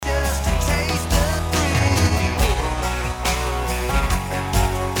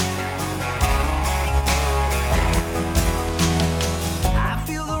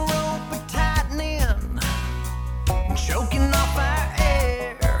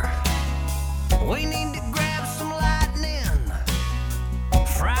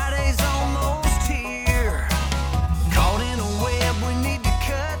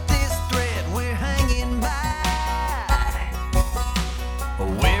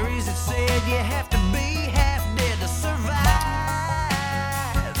days that said you have to be half dead to survive.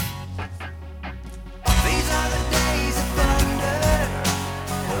 These are the days of thunder.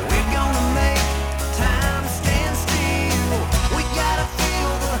 We're gonna make time stand still. We gotta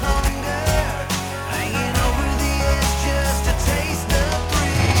feel the hunger hanging over the edge just to taste the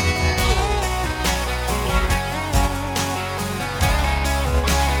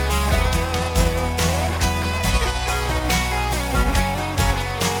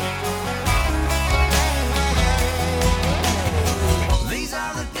These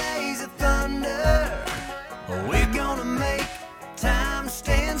are the days of thunder. We're gonna make time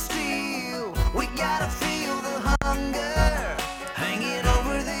stand still. We gotta feel the hunger hanging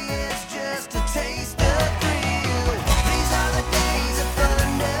over the edge just to taste the thrill. These are the days of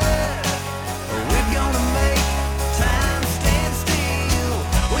thunder. We're gonna make time stand still.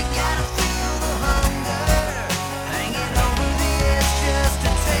 We gotta feel the hunger hanging over the edge just to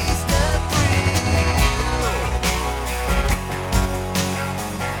taste the thrill.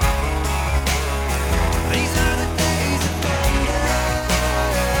 These are the days of thunder.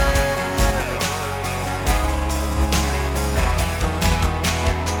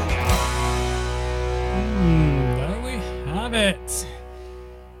 There we have it.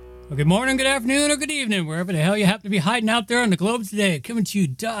 Well, good morning, good afternoon, or good evening, wherever the hell you happen to be hiding out there on the globe today. Coming to you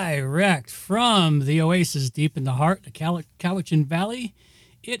direct from the oasis deep in the heart of Cowichan Valley.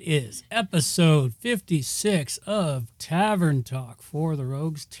 It is episode 56 of Tavern Talk for the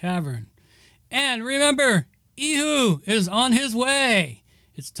Rogues Tavern. And remember, Ihu is on his way.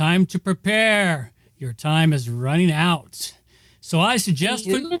 It's time to prepare. Your time is running out. So I suggest...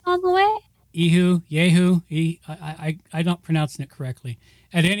 Ihu is on the way? Ihu, Yehu, I'm not pronouncing it correctly.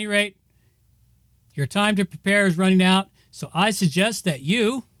 At any rate, your time to prepare is running out, so I suggest that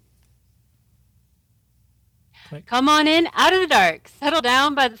you... Come on in out of the dark, settle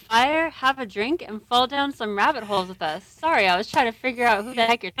down by the fire, have a drink, and fall down some rabbit holes with us. Sorry, I was trying to figure out who the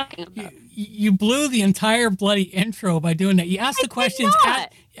heck you're talking about. You blew the entire bloody intro by doing that. You asked the questions.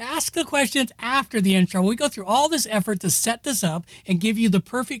 Ask the questions after the intro. We go through all this effort to set this up and give you the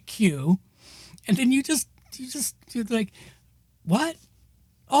perfect cue, and then you're like, what?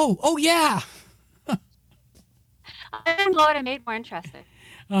 Oh yeah. I'm glad I made more interesting.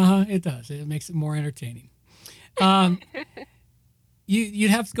 It does. It makes it more entertaining.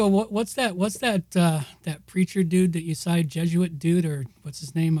 You'd have to go. What's that preacher dude that you saw, Jesuit dude, or what's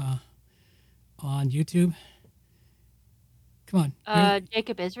his name on YouTube? Come on,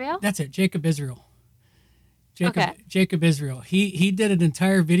 Jacob Israel? That's it, Jacob Israel. Okay. Jacob Israel. He did an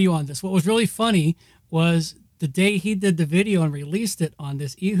entire video on this. What was really funny was the day he did the video and released it on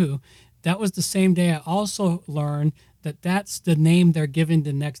this Ihu, that was the same day I also learned that that's the name they're giving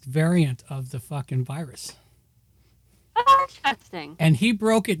the next variant of the fucking virus. Oh, interesting. And he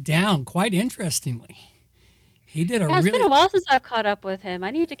broke it down quite interestingly. He did It's been a while since I've caught up with him. I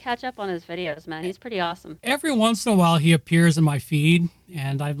need to catch up on his videos, man. He's pretty awesome. Every once in a while he appears in my feed,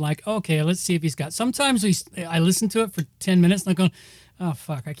 and I'm like, okay, let's see if he's got... Sometimes I listen to it for 10 minutes, and I'm going, oh,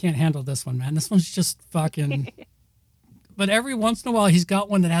 fuck, I can't handle this one, man. This one's just fucking... But every once in a while he's got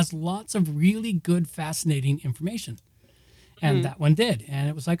one that has lots of really good, fascinating information. And that one did. And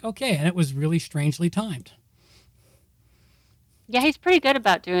it was like, okay, and it was really strangely timed. Yeah, he's pretty good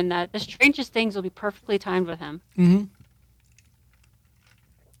about doing that. The strangest things will be perfectly timed with him. Mm-hmm.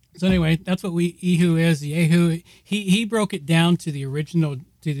 So anyway, that's what Ihu is. Yehu, he broke it down to the original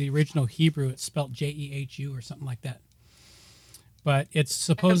Hebrew. It's spelled Jehu or something like that. But it's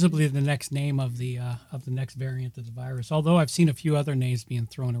supposedly the next name of the next variant of the virus. Although I've seen a few other names being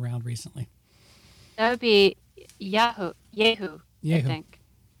thrown around recently. That would be Yehu, I think.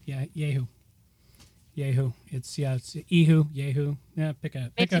 Yeah, Yehu. It's Ihu, Yehu. Yeah, pick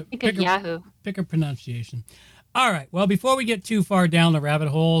a pronunciation. All right. Well, before we get too far down the rabbit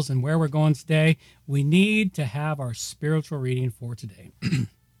holes and where we're going today, we need to have our spiritual reading for today.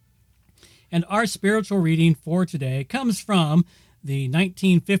 And our spiritual reading for today comes from the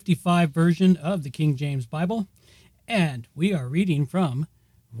 1955 version of the King James Bible, and we are reading from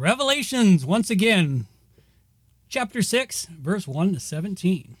Revelations once again, chapter 6, verse 1 to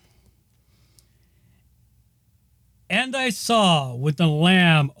 17. And I saw with the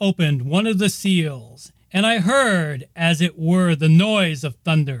Lamb opened one of the seals, and I heard, as it were, the noise of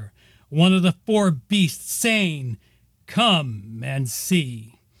thunder, one of the four beasts saying, Come and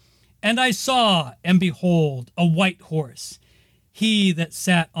see. And I saw, and behold, a white horse. He that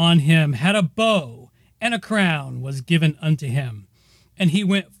sat on him had a bow, and a crown was given unto him. And he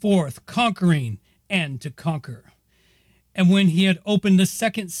went forth conquering and to conquer. And when he had opened the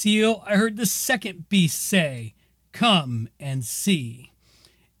second seal, I heard the second beast say, Come and see.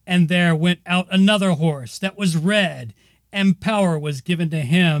 And there went out another horse that was red, and power was given to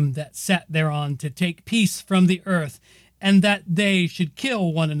him that sat thereon to take peace from the earth, and that they should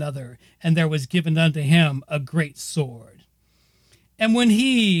kill one another. And there was given unto him a great sword. And when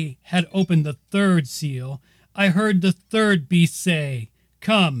he had opened the third seal, I heard the third beast say,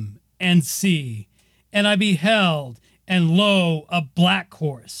 Come and see. And I beheld, and lo, a black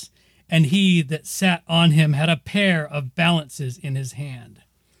horse, and he that sat on him had a pair of balances in his hand.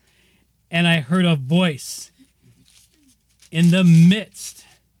 And I heard a voice in the midst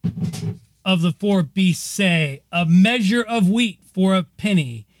of the four beasts say, A measure of wheat for a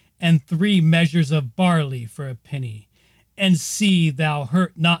penny, and 3 measures of barley for a penny. And see thou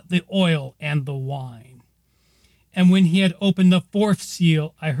hurt not the oil and the wine. And when he had opened the fourth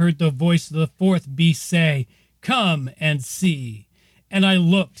seal, I heard the voice of the fourth beast say, Come and see. And I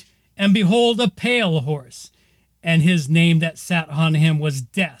looked, and behold, a pale horse, and his name that sat on him was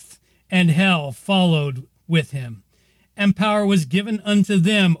Death, and hell followed with him. And power was given unto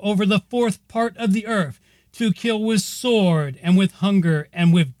them over the fourth part of the earth, to kill with sword, and with hunger,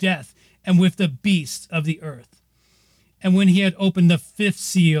 and with death, and with the beasts of the earth. And when he had opened the fifth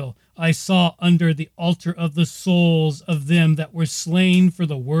seal, I saw under the altar of the souls of them that were slain for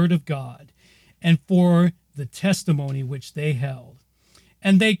the word of God, and for the testimony which they held.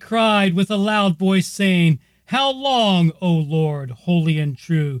 And they cried with a loud voice, saying, How long, O Lord, holy and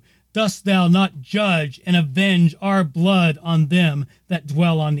true, dost thou not judge and avenge our blood on them that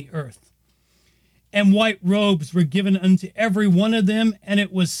dwell on the earth? And white robes were given unto every one of them, and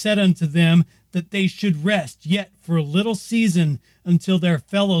it was said unto them that they should rest yet for a little season, until their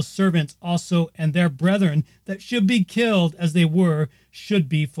fellow servants also and their brethren that should be killed as they were should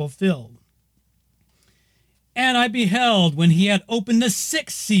be fulfilled. And I beheld when he had opened the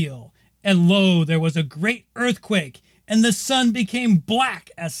sixth seal, and lo, there was a great earthquake, and the sun became black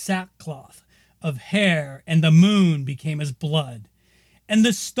as sackcloth of hair, and the moon became as blood. And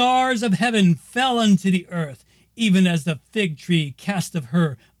the stars of heaven fell unto the earth, even as the fig tree casteth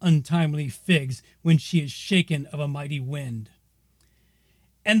her untimely figs when she is shaken of a mighty wind.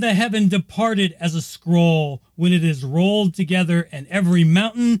 And the heaven departed as a scroll when it is rolled together, and every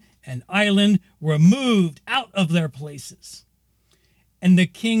mountain and island were moved out of their places. And the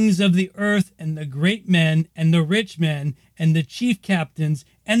kings of the earth, and the great men, and the rich men, and the chief captains,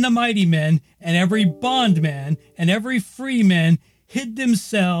 and the mighty men, and every bondman, and every free man, hid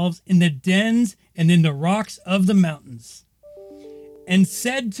themselves in the dens and in the rocks of the mountains, and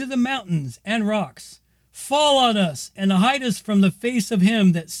said to the mountains and rocks, Fall on us, and hide us from the face of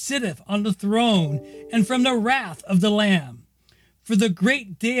him that sitteth on the throne, and from the wrath of the Lamb. For the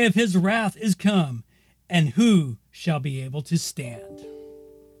great day of his wrath is come, and who shall be able to stand?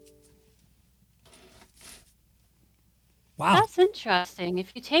 Wow. That's interesting.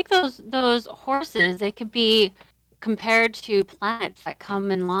 If you take those horses, they could be compared to planets that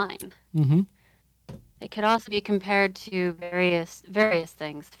come in line. Mm-hmm. It could also be compared to various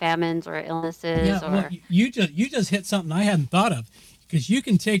things, famines or illnesses. Yeah, well, you just hit something I hadn't thought of, because you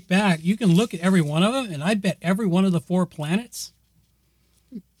can look at every one of them, and I bet every one of the 4 planets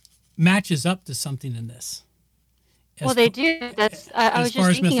matches up to something in this. Well, they do. I was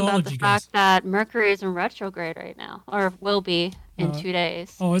just thinking about the fact that Mercury is in retrograde right now, or will be in 2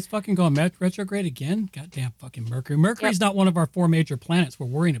 days. Oh, it's fucking going retrograde again? Goddamn fucking Mercury. Mercury's not one of our 4 major planets we're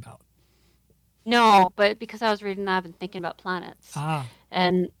worrying about. No, but because I was reading that, I've been thinking about planets.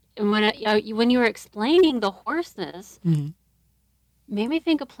 And when you were explaining the horses, made me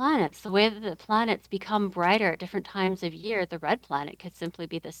think of planets. The way that the planets become brighter at different times of year, the red planet could simply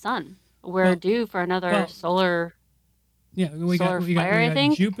be the sun. We're due for another solar. Yeah, we got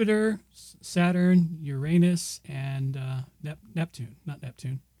Jupiter, Saturn, Uranus, and Neptune. Not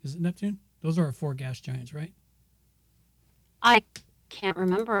Neptune. Is it Neptune? Those are our 4 gas giants, right? I can't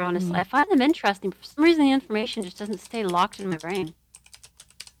remember, honestly. I find them interesting. For some reason, the information just doesn't stay locked in my brain.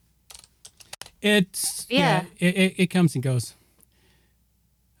 It comes and goes.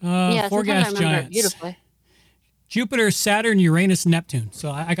 4 gas giants. Beautifully. Jupiter, Saturn, Uranus, Neptune.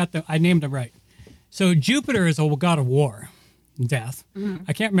 So I named them right. So Jupiter is a god of war and death. Mm-hmm.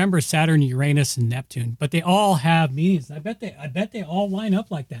 I can't remember Saturn, Uranus, and Neptune, but they all have meanings. I bet they all line up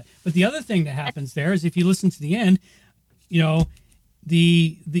like that. But the other thing that happens there is, if you listen to the end, hide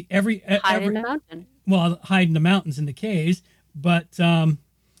in the mountain. Well, hide in the mountains and the caves, but what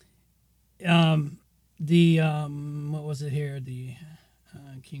was it here? The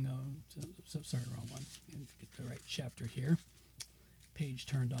king of sorry, wrong one. Get the right chapter here. Page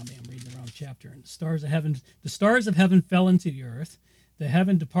turned on me. I'm reading the wrong chapter. And the stars of heaven fell into the earth. The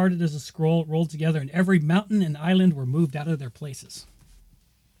heaven departed as a scroll, rolled together, and every mountain and island were moved out of their places.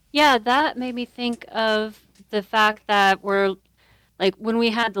 Yeah, that made me think of the fact that we're like when we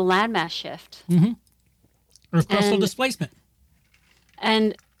had the landmass shift. Mm-hmm. Or crustal and displacement.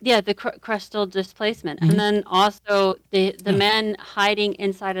 and yeah, the crustal displacement, and then also the men hiding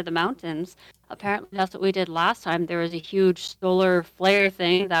inside of the mountains. Apparently, that's what we did last time. There was a huge solar flare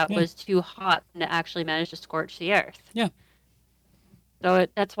thing that was too hot, and it actually managed to scorch the earth. Yeah. So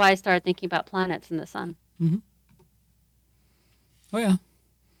that's why I started thinking about planets and the sun. Mm-hmm. Oh yeah.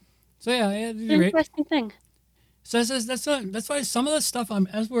 So yeah, interesting thing. So that's why some of the stuff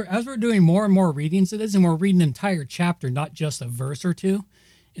as we're doing more and more readings of this, and we're reading an entire chapter, not just a verse or two.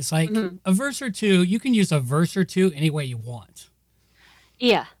 It's like a verse or two. You can use a verse or two any way you want.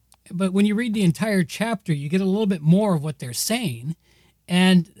 Yeah. But when you read the entire chapter, you get a little bit more of what they're saying,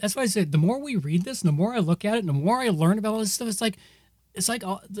 and that's why I said the more we read this, and the more I look at it, and the more I learn about all this stuff. It's like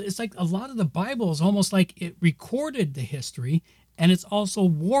a lot of the Bible is almost like it recorded the history. And it's also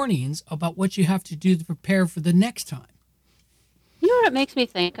warnings about what you have to do to prepare for the next time. You know what it makes me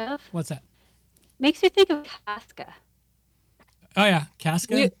think of? What's that? Makes me think of Casca. Oh, yeah.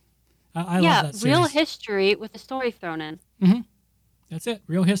 Casca? I love that series. Real history with a story thrown in. Mm-hmm. That's it.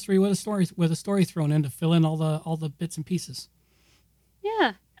 Real history with a story thrown in to fill in all the bits and pieces.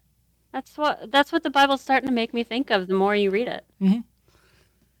 Yeah. That's what the Bible's starting to make me think of the more you read it. Mm-hmm.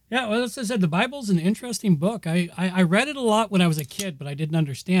 Yeah, well, as I said, the Bible's an interesting book. I read it a lot when I was a kid, but I didn't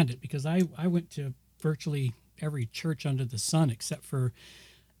understand it because I went to virtually every church under the sun except for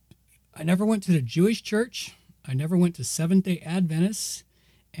I never went to the Jewish church. I never went to Seventh-day Adventists,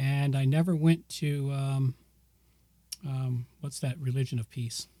 and I never went to what's that religion of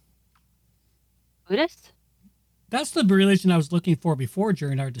peace? Buddhist? That's the religion I was looking for before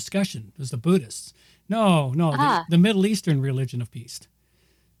during our discussion. Was the Buddhists? No, the Middle Eastern religion of peace.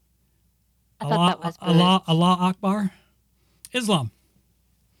 Allah Akbar? Islam.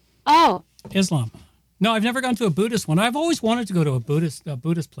 Oh. Islam. No, I've never gone to a Buddhist one. I've always wanted to go to a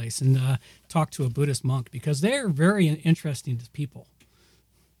Buddhist place and talk to a Buddhist monk because they're very interesting people.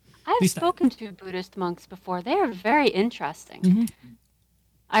 I've spoken to Buddhist monks before. They are very interesting. Mm-hmm.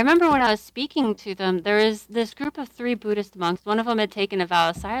 I remember when I was speaking to them, there is this group of 3 Buddhist monks. One of them had taken a vow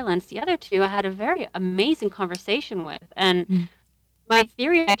of silence. The other 2 I had a very amazing conversation with. And my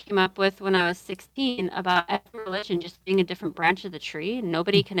theory I came up with when I was 16 about every religion just being a different branch of the tree, and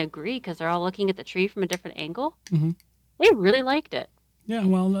nobody can agree because they're all looking at the tree from a different angle. Mm-hmm. They really liked it. Yeah,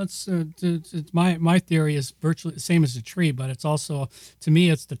 well, that's my theory is virtually the same as a tree, but it's also, to me,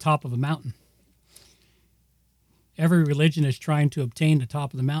 it's the top of a mountain. Every religion is trying to obtain the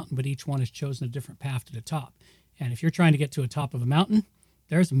top of the mountain, but each one has chosen a different path to the top. And if you're trying to get to the top of a mountain,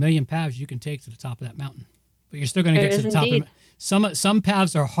 there's a million paths you can take to the top of that mountain. But you're still going to get to the top of it. Some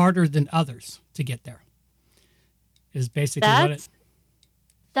paths are harder than others to get there. Is basically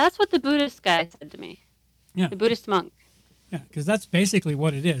That's what the Buddhist guy said to me. Yeah. The Buddhist monk. Yeah, because that's basically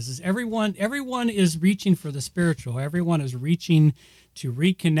what it is everyone is reaching for the spiritual. Everyone is reaching to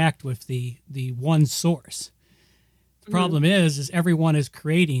reconnect with the one source. The problem is everyone is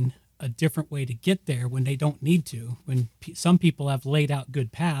creating a different way to get there when they don't need to. When some people have laid out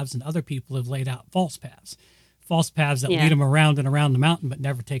good paths and other people have laid out false paths that lead them around and around the mountain but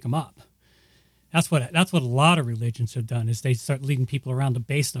never take them up. That's what a lot of religions have done is they start leading people around the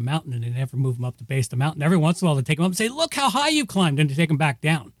base of the mountain and they never move them up the base of the mountain. Every once in a while they take them up and say, "Look how high you climbed," and they take them back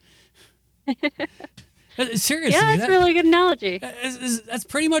down. Seriously, yeah, that's a really good analogy. That's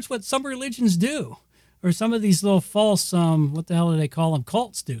pretty much what some religions do. Or some of these little false, what the hell do they call them?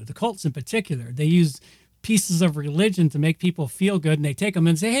 Cults do. The cults in particular. They use pieces of religion to make people feel good, and they take them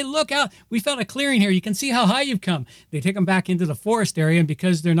and say, "Hey, look out, we found a clearing here. You can see how high you've come." They take them back into the forest area, and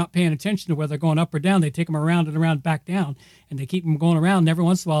because they're not paying attention to whether they're going up or down, they take them around and around back down, and they keep them going around, and every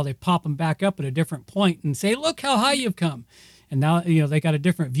once in a while they pop them back up at a different point and say, "Look how high you've come." And now, they got a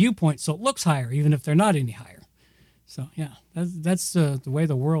different viewpoint, so it looks higher, even if they're not any higher. So, yeah, that's the way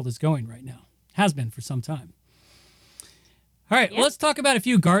the world is going right now. Has been for some time. All right, well, let's talk about a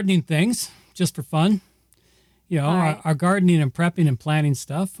few gardening things, just for fun. Our gardening and prepping and planting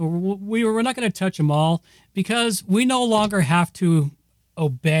stuff. We're not going to touch them all because we no longer have to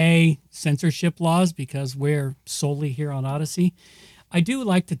obey censorship laws because we're solely here on Odyssey. I do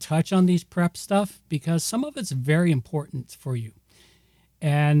like to touch on these prep stuff because some of it's very important for you.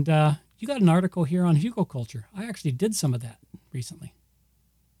 And you got an article here on hugelkultur. I actually did some of that recently.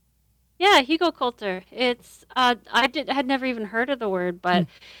 Yeah, hugelkultur. It's I had never even heard of the word, but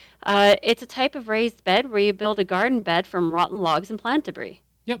it's a type of raised bed where you build a garden bed from rotten logs and plant debris.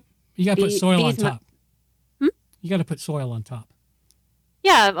 Yep, you got to put soil on top. You got to put soil on top.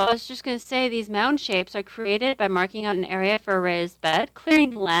 Yeah, I was just going to say these mound shapes are created by marking out an area for a raised bed,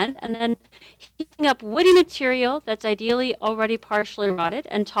 clearing the land, and then heating up woody material that's ideally already partially rotted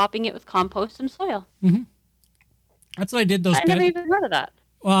and topping it with compost and soil. Mm-hmm. That's what I did those I never even heard of that.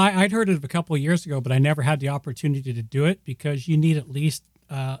 Well, I'd heard it a couple of years ago, but I never had the opportunity to do it because you need at least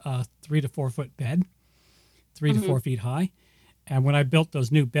a 3 to 4 foot bed, 3 to 4 feet high. And when I built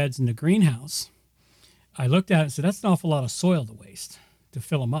those new beds in the greenhouse, I looked at it and said, that's an awful lot of soil to waste to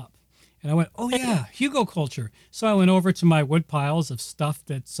fill them up. And I went, oh yeah, hugelkultur. So I went over to my wood piles of stuff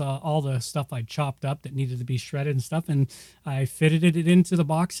that's all the stuff I'd chopped up that needed to be shredded and stuff. And I fitted it into the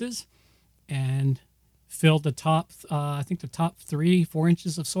boxes and filled the top, I think the top 4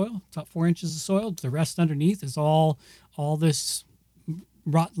 inches of soil, top 4 inches of soil. The rest underneath is all this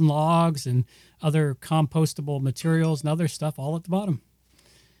rotten logs and other compostable materials and other stuff all at the bottom.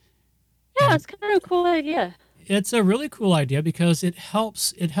 Yeah, it's kind of a cool idea. It's a really cool idea because it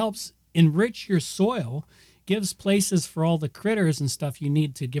helps enrich your soil, gives places for all the critters and stuff you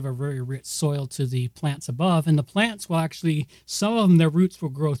need to give a very rich soil to the plants above. And the plants will actually, some of them, their roots will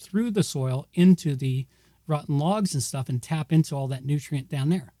grow through the soil into the rotten logs and stuff and tap into all that nutrient down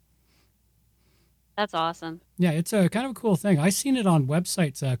there. That's awesome. Yeah, it's a kind of a cool thing. I seen it on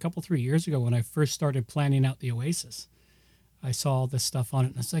websites a couple, 3 years ago when I first started planning out the Oasis. I saw all this stuff on it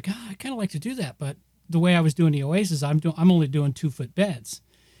and I was like, I kind of like to do that. But the way I was doing the Oasis, I'm only doing 2 foot beds,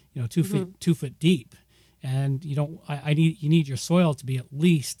 2 foot deep. And you need your soil to be at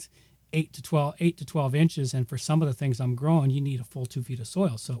least 8 to 12 inches. And for some of the things I'm growing, you need a full 2 feet of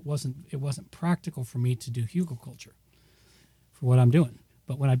soil. So it wasn't practical for me to do hugelkultur for what I'm doing.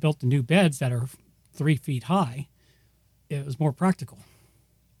 But when I built the new beds that are 3 feet high, it was more practical.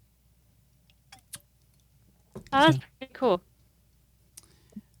 That's pretty cool.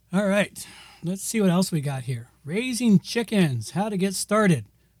 All right, let's see what else we got here. Raising chickens, how to get started.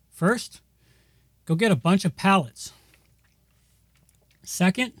 First, go get a bunch of pallets.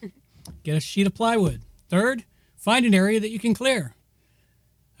 Second, get a sheet of plywood. Third, find an area that you can clear.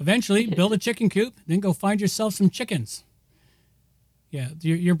 Eventually, build a chicken coop, then go find yourself some chickens. Yeah,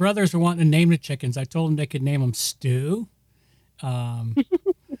 your brothers were wanting to name the chickens. I told them they could name them Stew,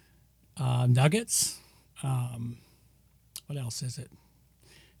 Nuggets. What else is it?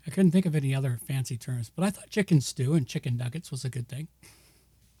 I couldn't think of any other fancy terms, but I thought chicken stew and chicken nuggets was a good thing.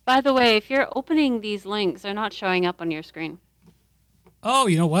 By the way, if you're opening these links, they're not showing up on your screen. Oh,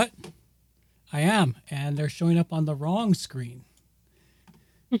 you know what? I am, and they're showing up on the wrong screen.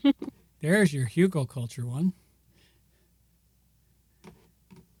 There's your hugelkultur one.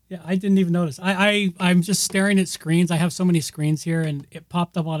 Yeah, I didn't even notice. I'm just staring at screens. I have so many screens here, and it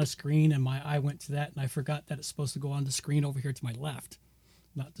popped up on a screen, and my eye went to that, and I forgot that it's supposed to go on the screen over here to my left,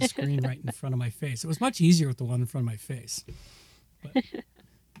 not the screen right in front of my face. It was much easier with the one in front of my face. But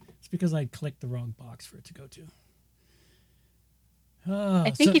it's because I clicked the wrong box for it to go to.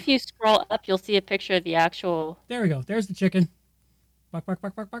 I think if you scroll up, you'll see a picture of the actual... There we go. There's the chicken. Bark, bark,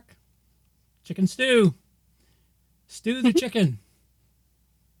 bark, bark, bark. Chicken stew. Stew the chicken.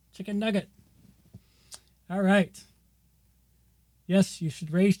 Chicken nugget. All right. Yes, you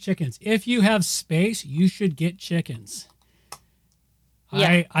should raise chickens. If you have space, you should get chickens.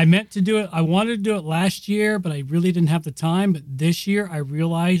 Yeah. I meant to do it. I wanted to do it last year, but I really didn't have the time. But this year, I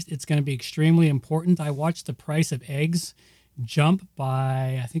realized it's going to be extremely important. I watched the price of eggs jump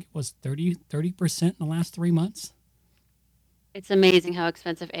by, I think it was 30% in the last 3 months. It's amazing how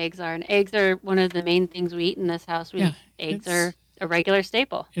expensive eggs are. And eggs are one of the main things we eat in this house. Eggs are a regular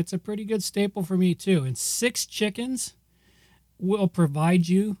staple. It's a pretty good staple for me, too. And 6 chickens will provide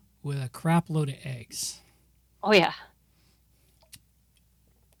you with a crap load of eggs. Oh, yeah.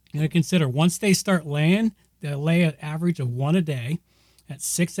 You got to consider, once they start laying, they'll lay an average of 1 a day. That's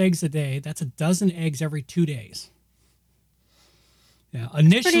 6 eggs a day. That's a dozen eggs every 2 days. Yeah,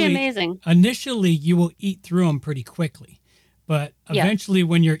 pretty amazing. Initially, you will eat through them pretty quickly. But eventually,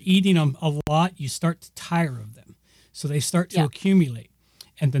 when you're eating them a lot, you start to tire of them. So they start to accumulate.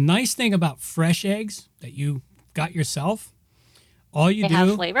 And the nice thing about fresh eggs that you got yourself, they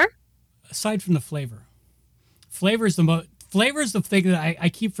have flavor? Aside from the flavor. Flavor is the thing that I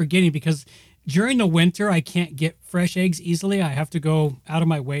keep forgetting, because during the winter, I can't get fresh eggs easily. I have to go out of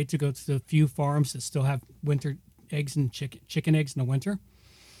my way to go to the few farms that still have winter eggs and chicken eggs in the winter.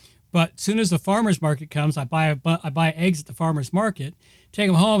 But as soon as the farmer's market comes, I buy eggs at the farmer's market, take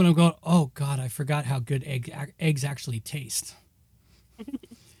them home, and I'm going, oh, God, I forgot how good eggs actually taste.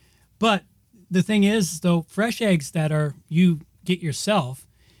 But the thing is, though, fresh eggs that you get yourself,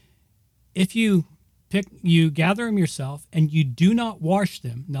 if you you gather them yourself, and you do not wash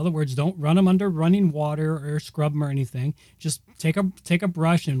them. In other words, don't run them under running water or scrub them or anything. Just take a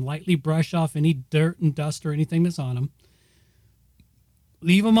brush and lightly brush off any dirt and dust or anything that's on them.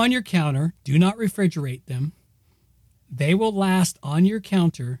 Leave them on your counter. Do not refrigerate them. They will last on your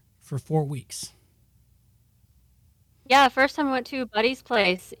counter for 4 weeks. Yeah, first time I went to Buddy's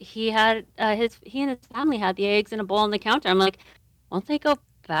place, he had he and his family had the eggs in a bowl on the counter. I'm like, won't they go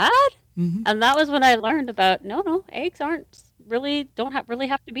bad? Mm-hmm. And that was when I learned about no, eggs don't really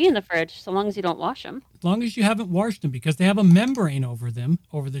have to be in the fridge so long as you don't wash them. As long as you haven't washed them, because they have a membrane over them,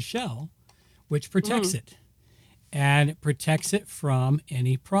 over the shell, which protects it, and it protects it from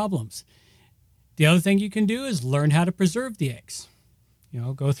any problems. The other thing you can do is learn how to preserve the eggs.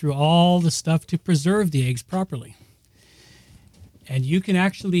 Go through all the stuff to preserve the eggs properly. And you can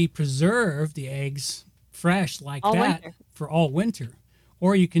actually preserve the eggs fresh like all that winter. For all winter.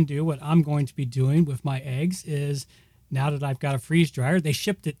 Or you can do what I'm going to be doing with my eggs is, now that I've got a freeze dryer, they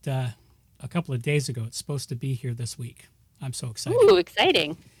shipped it a couple of days ago. It's supposed to be here this week. I'm so excited. Ooh,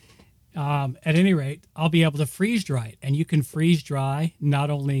 exciting. At any rate, I'll be able to freeze dry it. And you can freeze dry not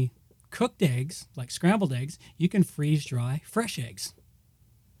only cooked eggs, like scrambled eggs, you can freeze dry fresh eggs.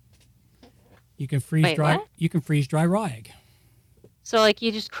 You can freeze dry raw egg. So, like,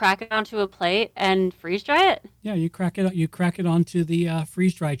 you just crack it onto a plate and freeze dry it? Yeah, you crack it onto the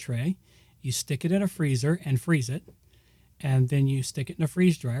freeze dry tray. You stick it in a freezer and freeze it, and then you stick it in a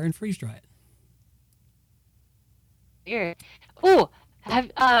freeze dryer and freeze dry it. Weird. Oh,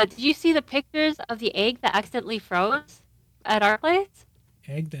 did you see the pictures of the egg that accidentally froze at our place?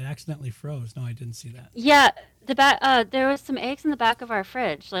 Egg that accidentally froze? No, I didn't see that. Yeah, there was some eggs in the back of our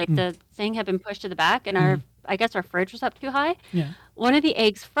fridge. Like the thing had been pushed to the back, and I guess our fridge was up too high. Yeah. One of the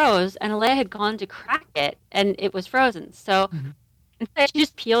eggs froze, and Alea had gone to crack it, and it was frozen. So instead, she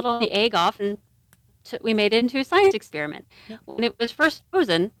just peeled all the egg off, and we made it into a science experiment. Yeah. When it was first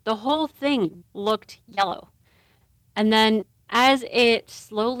frozen, the whole thing looked yellow. And then as it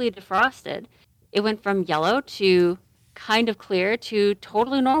slowly defrosted, it went from yellow to kind of clear to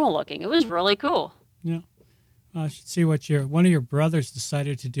totally normal looking. It was really cool. Yeah. I should see what one of your brothers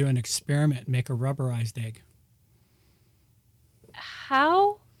decided to do an experiment and make a rubberized egg.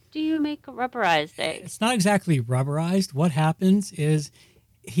 How do you make a rubberized egg? It's not exactly rubberized. What happens is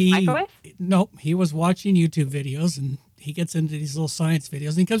Microwave? Nope, he was watching YouTube videos, and he gets into these little science videos,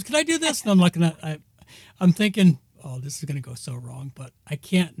 and he goes, "Can I do this?" And I'm looking at, I'm thinking, oh, this is going to go so wrong, but I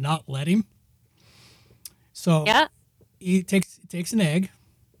can't not let him. So yeah. He takes an egg,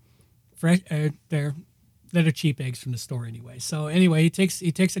 fresh. That are cheap eggs from the store anyway. So anyway, he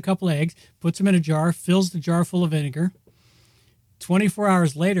takes a couple of eggs, puts them in a jar, fills the jar full of vinegar. 24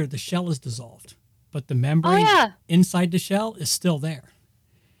 hours later, the shell is dissolved, but the membrane inside the shell is still there.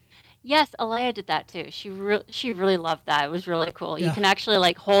 Yes, Alea did that too. She really loved that. It was really cool. Yeah. You can actually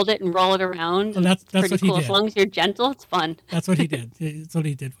like hold it and roll it around. Well, that's pretty what cool. He did. As long as you're gentle, it's fun. That's what he did. That's what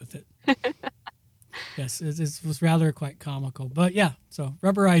he did with it. Yes, it was rather quite comical. But yeah, so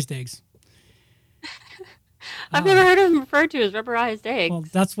rubberized eggs. I've never heard of them referred to as rubberized eggs. Well,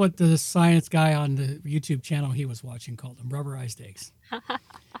 that's what the science guy on the YouTube channel he was watching called them, rubberized eggs. All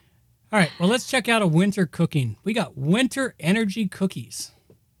right, well, let's check out a winter cooking. We got winter energy cookies.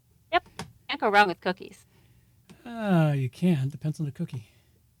 Yep, can't go wrong with cookies. You can. Depends on the cookie.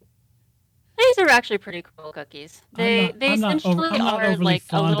 These are actually pretty cool cookies. They essentially are like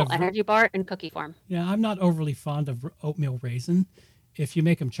a little energy bar in cookie form. Yeah, I'm not overly fond of oatmeal raisin. If you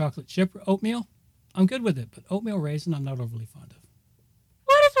make them chocolate chip oatmeal, I'm good with it, but oatmeal raisin, I'm not overly fond of.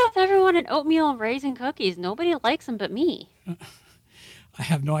 What is with everyone in oatmeal raisin cookies? Nobody likes them but me. I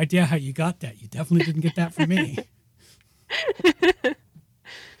have no idea how you got that. You definitely didn't get that from me.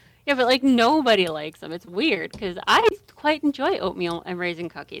 Yeah, but like nobody likes them. It's weird because I quite enjoy oatmeal and raisin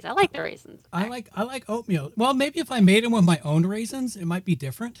cookies. I like the raisins. I like oatmeal. Well, maybe if I made them with my own raisins, it might be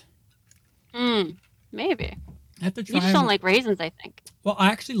different. Maybe. I have to try. You just don't like raisins, I think. Well, I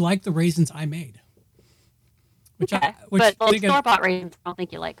actually like the raisins I made. But store-bought raisins, I don't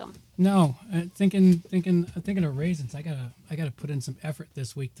think you like them. No, thinking of raisins. I gotta put in some effort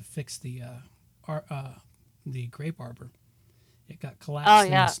this week to fix the grape arbor. It got collapsed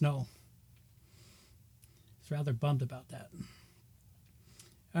in the snow. I was rather bummed about that.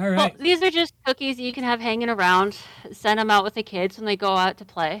 All right. Well, these are just cookies you can have hanging around. Send them out with the kids when they go out to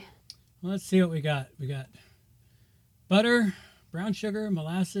play. Well, let's see what we got. We got butter, brown sugar,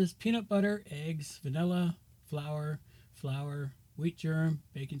 molasses, peanut butter, eggs, vanilla, flour, wheat germ,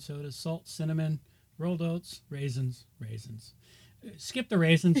 baking soda, salt, cinnamon, rolled oats, raisins. Skip the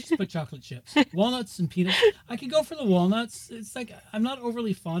raisins, just put chocolate chips. Walnuts and peanuts. I could go for the walnuts. It's like I'm not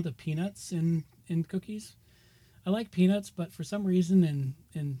overly fond of peanuts in in cookies. I like peanuts, but for some reason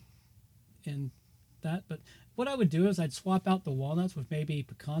in that. But what I would do is I'd swap out the walnuts with maybe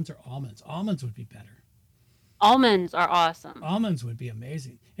pecans or almonds. Almonds would be better. Almonds are awesome. Almonds would be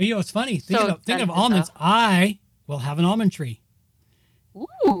amazing. And you know, it's funny. Thinking of almonds, I will have an almond tree.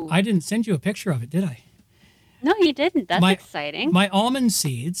 Ooh. I didn't send you a picture of it, did I? No, you didn't. That's exciting. My almond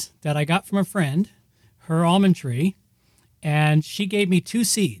seeds that I got from a friend, her almond tree, and she gave me 2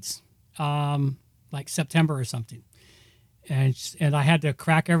 seeds, like September or something. And I had to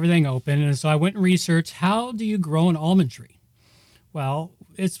crack everything open. And so I went and researched, how do you grow an almond tree? Well,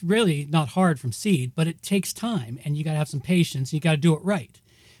 it's really not hard from seed, but it takes time, and you got to have some patience. You got to do it right,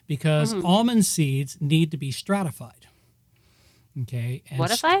 because almond seeds need to be stratified. Okay. And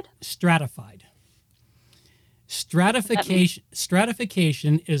Whatified? Stratified.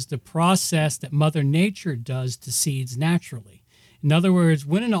 Stratification is the process that Mother Nature does to seeds naturally. In other words,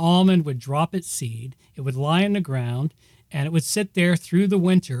 when an almond would drop its seed, it would lie on the ground, and it would sit there through the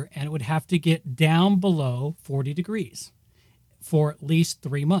winter, and it would have to get down below 40 degrees for at least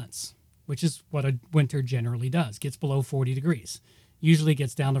 3 months, which is what a winter generally does, gets below 40 degrees. Usually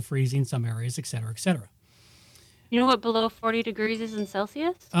gets down to freezing some areas, et cetera, et cetera. You know what below 40 degrees is in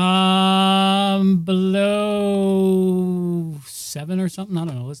Celsius? Below 7 or something. I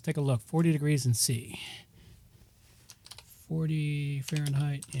don't know. Let's take a look. 40 degrees in C. 40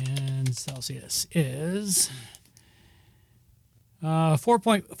 Fahrenheit in Celsius is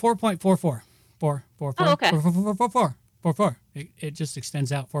 4.44. 4. Oh, okay. 4. It just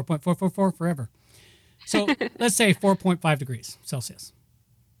extends out 4.444 forever. So let's say 4.5 degrees Celsius.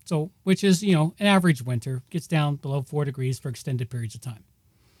 So, which is, you know, an average winter, gets down below 4 degrees for extended periods of time.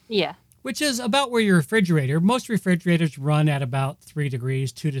 Yeah. Which is about where your refrigerator, most refrigerators run at about 3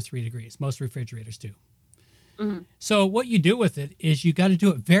 degrees, 2 to 3 degrees. Most refrigerators do. Mm-hmm. So what you do with it is you got to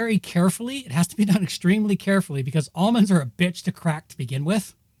do it very carefully. It has to be done extremely carefully, because almonds are a bitch to crack to begin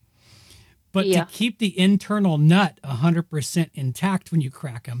with. But to keep the internal nut 100% intact when you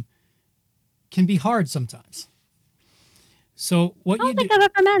crack them can be hard sometimes. So what you do, I don't think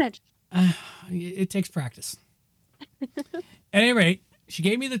I've ever managed. It takes practice. At any rate, she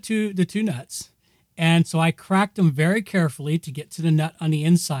gave me the two nuts, and so I cracked them very carefully to get to the nut on the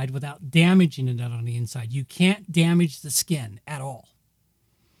inside without damaging the nut on the inside. You can't damage the skin at all.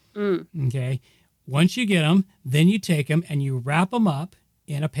 Okay. Once you get them, then you take them and you wrap them up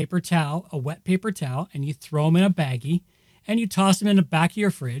in a paper towel, a wet paper towel, and you throw them in a baggie, and you toss them in the back of your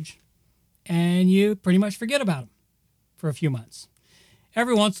fridge, and you pretty much forget about them for a few months.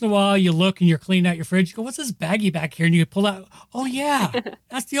 Every once in a while, you look and you're cleaning out your fridge. You go, what's this baggie back here? And you pull out, oh, yeah,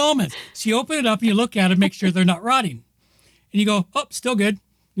 that's the almonds. So you open it up and you look at it, make sure they're not rotting. And you go, oh, still good.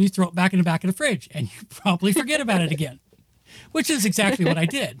 And you throw it back in the back of the fridge, and you probably forget about it again, which is exactly what I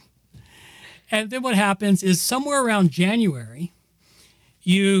did. And then what happens is somewhere around January,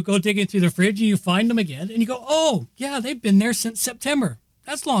 you go digging through the fridge and you find them again. And you go, oh, yeah, they've been there since September.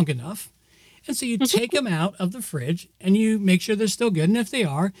 That's long enough. And so you take them out of the fridge and you make sure they're still good. And if they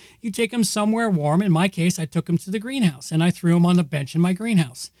are, you take them somewhere warm. In my case, I took them to the greenhouse and I threw them on the bench in my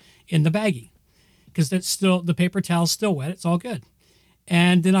greenhouse in the baggie, because that's still, the paper towel's still wet. It's all good.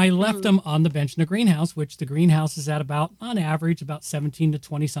 And then I left them on the bench in the greenhouse, which the greenhouse is at about, on average, about 17 to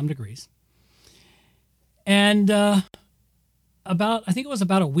 20 some degrees. And I think it was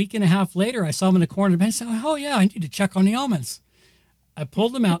about a week and a half later, I saw them in the corner of the bench. I said, oh yeah, I need to check on the almonds. I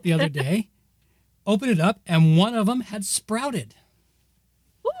pulled them out the other day, opened it up, and one of them had sprouted.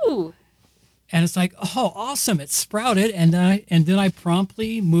 Ooh. And it's like, oh, awesome, it sprouted. And then I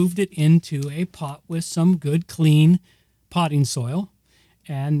promptly moved it into a pot with some good, clean potting soil.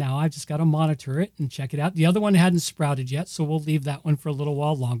 And now I've just got to monitor it and check it out. The other one hadn't sprouted yet, so we'll leave that one for a little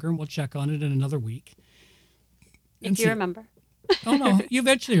while longer, and we'll check on it in another week. If you remember. Oh, no, you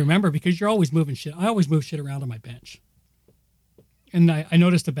eventually remember, because you're always moving shit. I always move shit around on my bench. And I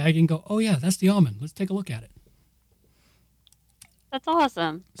noticed the bag and go, oh, yeah, that's the almond. Let's take a look at it. That's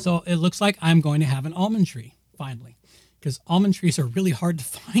awesome. So it looks like I'm going to have an almond tree, finally, because almond trees are really hard to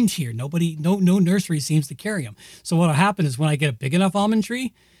find here. No nursery seems to carry them. So what will happen is when I get a big enough almond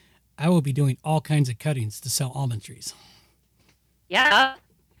tree, I will be doing all kinds of cuttings to sell almond trees. Yeah.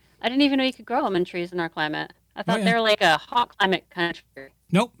 I didn't even know you could grow almond trees in our climate. I thought they were like a hot climate country.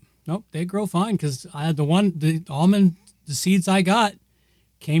 Nope. They grow fine, because the seeds I got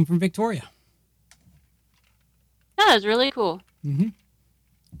came from Victoria. That is really cool. Mm-hmm.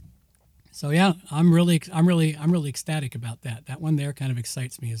 So yeah, I'm really ecstatic about that. That one there kind of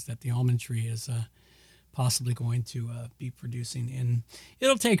excites me, is that the almond tree is possibly going to be producing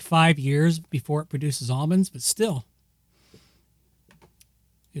it'll take 5 years before it produces almonds, but still.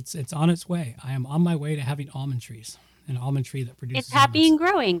 It's on its way. I am on my way to having almond trees. An almond tree that produces It's happy almonds. and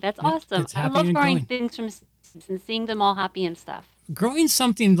growing. That's awesome. It's I happy love and growing growing. things from seeds and seeing them all happy and stuff. Growing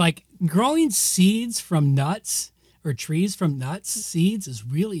something like growing seeds from nuts or trees from nuts, seeds is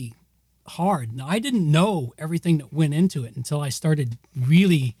really hard. Now, I didn't know everything that went into it until I started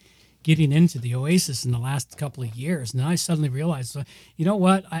really getting into the Oasis in the last couple of years. Now I suddenly realized, you know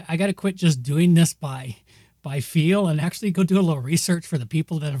what? I got to quit just doing this by feel and actually go do a little research for the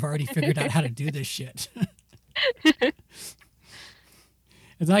people that have already figured out how to do this shit.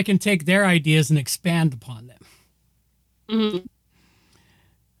 And I can take their ideas and expand upon them.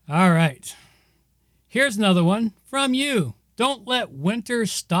 Mm-hmm. All right. Here's another one from you. Don't let winter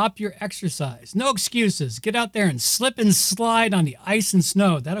stop your exercise. No excuses. Get out there and slip and slide on the ice and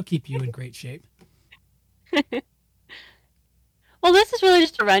snow. That'll keep you in great shape. Well, this is really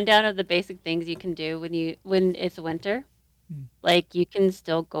just a rundown of the basic things you can do when it's winter. Like you can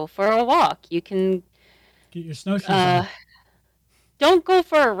still go for a walk. You can get your snowshoes on. Don't go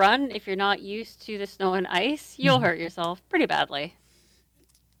for a run if you're not used to the snow and ice. You'll hurt yourself pretty badly.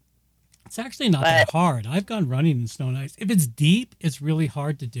 It's actually not that hard. I've gone running in snow and ice. If it's deep, it's really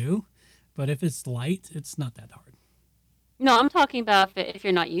hard to do. But if it's light, it's not that hard. No, I'm talking about if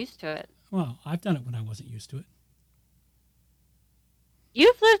you're not used to it. Well, I've done it when I wasn't used to it.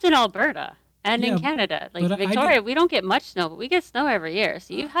 You've lived in Alberta and in Canada. Like Victoria, we don't get much snow, but we get snow every year.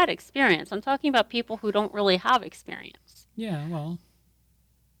 So you've had experience. I'm talking about people who don't really have experience. Yeah, well,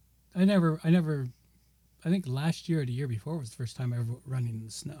 I think last year or the year before was the first time I ever running in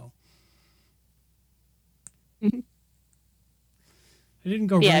the snow. I didn't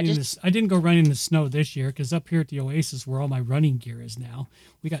go running in the snow this year because up here at the Oasis, where all my running gear is now,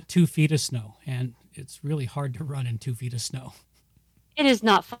 we got 2 feet of snow, and it's really hard to run in 2 feet of snow. It is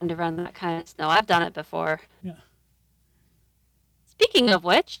not fun to run that kind of snow. I've done it before. Yeah. Speaking of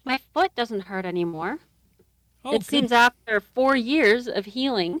which, my foot doesn't hurt anymore. Oh, it seems after 4 years of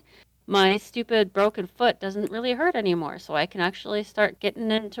healing, my stupid broken foot doesn't really hurt anymore, so I can actually start getting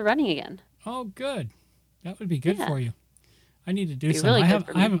into running again. Oh, good. That would be good for you. I need to do something. Really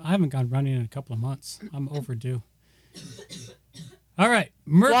I haven't gone running in a couple of months. I'm overdue. All right,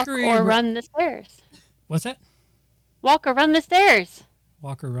 Mercury. Walk or run the stairs. What's that? Walk or run the stairs.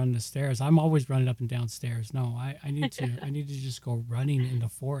 Walk or run the stairs. I'm always running up and down stairs. No, I need to. I need to just go running in the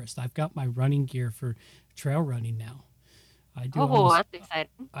forest. I've got my running gear for trail running now. That's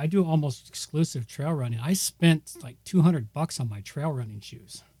exciting. I do almost exclusive trail running. I spent like $200 on my trail running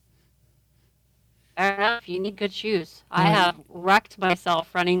shoes. Fair enough. You need good shoes. I have wrecked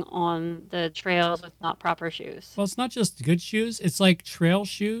myself running on the trails with not proper shoes. Well, it's not just good shoes. It's like trail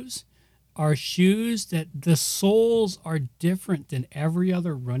shoes are shoes that the soles are different than every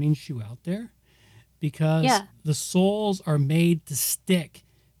other running shoe out there because the soles are made to stick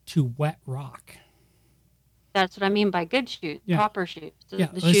to wet rock. That's what I mean by good shoes, proper shoes. The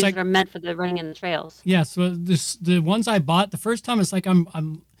shoes that are meant for the running in the trails. Yeah, so the ones I bought, the first time it's like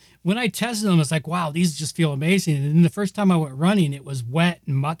I'm when I tested them, it's like, wow, these just feel amazing. And then the first time I went running, it was wet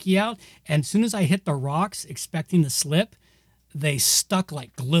and mucky out. And as soon as I hit the rocks, expecting to slip, they stuck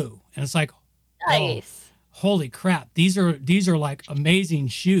like glue. And it's like, nice. Oh, holy crap. These are like amazing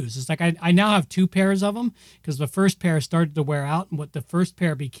shoes. It's like I now have 2 pairs of them because the first pair started to wear out. And what the first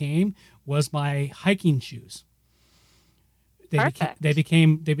pair became was my hiking shoes. They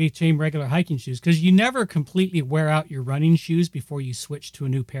became regular hiking shoes because you never completely wear out your running shoes before you switch to a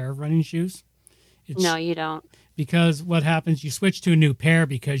new pair of running shoes. No, you don't. Because what happens, you switch to a new pair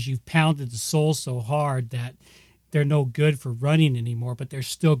because you've pounded the soles so hard that they're no good for running anymore, but they're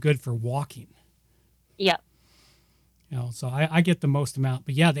still good for walking. Yep. So I get the most amount.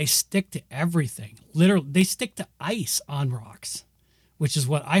 But yeah, they stick to everything. Literally, they stick to ice on rocks, which is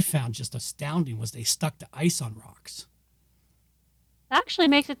what I found just astounding was they stuck to ice on rocks. Actually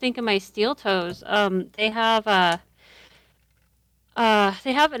makes it think of my steel toes. They have an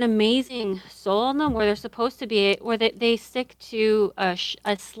amazing sole on them where they're supposed to be where they stick to a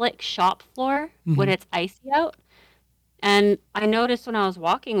slick shop floor when it's icy out. And I noticed when I was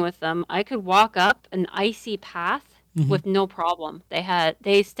walking with them, I could walk up an icy path with no problem.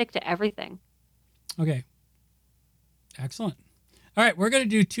 They stick to everything. Okay. Excellent. All right, we're going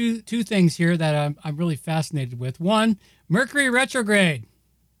to do two things here that I'm really fascinated with. One, Mercury retrograde.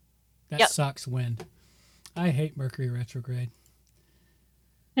 That sucks wind. I hate Mercury retrograde.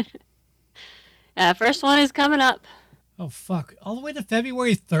 First one is coming up. Oh, fuck. All the way to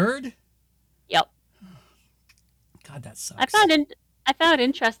February 3rd? Yep. God, that sucks. I found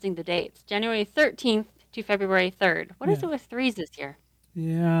interesting the dates. January 13th to February 3rd. What is it with threes this year?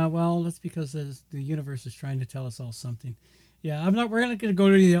 Yeah, well, that's because the universe is trying to tell us all something. Yeah, I'm not. We're not going to go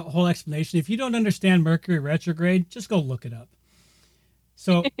to the whole explanation. If you don't understand Mercury retrograde, just go look it up.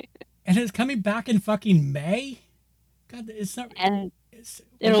 So, and it's coming back in fucking May. God, it's not. And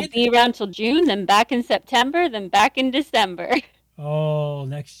it'll be around till June, then back in September, then back in December. Oh,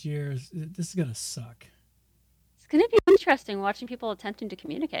 next year, this is gonna suck. It's gonna be interesting watching people attempting to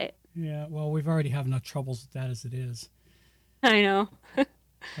communicate. Yeah, well, we've already have enough troubles with that as it is. I know.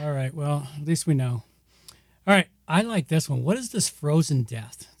 All right, well, at least we know. All right, I like this one. What is this frozen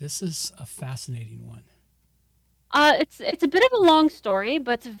death? This is a fascinating one. It's a bit of a long story,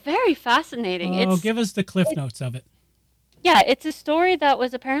 but it's very fascinating. Give us the cliff notes of it. Yeah, it's a story that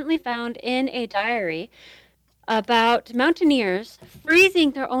was apparently found in a diary about mountaineers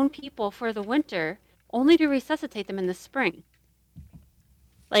freezing their own people for the winter, only to resuscitate them in the spring.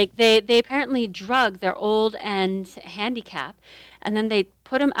 Like they apparently drug their old and handicap, and then they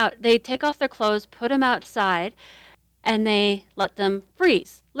put them out. They take off their clothes, put them outside, and they let them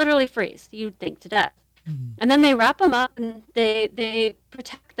freeze, literally freeze. You'd think to death. Mm-hmm. And then they wrap them up and they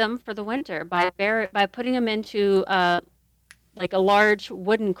protect them for the winter by putting them into like a large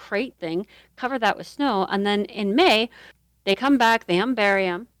wooden crate thing, cover that with snow, and then in May they come back, they unbury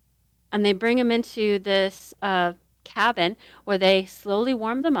them, and they bring them into this cabin where they slowly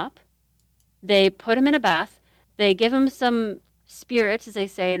warm them up. They put them in a bath. They give them some spirits, as they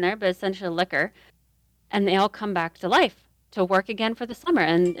say in there, but essentially liquor, and they all come back to life to work again for the summer.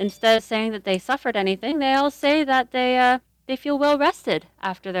 And instead of saying that they suffered anything, they all say that they feel well rested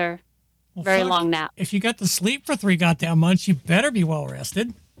after their very long nap. If you got to sleep for 3 goddamn months, you better be well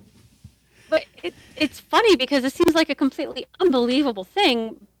rested. But it's funny because it seems like a completely unbelievable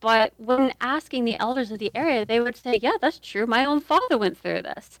thing. But when asking the elders of the area, they would say, yeah, that's true. My own father went through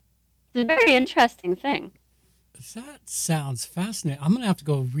this. It's a very interesting thing. That sounds fascinating. I'm going to have to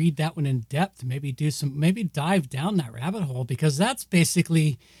go read that one in depth, maybe dive down that rabbit hole, because that's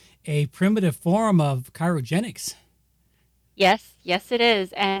basically a primitive form of cryogenics. Yes, it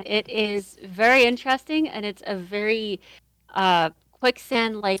is. And it is very interesting, and it's a very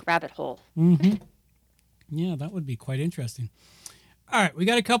quicksand-like rabbit hole. Mm-hmm. Yeah, that would be quite interesting. All right, we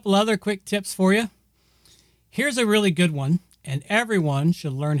got a couple other quick tips for you. Here's a really good one, and everyone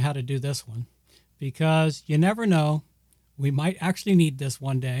should learn how to do this one, because you never know, we might actually need this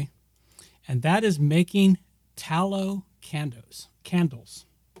one day, and that is making tallow candles.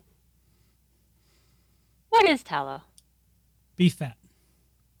 What is tallow? Beef fat.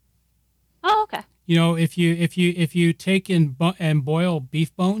 Oh, okay. You know, if you take and boil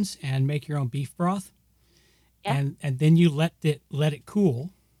beef bones and make your own beef broth, yeah, and then you let it cool,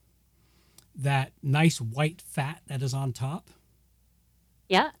 that nice white fat that is on top,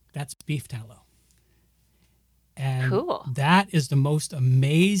 yeah, that's beef tallow. And cool. That is the most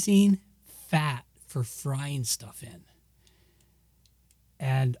amazing fat for frying stuff in.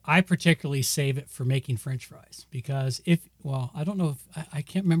 And I particularly save it for making French fries because I don't know I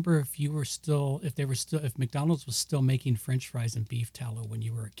can't remember if McDonald's was still making French fries in beef tallow when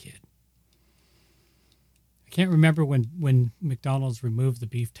you were a kid. I can't remember when McDonald's removed the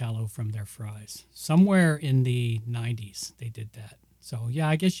beef tallow from their fries. Somewhere in the 90s they did that. So yeah,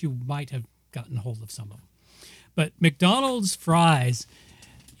 I guess you might have gotten hold of some of them. But McDonald's fries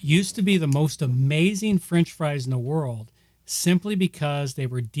used to be the most amazing French fries in the world, simply because they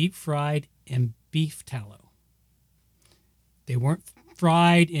were deep fried in beef tallow. They weren't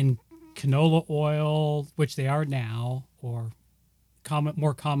fried in canola oil, which they are now, or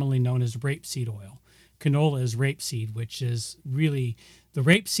more commonly known as rapeseed oil. Canola is rapeseed, which is really, the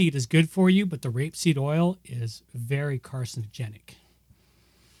rapeseed is good for you, but the rapeseed oil is very carcinogenic.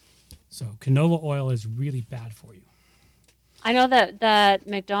 So canola oil is really bad for you. I know that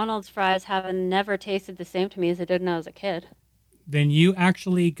McDonald's fries have never tasted the same to me as they did when I was a kid. Then you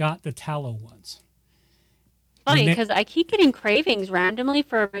actually got the tallow ones. Funny, because I keep getting cravings randomly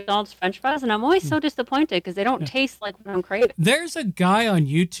for McDonald's French fries, and I'm always so disappointed because they don't taste like what I'm craving. There's a guy on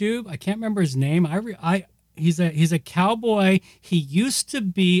YouTube, I can't remember his name. He's a cowboy. He used to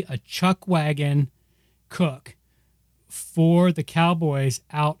be a chuck wagon cook for the cowboys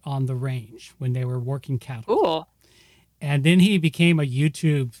out on the range when they were working cattle. Cool. And then he became a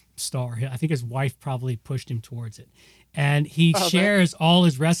YouTube star. I think his wife probably pushed him towards it. And he shares all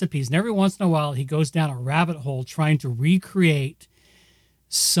his recipes. And every once in a while, he goes down a rabbit hole trying to recreate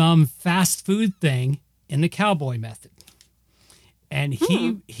some fast food thing in the cowboy method. And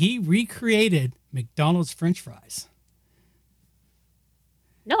he recreated McDonald's French fries.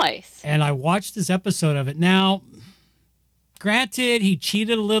 Nice. And I watched this episode of it. Now, granted, he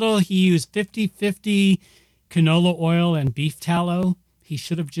cheated a little. He used 50-50 canola oil and beef tallow. He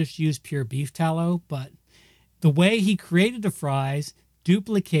should have just used pure beef tallow, but the way he created the fries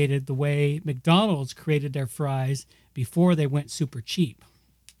duplicated the way McDonald's created their fries before they went super cheap.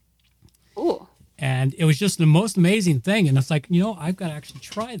 Ooh. And it was just the most amazing thing. And it's like, I've got to actually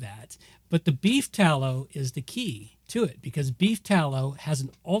try that. But the beef tallow is the key to it, because beef tallow has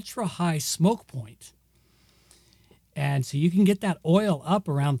an ultra high smoke point. And so you can get that oil up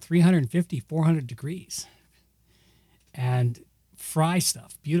around 350, 400 degrees and fry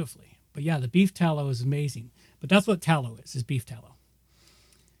stuff beautifully. But yeah, the beef tallow is amazing. But that's what tallow is beef tallow.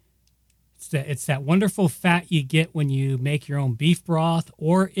 It's that wonderful fat you get when you make your own beef broth,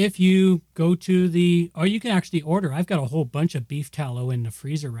 or if you go to or you can actually order. I've got a whole bunch of beef tallow in the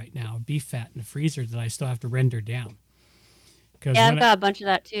freezer right now, beef fat in the freezer that I still have to render down. Yeah, I've got a bunch of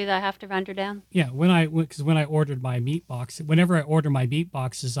that too that I have to render down. Yeah, when I ordered my meat box, whenever I order my meat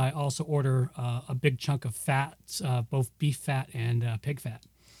boxes, I also order a big chunk of fats, both beef fat and pig fat.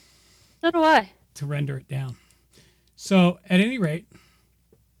 So do I. To render it down. So at any rate,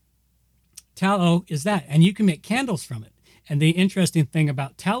 tallow is that, and you can make candles from it. And the interesting thing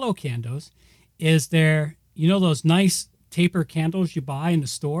about tallow candles is those nice taper candles you buy in the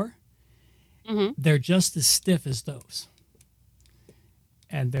store? Mm-hmm. They're just as stiff as those.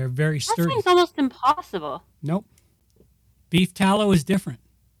 And they're very sturdy. That seems almost impossible. Nope. Beef tallow is different.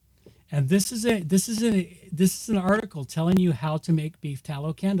 And this is an article telling you how to make beef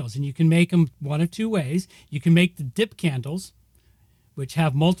tallow candles. And you can make them one of two ways. You can make the dip candles, which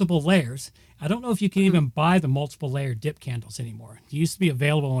have multiple layers. I don't know if you can even buy the multiple layer dip candles anymore. It used to be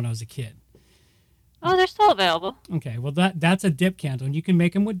available when I was a kid. Oh, they're still available. Okay, well that's a dip candle, and you can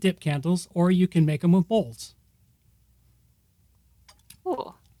make them with dip candles, or you can make them with bowls.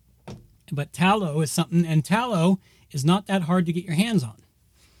 Cool. But tallow is something, and tallow is not that hard to get your hands on.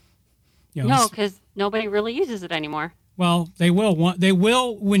 No, because nobody really uses it anymore. Well, they will. They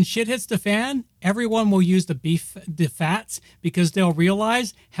will when shit hits the fan. Everyone will use the fats, because they'll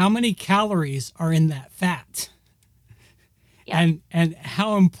realize how many calories are in that fat, yeah. and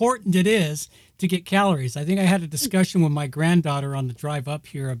how important it is to get calories. I think I had a discussion with my granddaughter on the drive up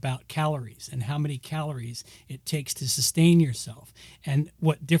here about calories and how many calories it takes to sustain yourself, and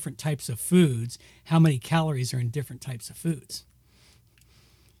what different types of foods, how many calories are in different types of foods.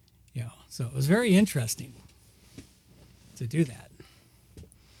 So it was very interesting to do that.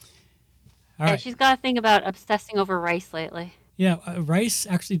 All right. She's got a thing about obsessing over rice lately. Yeah, rice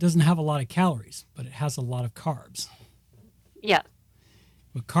actually doesn't have a lot of calories, but it has a lot of carbs. Yeah.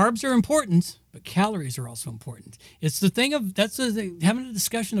 But carbs are important, but calories are also important. It's the thing having a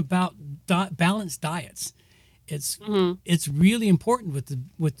discussion about balanced diets. It's really important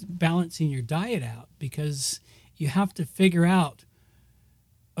with balancing your diet out, because you have to figure out.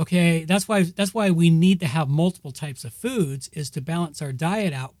 Okay, that's why we need to have multiple types of foods, is to balance our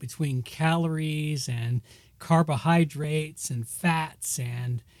diet out between calories and carbohydrates and fats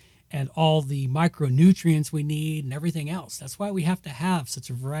and all the micronutrients we need and everything else. That's why we have to have such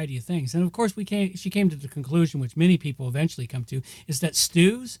a variety of things. And of course, she came to the conclusion, which many people eventually come to, is that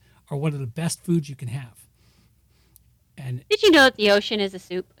stews are one of the best foods you can have. And did you know that the ocean is a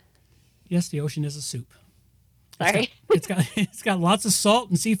soup? Yes, the ocean is a soup. Sorry. It's got lots of salt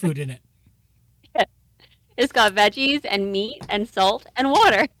and seafood in it. Yeah. It's got veggies and meat and salt and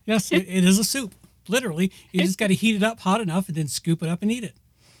water. Yes, it is a soup. Literally, you just got to heat it up hot enough and then scoop it up and eat it.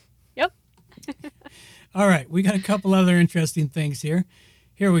 Yep. All right, we got a couple other interesting things here.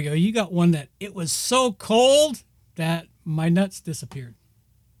 Here we go. You got one that it was so cold that my nuts disappeared.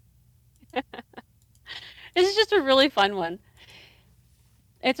 This is just a really fun one.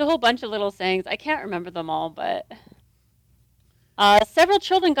 It's a whole bunch of little sayings. I can't remember them all, but several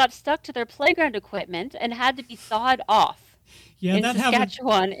children got stuck to their playground equipment and had to be sawed off in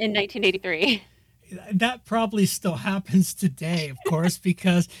Saskatchewan in 1983. That probably still happens today, of course,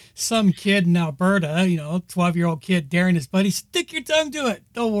 because some kid in Alberta, 12-year-old kid daring his buddy, stick your tongue to it.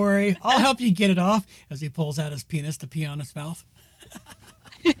 Don't worry. I'll help you get it off, as he pulls out his penis to pee on his mouth.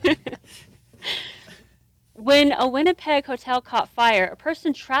 When a Winnipeg hotel caught fire, a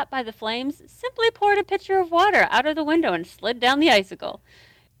person trapped by the flames simply poured a pitcher of water out of the window and slid down the icicle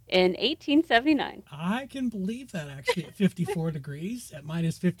in 1879. I can believe that, actually, at 54 degrees, at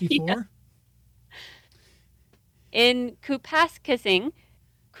minus 54. Yeah. In Kapuskasing,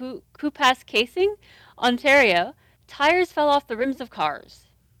 Ontario, tires fell off the rims of cars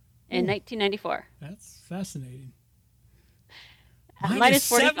in 1994. That's fascinating. Minus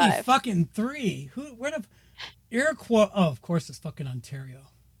 45. Fucking 3. Where the Iroquois? Oh, of course, it's fucking Ontario.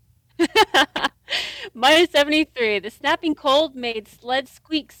 Minus 73. The snapping cold made sled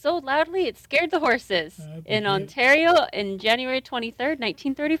squeak so loudly it scared the horses in Ontario in January 23rd,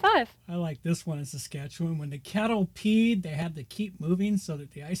 1935. I like this one in Saskatchewan. When the cattle peed, they had to keep moving so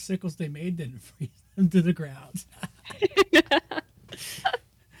that the icicles they made didn't freeze them to the ground.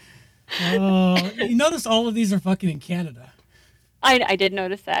 Oh, you notice all of these are fucking in Canada. I did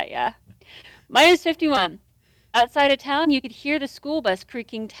notice that, yeah. Minus 51. Outside of town, you could hear the school bus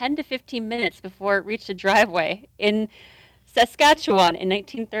creaking 10 to 15 minutes before it reached a driveway in Saskatchewan in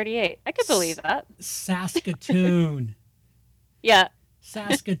 1938. I could believe that. Saskatoon. Yeah.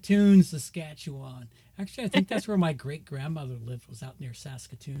 Saskatoon, Saskatchewan. Actually, I think that's where my great-grandmother lived, was out near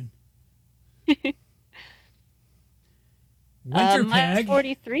Saskatoon. Winterpeg. Minus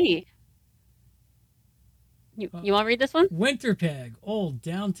 43. You want to read this one? Winterpeg, old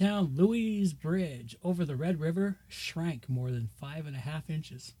downtown Louise Bridge over the Red River shrank more than 5.5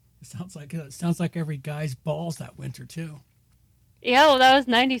 inches. It sounds like every guy's balls that winter too. Yeah, well, that was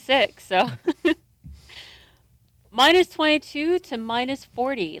 96. So minus 22 to minus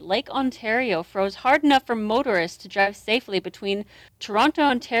 40. Lake Ontario froze hard enough for motorists to drive safely between Toronto,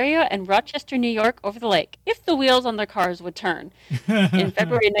 Ontario, and Rochester, New York, over the lake, if the wheels on their cars would turn. In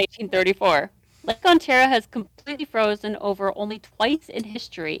February 1934. Lake Ontario has completely frozen over only twice in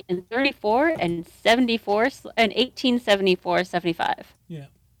history, in 34 and 74 and 1874-75. Yeah.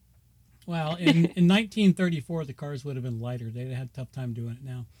 Well, in 1934, the cars would have been lighter. They'd have had a tough time doing it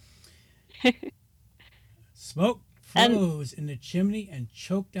now. Smoke froze in the chimney and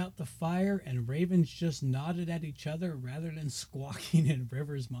choked out the fire, and ravens just nodded at each other rather than squawking in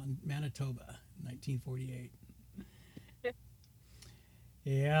Rivers, Manitoba, 1948.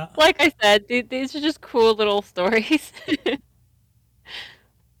 Yeah. Like I said, these are just cool little stories.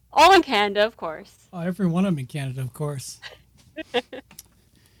 All in Canada, of course. Oh, every one of them in Canada, of course.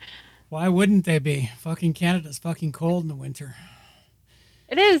 Why wouldn't they be? Fucking Canada's fucking cold in the winter.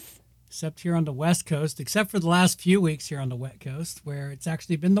 It is. Except here on the West Coast, except for the last few weeks here on the West Coast, where it's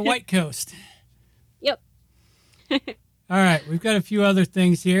actually been the White Coast. Yep. All right, we've got a few other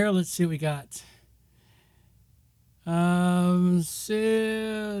things here. Let's see what we got. Let's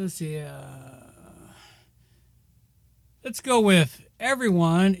see. Let's go with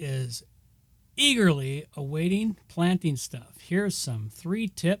everyone is eagerly awaiting planting stuff. Here's some 3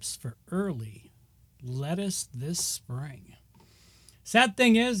 tips for early lettuce this spring. Sad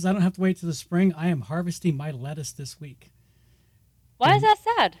thing is, I don't have to wait till the spring. I am harvesting my lettuce this week. Why is that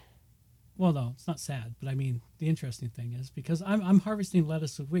sad? Well, no, it's not sad, but I mean, the interesting thing is because I'm harvesting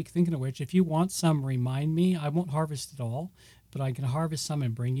lettuce this week. Thinking of which, if you want some, remind me. I won't harvest it all, but I can harvest some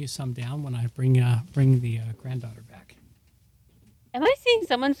and bring you some down when I bring the granddaughter back. Am I seeing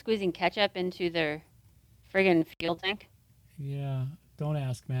someone squeezing ketchup into their friggin' fuel tank? Yeah, don't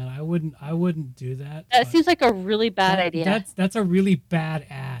ask, man. I wouldn't do that. That seems like a really bad idea. That's a really bad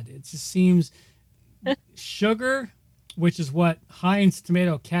ad. It just seems sugar, which is what Heinz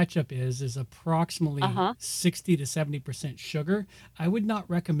tomato ketchup is approximately 60 to 70% sugar. I would not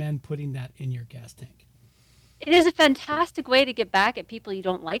recommend putting that in your gas tank. It is a fantastic way to get back at people you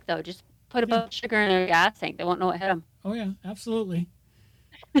don't like, though. Just put a bunch of sugar in their gas tank. They won't know what hit them. Oh, yeah, absolutely.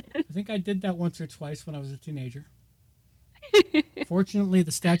 I think I did that once or twice when I was a teenager. Fortunately,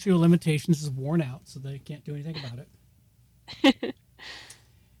 the statute of limitations is worn out, so they can't do anything about it.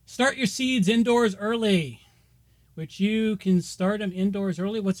 Start your seeds indoors early, which you can start them indoors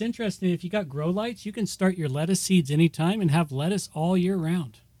early. What's interesting, if you got grow lights, you can start your lettuce seeds anytime and have lettuce all year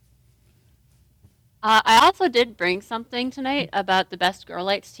round. I also did bring something tonight about the best grow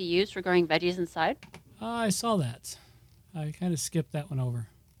lights to use for growing veggies inside. I saw that. I kind of skipped that one over.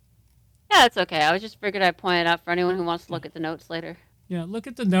 Yeah, it's okay. I was just figured I'd point it out for anyone who wants to look at the notes later. Yeah, look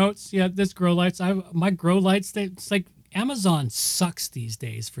at the notes. Yeah, this grow lights. My grow lights. It's like Amazon sucks these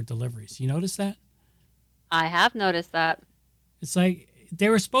days for deliveries. You notice that? I have noticed that. It's like they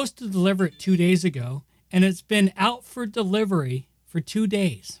were supposed to deliver it 2 days ago, and it's been out for delivery for 2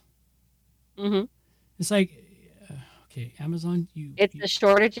 days. Mm-hmm. It's like, okay, Amazon, It's the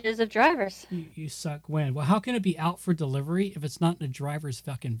shortages of drivers. You suck when? Well, how can it be out for delivery if it's not in the driver's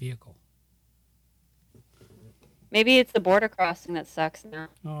fucking vehicle? Maybe it's the border crossing that sucks now.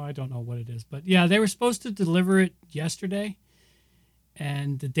 Oh, I don't know what it is. But yeah, they were supposed to deliver it yesterday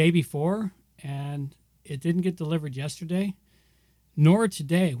and the day before, and it didn't get delivered yesterday, nor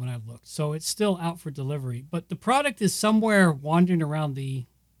today when I looked. So it's still out for delivery. But the product is somewhere wandering around the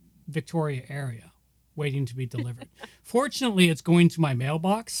Victoria area waiting to be delivered. Fortunately, it's going to my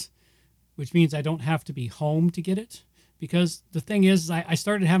mailbox, which means I don't have to be home to get it. Because the thing is, I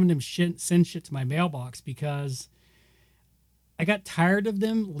started having them send shit to my mailbox because I got tired of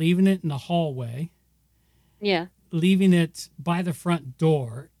them leaving it in the hallway Yeah. leaving it by the front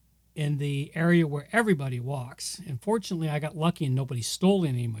door in the area where everybody walks. And fortunately, I got lucky and nobody stole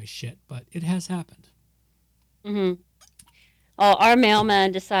any of my shit, but it has happened. Mm-hmm. Well, our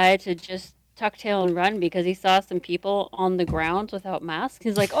mailman decided to just tuck tail and run because he saw some people on the ground without masks.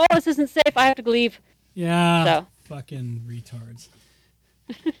 He's like, "Oh, this isn't safe. I have to leave." Yeah, So. Fucking retards.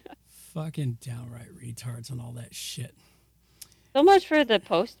 Fucking downright retards on all that shit. So much for the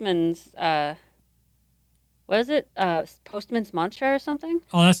postman's, what is it? Postman's mantra or something?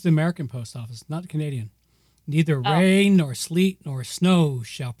 Oh, that's the American post office, not the Canadian. Neither rain nor sleet nor snow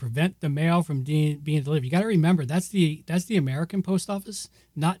shall prevent the mail from being delivered. You got to remember that's the American post office,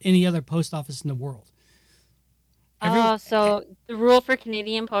 not any other post office in the world. So the rule for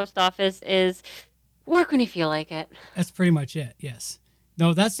Canadian post office is work when you feel like it. That's pretty much it. Yes.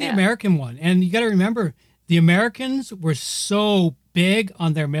 No, that's the American one. And you got to remember, the Americans were so big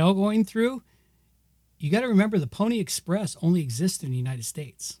on their mail going through. You got to remember the Pony Express only existed in the United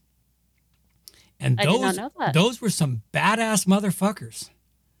States. And I did not know that. Those were some badass motherfuckers.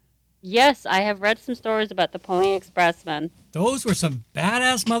 Yes, I have read some stories about the Pony Expressmen. Those were some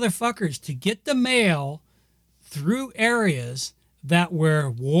badass motherfuckers to get the mail through areas that where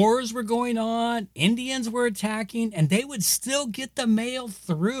wars were going on, Indians were attacking, and they would still get the mail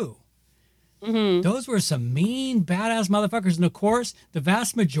through. Mm-hmm. Those were some mean, badass motherfuckers. And of course, the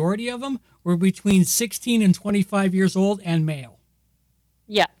vast majority of them were between 16 and 25 years old and male.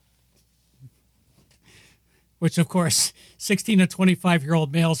 Yeah. Which, of course, 16 to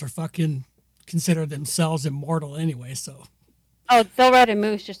 25-year-old males are fucking consider themselves immortal anyway, so. Oh, they'll ride a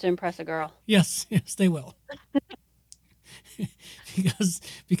moose just to impress a girl. Yes, they will.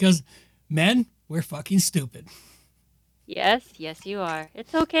 because men, we're fucking stupid. Yes, you are.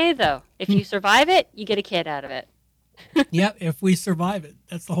 It's okay, though. If you survive it, you get a kid out of it. Yep, if we survive it.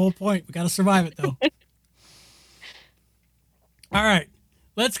 That's the whole point. We got to survive it, though. All right.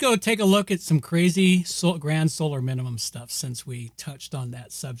 Let's go take a look at some crazy grand solar minimum stuff since we touched on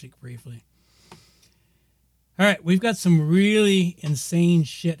that subject briefly. All right, we've got some really insane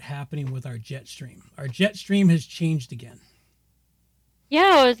shit happening with our jet stream. Our jet stream has changed again.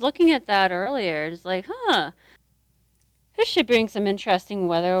 Yeah, I was looking at that earlier. It's like, this should bring some interesting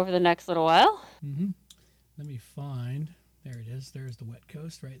weather over the next little while. Mm-hmm. Let me find. There it is. There's the wet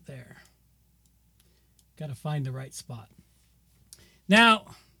coast right there. Got to find the right spot. Now,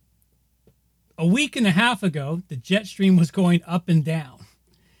 a week and a half ago, the jet stream was going up and down.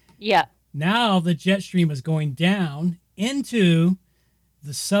 Yeah. Now the jet stream is going down into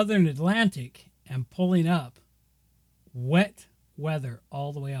the southern Atlantic and pulling up wet weather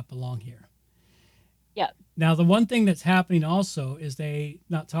all the way up along here. Yeah. Now, the one thing that's happening also is they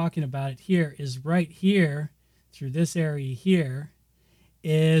not talking about it here is right here through this area here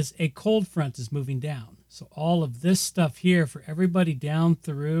is a cold front is moving down. So all of this stuff here for everybody down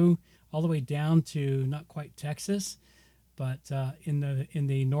through all the way down to not quite Texas, but in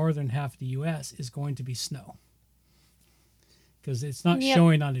the northern half of the U.S. is going to be snow because it's not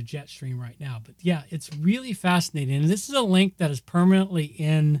showing on a jet stream right now. But yeah, it's really fascinating. And this is a link that is permanently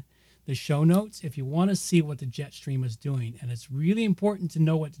in the show notes if you want to see what the jet stream is doing. And it's really important to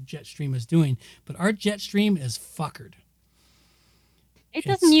know what the jet stream is doing. But our jet stream is fuckered. It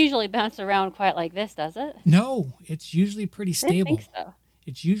doesn't usually bounce around quite like this, does it? No, it's usually pretty stable. I think so.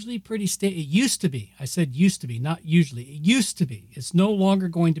 It's usually pretty stable. It used to be. I said used to be, not usually. It used to be. It's no longer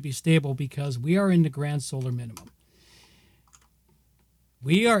going to be stable because we are in the grand solar minimum.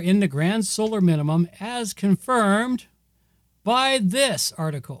 We are in the grand solar minimum as confirmed by this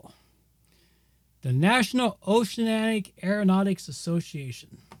article. The National Oceanic Aeronautics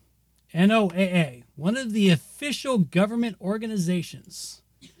Association, NOAA, one of the official government organizations,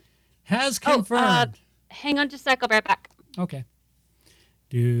 has confirmed. Hang on just a sec. I'll be right back. Okay.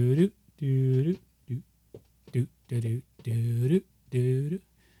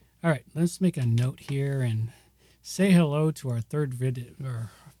 All right, let's make a note here and say hello to our third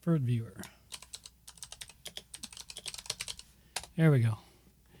viewer. There we go.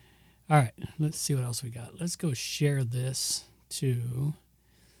 All right, let's see what else we got. Let's go share this to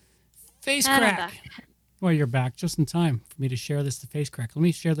FaceCrack. Well, you're back just in time for me to share this to FaceCrack. Let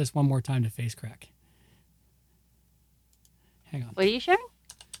me share this one more time to FaceCrack. Hang on. What are you sharing?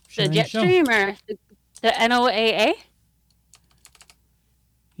 The jet stream or the NOAA?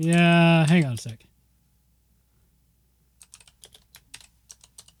 Yeah, hang on a sec.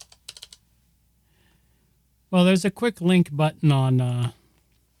 Well, there's a quick link button on.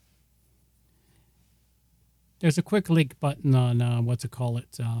 There's a quick link button on what's it called?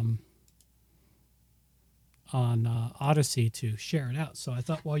 On Odyssey to share it out. So I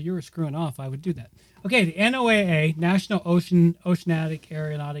thought while you were screwing off, I would do that. Okay, the NOAA, National Oceanic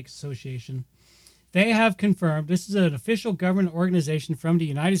Aeronautics Association, they have confirmed, this is an official government organization from the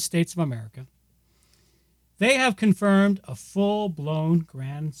United States of America. They have confirmed a full-blown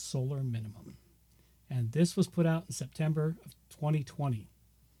grand solar minimum. And this was put out in September of 2020.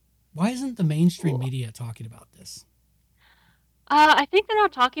 Why isn't the mainstream media talking about this? I think they're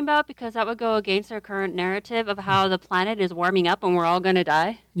not talking about it because that would go against their current narrative of how the planet is warming up and we're all going to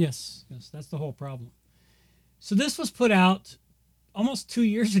die. Yes, that's the whole problem. So this was put out almost 2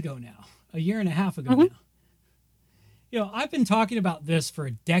 years ago now, a year and a half ago now. You know, I've been talking about this for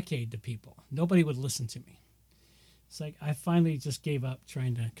a decade to people. Nobody would listen to me. It's like I finally just gave up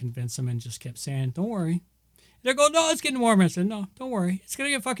trying to convince them and just kept saying, don't worry. They're going, no, it's getting warmer. I said, no, don't worry. It's going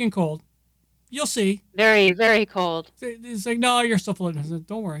to get fucking cold. You'll see. Very, very cold. It's like, no, you're still floating. I said,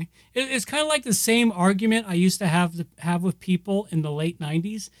 don't worry. It's kind of like the same argument I used to have with people in the late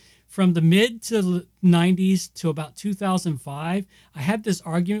 90s. From the mid to the 90s to about 2005, I had this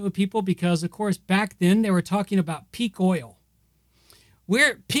argument with people because, of course, back then they were talking about peak oil.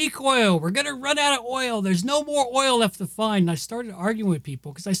 We're at peak oil. We're going to run out of oil. There's no more oil left to find. And I started arguing with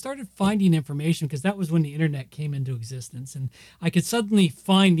people because I started finding information because that was when the internet came into existence. And I could suddenly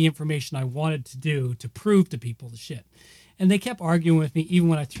find the information I wanted to do to prove to people the shit. And they kept arguing with me even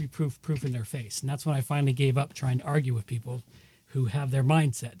when I threw proof in their face. And that's when I finally gave up trying to argue with people who have their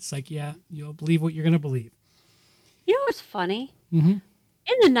mindset. It's like, yeah, you'll believe what you're going to believe. You know what's funny? Mm-hmm.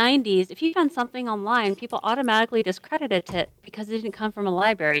 In the 90s, if you found something online, people automatically discredited it because it didn't come from a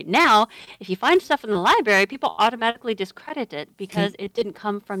library. Now, if you find stuff in the library, people automatically discredit it because it didn't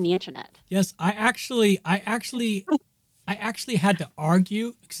come from the internet. Yes, I actually had to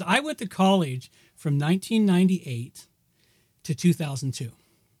argue because I went to college from 1998 to 2002.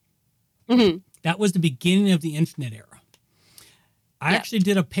 Mm-hmm. That was the beginning of the internet era. I actually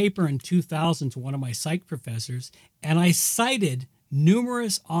did a paper in 2000 to one of my psych professors, and I cited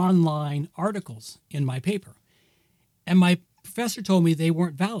numerous online articles in my paper. And my professor told me they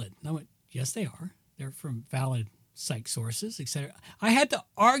weren't valid. And I went, yes, they are. They're from valid psych sources, etc. I had to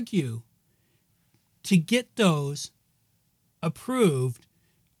argue to get those approved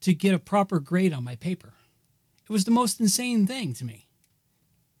to get a proper grade on my paper. It was the most insane thing to me.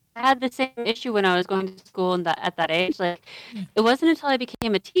 I had the same issue when I was going to school at that age. Like, it wasn't until I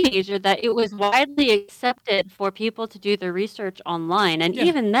became a teenager that it was widely accepted for people to do their research online. And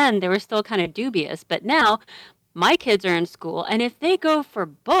even then, they were still kind of dubious. But now, my kids are in school, and if they go for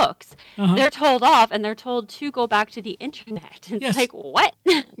books, they're told off, and they're told to go back to the internet. It's like, what?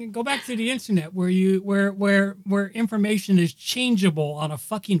 Go back to the internet where information is changeable on a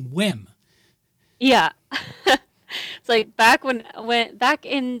fucking whim. Yeah. It's like back in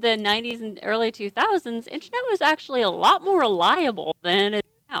the 90s and early 2000s, internet was actually a lot more reliable than it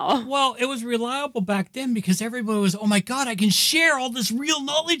is now. Well, it was reliable back then because everybody was, oh my God, I can share all this real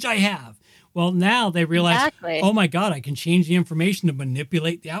knowledge I have. Well, now they realize, oh my God, I can change the information to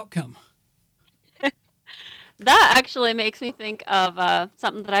manipulate the outcome. That actually makes me think of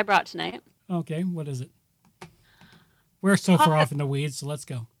something that I brought tonight. Okay, what is it? We're so far off in the weeds, so let's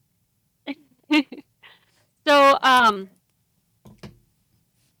go. So,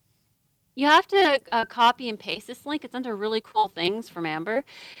 you have to copy and paste this link. It's under really cool things from Amber.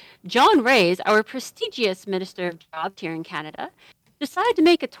 John Reyes, our prestigious Minister of Jobs here in Canada, decided to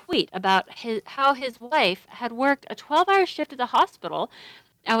make a tweet about how his wife had worked a 12-hour shift at the hospital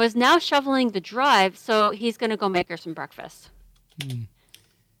and was now shoveling the drive, so he's going to go make her some breakfast.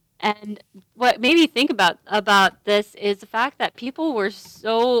 And what made me think about this is the fact that people were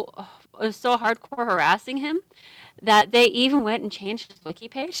so hardcore harassing him that they even went and changed his wiki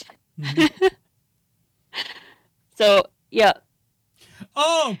page. So, yeah.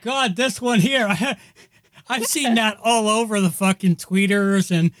 Oh, God, this one here. I've seen that all over the fucking tweeters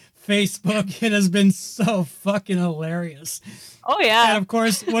and Facebook. It has been so fucking hilarious. Oh, yeah. And, of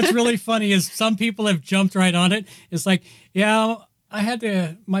course, what's really funny is some people have jumped right on it. It's like, yeah,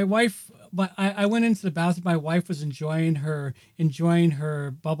 my wife... But I went into the bathroom. My wife was enjoying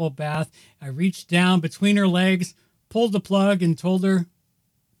her bubble bath. I reached down between her legs, pulled the plug, and told her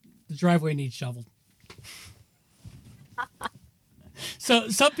the driveway needs shoveled. So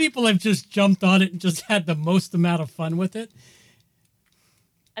some people have just jumped on it and just had the most amount of fun with it.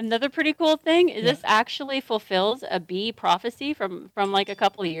 Another pretty cool thing is this actually fulfills a bee prophecy from like a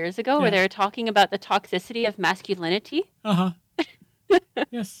couple of years ago where they were talking about the toxicity of masculinity.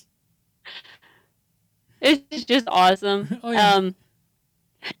 Yes. It's just awesome. Oh, yeah.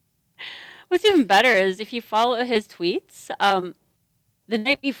 What's even better is if you follow his tweets, the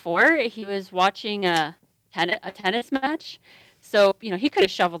night before he was watching a tennis match. So, he could have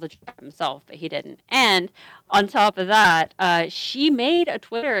shoveled the drive himself, but he didn't. And on top of that, she made a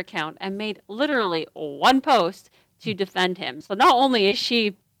Twitter account and made literally one post to defend him. So not only is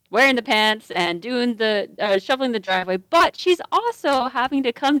she wearing the pants and doing the shoveling the driveway, but she's also having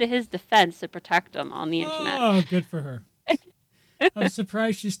to come to his defense to protect him on the internet. Oh, good for her. I'm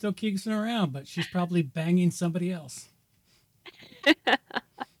surprised she still keeps him around, but she's probably banging somebody else.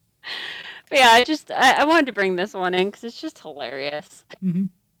 But yeah, I wanted to bring this one in because it's just hilarious. Mm-hmm.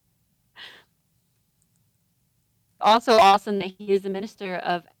 Also awesome that he is the Minister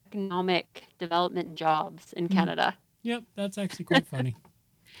of Economic Development and Jobs in Canada. Yep, that's actually quite funny.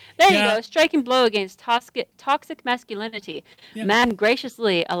 There you go, striking blow against toxic masculinity. Yep. Man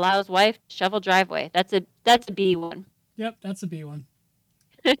graciously allows wife to shovel driveway. That's a B one. Yep, that's a B one.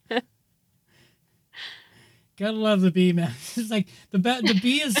 Gotta love the B, man. It's like the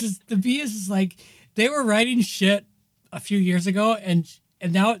B is like they were writing shit a few years ago, and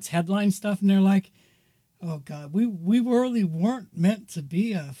now it's headline stuff, and they're like, oh god, we really weren't meant to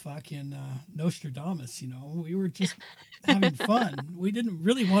be a fucking Nostradamus, we were just having fun. We didn't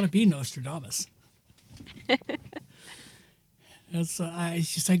really want to be Nostradamus. It's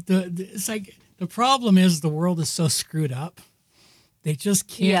just like the problem is the world is so screwed up. They just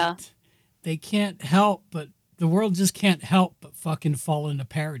can't. Yeah. They can't help but. The world just can't help but fucking fall into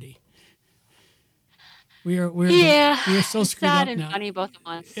parody. We're so screwed sad up and now. Funny both at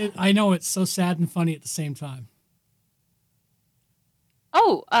once. I know it's so sad and funny at the same time.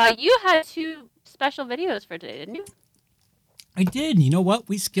 Oh, you had 2 special videos for today, didn't you? I did. You know what?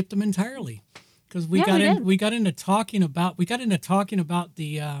 We skipped them entirely because we got into talking about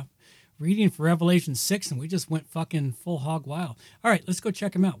the reading for Revelation 6, and we just went fucking full hog wild. All right, let's go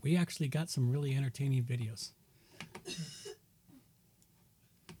check them out. We actually got some really entertaining videos.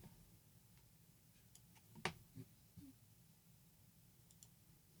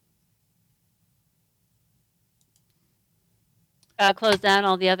 Close down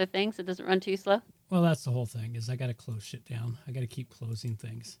all the other things so it doesn't run too slow? Well, that's the whole thing, is I got to close shit down. I got to keep closing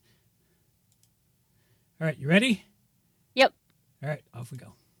things. All right, you ready? Yep. All right, off we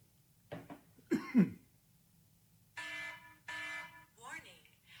go.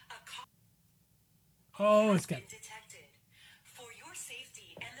 Oh, it's got... detected. For your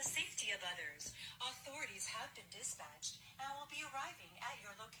safety and the safety of others, authorities have been dispatched and will be arriving at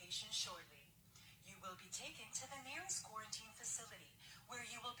your location shortly. You will be taken to the nearest quarantine facility where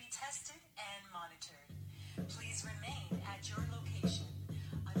you will be tested and monitored. Please remain at your location.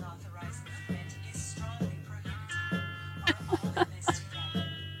 Unauthorized movement is strongly prohibited. We're all in this together.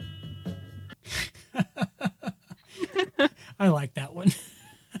 I like that one.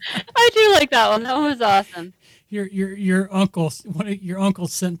 I do like that one. That one was awesome. Your uncle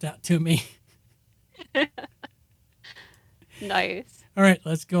sent that to me. Nice. All right,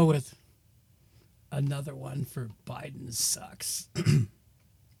 let's go with another one for Biden sucks.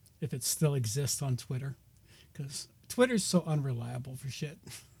 If it still exists on Twitter, because Twitter's so unreliable for shit.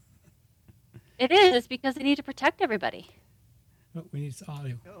 It is. It's because they need to protect everybody. Oh, we need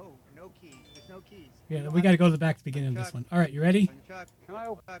audio. No keys. There's no keys. Yeah, we got to go to the back to the beginning of this one. All right, you ready? Can I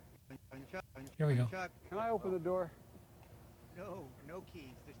open? Here we go. Can I open the door? No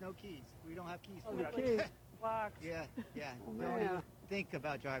keys. There's no keys. We don't have keys. Oh, the keys. Locked. Yeah. Oh, Don't man. even think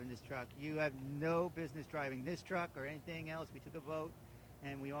about driving this truck. You have no business driving this truck or anything else. We took a vote,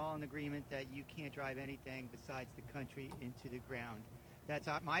 and we all in agreement that you can't drive anything besides the country into the ground. That's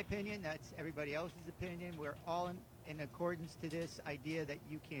not my opinion. That's everybody else's opinion. We're all in accordance to this idea that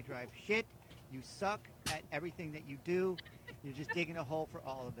you can't drive shit. You suck at everything that you do. You're just digging a hole for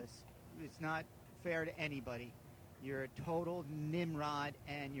all of us. It's not fair to anybody. You're a total Nimrod,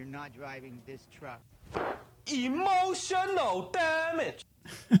 and you're not driving this truck. Emotional damage.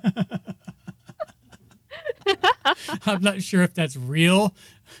 I'm not sure if that's real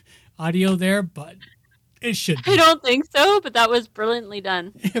audio there, but it should be. I don't think so, but that was brilliantly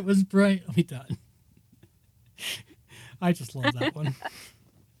done. It was brilliantly done. I just love that one.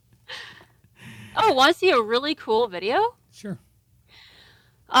 Oh, want to see a really cool video? Sure.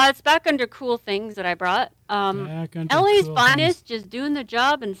 It's back under cool things that I brought. LA's cool finest, just doing their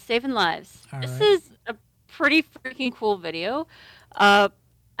job and saving lives. All This right. is a pretty freaking cool video.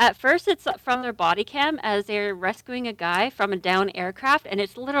 At first, it's from their body cam as they're rescuing a guy from a down aircraft, and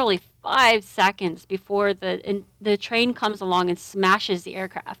it's literally 5 seconds before the train comes along and smashes the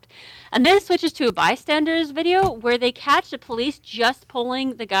aircraft. And then it switches to a bystander's video where they catch the police just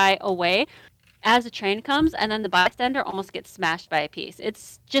pulling the guy away as the train comes, and then the bystander almost gets smashed by a piece.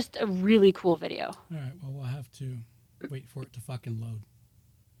 It's just a really cool video. All right, well, we'll have to wait for it to fucking load.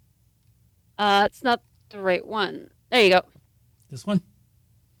 It's not the right one. There you go. This one?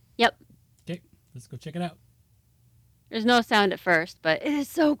 Yep. Okay, let's go check it out. There's no sound at first, but it is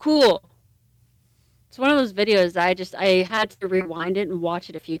so cool. It's one of those videos I had to rewind it and watch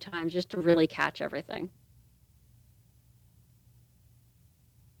it a few times just to really catch everything.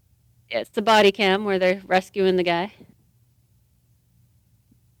 Yeah, it's the body cam where they're rescuing the guy.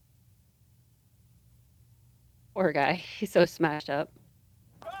 Poor guy. He's so smashed up.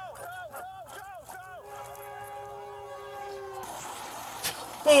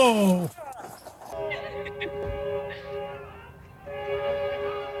 Oh!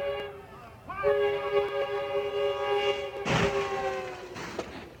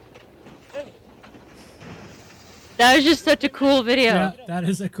 That was just such a cool video. Yeah, that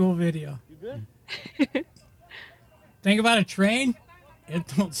is a cool video. You good? Think about a train, it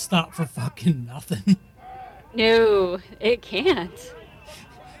don't stop for fucking nothing. No, it can't.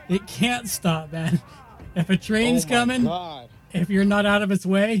 It can't stop, man. If a train's coming, if you're not out of its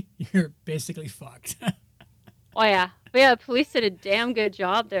way, you're basically fucked. Oh, yeah. But yeah, police did a damn good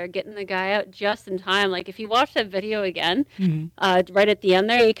job there getting the guy out just in time. Like, if you watch that video again, right at the end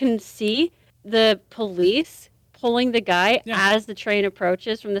there, you can see the police pulling the guy as the train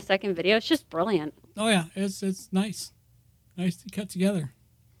approaches from the second video. It's just brilliant. Oh, yeah. It's nice. Nice to cut together.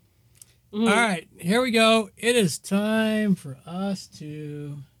 All right. Here we go. It is time for us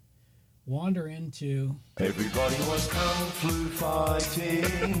to wander into... Everybody was kung flu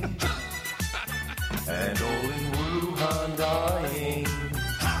fighting and all in Wuhan dying,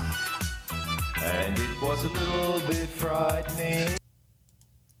 and it was a little bit frightening.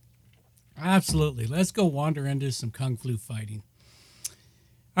 Absolutely. Let's go wander into some kung flu fighting.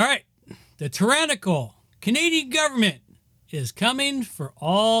 All right. The tyrannical Canadian government is coming for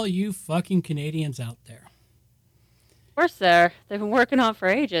all you fucking Canadians out there. Of course they've been working on it for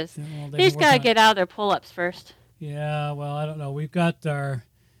ages. Well, they just got to get out of their pull-ups first. Yeah, well, I don't know. We've got our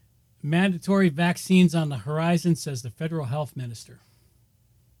mandatory vaccines on the horizon, says the federal health minister.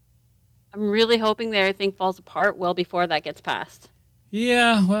 I'm really hoping that everything falls apart well before that gets passed.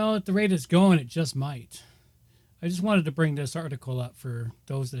 Yeah, well, at the rate it's going, it just might. I just wanted to bring this article up for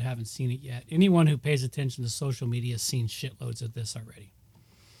those that haven't seen it yet. Anyone who pays attention to social media has seen shitloads of this already.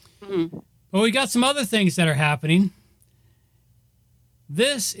 Well, we got some other things that are happening.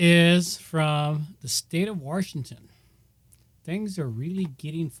 This is from the state of Washington. Things are really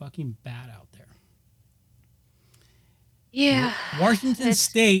getting fucking bad out there. Yeah. Washington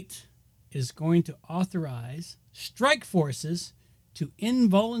State is going to authorize strike forces to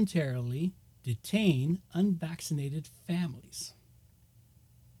involuntarily detain unvaccinated families.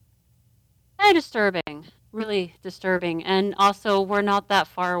 Kind of disturbing. Really disturbing. And also, we're not that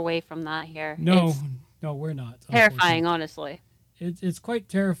far away from that here. No, we're not. Terrifying, honestly. It's quite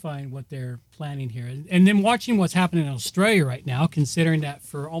terrifying what they're planning here. And then watching what's happening in Australia right now, considering that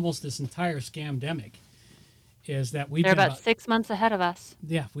for almost this entire scamdemic, is that they're about 6 months ahead of us.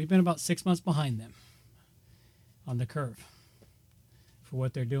 Yeah, we've been about 6 months behind them on the curve for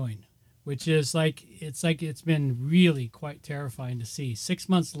what they're doing, which is it's been really quite terrifying to see. 6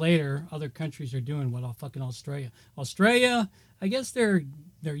 months later, other countries are doing what fucking Australia. Australia, I guess they're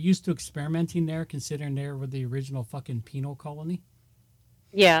used to experimenting there, considering they were the original fucking penal colony.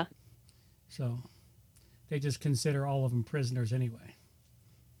 Yeah. So they just consider all of them prisoners anyway.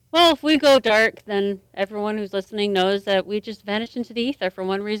 Well, if we go dark, then everyone who's listening knows that we just vanished into the ether for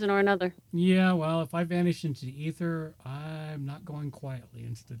one reason or another. Yeah, well, if I vanish into the ether, I'm not going quietly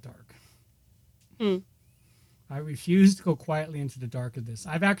into the dark. I refuse to go quietly into the dark of this.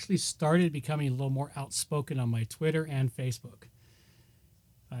 I've actually started becoming a little more outspoken on my Twitter and Facebook.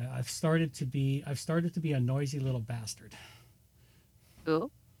 I've started to be a noisy little bastard.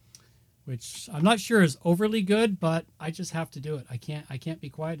 Ooh. Which I'm not sure is overly good, but I just have to do it. I can't be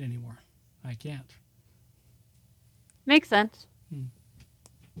quiet anymore. I can't. Makes sense.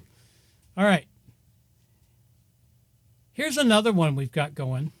 All right. Here's another one we've got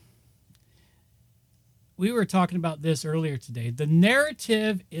going. We were talking about this earlier today. The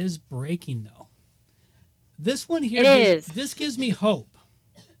narrative is breaking, though. This one here, this gives me hope.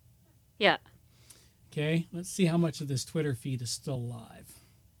 Yeah. Okay, let's see how much of this Twitter feed is still live.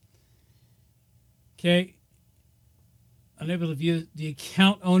 Okay. Unable to view the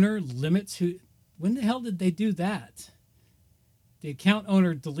account owner limits who. When the hell did they do that? The account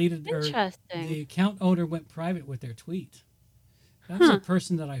owner deleted or the account owner went private with their tweet. That's a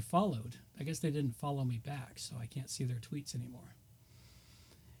person that I followed. I guess they didn't follow me back, so I can't see their tweets anymore.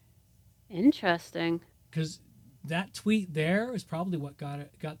 Interesting. Because that tweet there is probably what got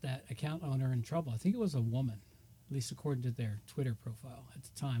that account owner in trouble. I think it was a woman. at least according to their Twitter profile at the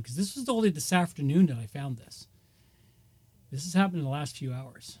time, because this was only this afternoon that I found this. This has happened in the last few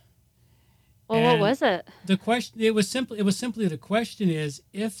hours. Well, and what was it? The question, it was simply the question is,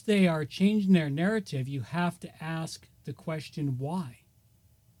 if they are changing their narrative, you have to ask the question why.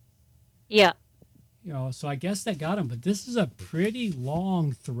 Yeah. So I guess that got him, but this is a pretty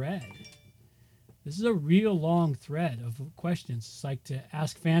long thread. This is a real long thread of questions. It's like, to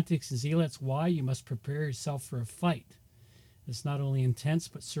ask Fanatics and Zealots why, you must prepare yourself for a fight. It's not only intense,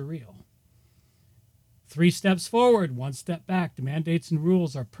 but surreal. 3 steps forward, 1 step back. The mandates and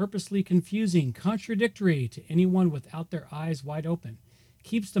rules are purposely confusing, contradictory to anyone without their eyes wide open.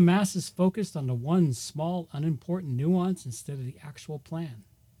 Keeps the masses focused on the one small, unimportant nuance instead of the actual plan.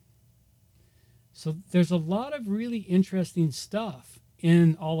 So there's a lot of really interesting stuff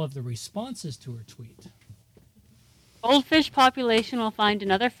in all of the responses to her tweet. Goldfish population will find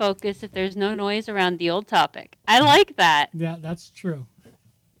another focus if there's no noise around the old topic. I like that. Yeah, that's true.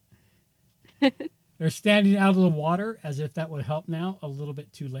 They're standing out of the water as if that would help now. A little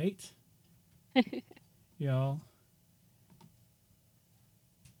bit too late. True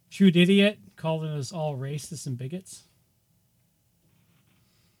idiot calling us all racist and bigots.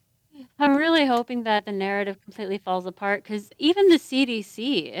 I'm really hoping that the narrative completely falls apart, because even the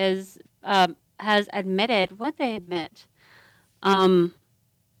CDC has admitted what they admit.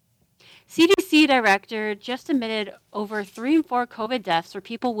 CDC director just admitted over 3 and 4 COVID deaths for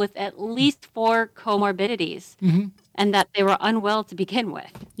people with at least 4 comorbidities, and that they were unwell to begin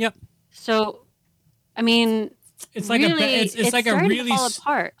with. Yep. So, I mean, it's like really, it's like a really fall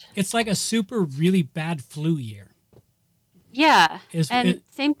apart. It's like a super really bad flu year. Yeah,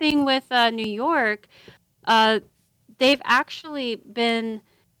 same thing with New York. They've actually been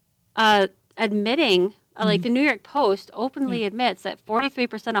admitting, like the New York Post openly admits that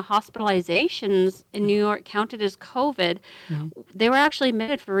 43% of hospitalizations in New York counted as COVID. They were actually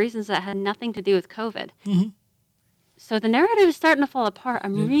admitted for reasons that had nothing to do with COVID. So the narrative is starting to fall apart.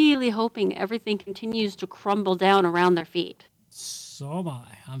 I'm really hoping everything continues to crumble down around their feet. So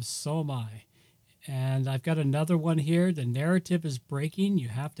am I. And I've got another one here. The narrative is breaking. You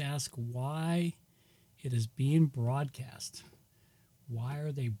have to ask why it is being broadcast. Why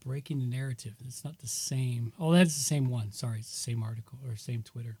are they breaking the narrative? It's not the same. Oh, that's the same one. Sorry, it's the same article or same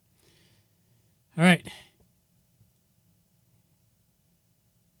Twitter. All right.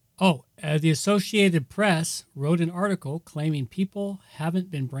 The Associated Press wrote an article claiming people haven't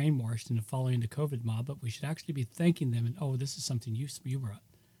been brainwashed into following the COVID mob, but we should actually be thanking them. And this is something you brought.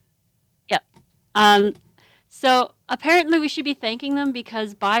 Yep. So apparently we should be thanking them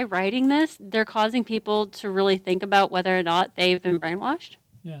because by writing this, they're causing people to really think about whether or not they've been brainwashed.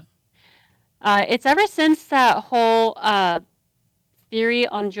 Yeah. It's ever since that whole theory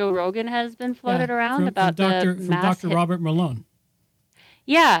on Joe Rogan has been floated around about Dr. Robert Malone.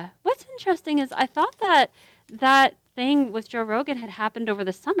 Yeah. What's interesting is I thought that thing with Joe Rogan had happened over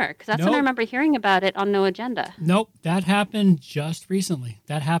the summer, because that's when I remember hearing about it on No Agenda. Nope. That happened just recently.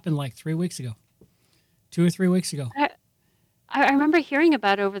 That happened like 3 weeks ago. 2 or 3 weeks ago. I remember hearing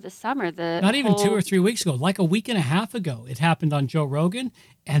about it over the summer. Not even 2 or 3 weeks ago. Like a week and a half ago, it happened on Joe Rogan.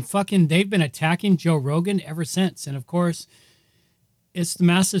 And they've been attacking Joe Rogan ever since. And of course, it's the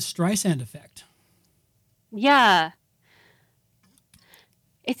massive Streisand effect. Yeah.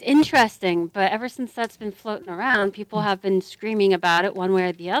 It's interesting, but ever since that's been floating around, people have been screaming about it one way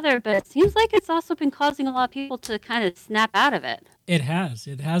or the other, but it seems like it's also been causing a lot of people to kind of snap out of it. It has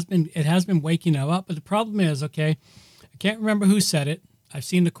been waking them up, but the problem is, I can't remember who said it. I've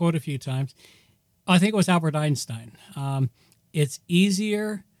seen the quote a few times. I think it was Albert Einstein. It's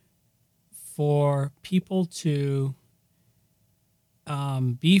easier for people to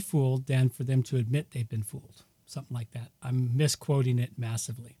be fooled than for them to admit they've been fooled. Something like that. I'm misquoting it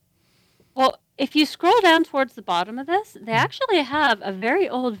massively. Well, if you scroll down towards the bottom of this, they actually have a very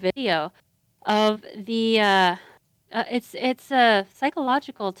old video of the it's a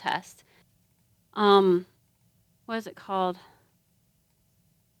psychological test. What is it called?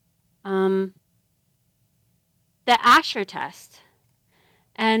 The Asher test.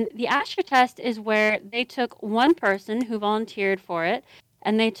 And the Asher test is where they took one person who volunteered for it,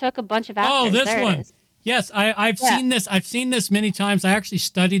 and they took a bunch of actors. Oh, this one. Yes, I've seen this. I've seen this many times. I actually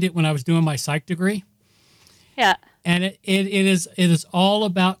studied it when I was doing my psych degree. Yeah. And it is all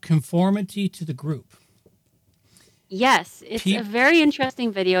about conformity to the group. Yes, it's a very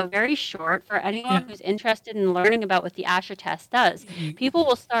interesting video, very short for anyone who's interested in learning about what the Asher test does. People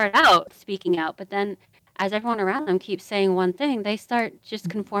will start out speaking out, but then as everyone around them keeps saying one thing, they start just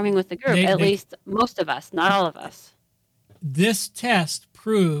conforming with the group, at least most of us, not all of us. This test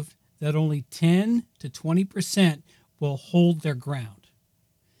proved that only 10 to 20% will hold their ground.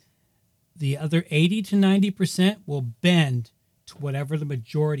 The other 80 to 90% will bend to whatever the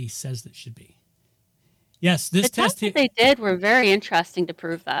majority says it should be. Yes, this test that they did were very interesting to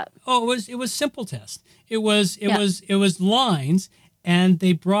prove that. Oh, it was simple test. It was lines, and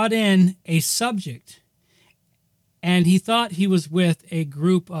they brought in a subject, and he thought he was with a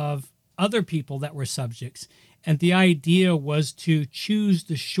group of other people that were subjects, and the idea was to choose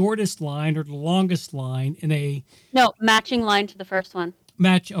the shortest line or the longest line in a matching line to the first one.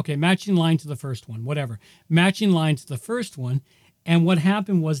 Matching line to the first one, whatever. Matching line to the first one. And what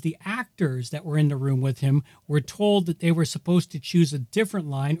happened was the actors that were in the room with him were told that they were supposed to choose a different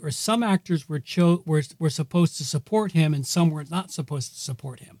line, or some actors were supposed to support him and some were not supposed to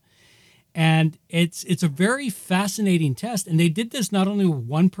support him. And it's a very fascinating test. And they did this not only with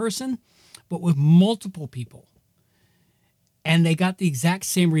one person, but with multiple people. And they got the exact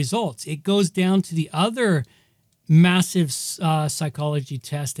same results. It goes down to the other massive psychology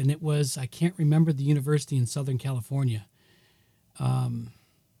test, and it was, I can't remember the university in Southern California.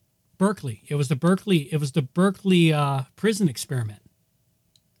 Berkeley. It was the Berkeley prison experiment.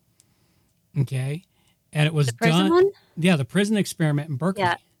 Okay. And it was the prison done. One? Yeah, the prison experiment in Berkeley.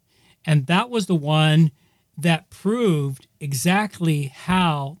 Yeah. And that was the one that proved exactly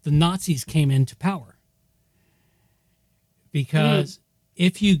how the Nazis came into power. Because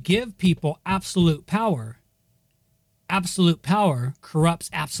if you give people absolute power corrupts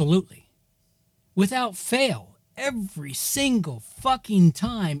absolutely. Without fail. Every single fucking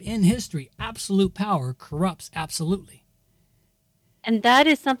time in history, absolute power corrupts absolutely. And that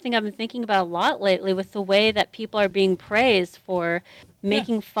is something I've been thinking about a lot lately with the way that people are being praised for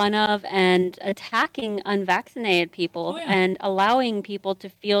making fun of and attacking unvaccinated people and allowing people to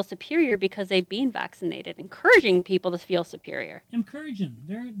feel superior because they've been vaccinated, encouraging people to feel superior. Encouraging.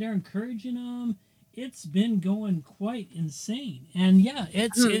 They're encouraging them. It's been going quite insane. And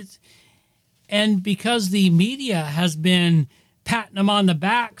it's and because the media has been patting them on the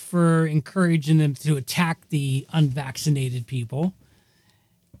back for encouraging them to attack the unvaccinated people,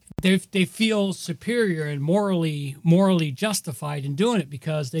 they feel superior and morally justified in doing it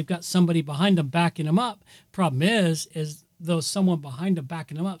because they've got somebody behind them backing them up. Problem is though someone behind them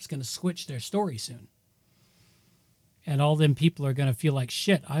backing them up is going to switch their story soon. And all them people are going to feel like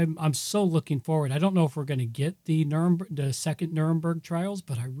shit. I'm so looking forward. I don't know if we're going to get the second Nuremberg trials,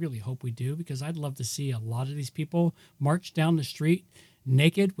 but I really hope we do because I'd love to see a lot of these people march down the street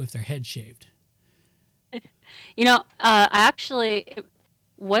naked with their head shaved.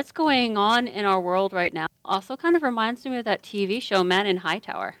 What's going on in our world right now also kind of reminds me of that TV show, Man in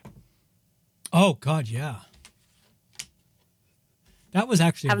Hightower. Oh, God, yeah. That was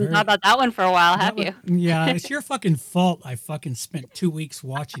actually haven't thought about that one for a while, have you? Yeah, it's your fucking fault. I fucking spent 2 weeks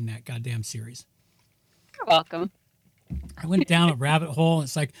watching that goddamn series. You're welcome. I went down a rabbit hole. And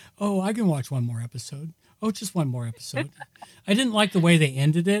it's like, oh, I can watch one more episode. Oh, just one more episode. I didn't like the way they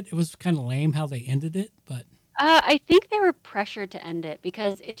ended it. It was kind of lame how they ended it, but I think they were pressured to end it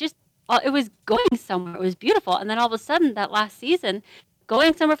because it was going somewhere. It was beautiful, and then all of a sudden, that last season.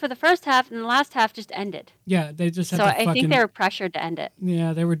 Going somewhere for the first half, and the last half just ended. Yeah, they just had so I think they were pressured to end it.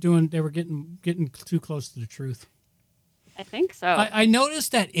 Yeah, they were getting too close to the truth. I think so. I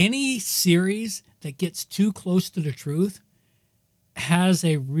noticed that any series that gets too close to the truth has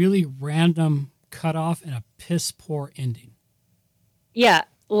a really random cutoff and a piss poor ending. Yeah,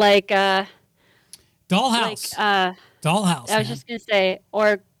 like Dollhouse. Dollhouse. I was just gonna say,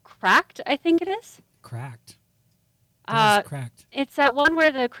 or Cracked. I think it is. Cracked. Cracked. It's that one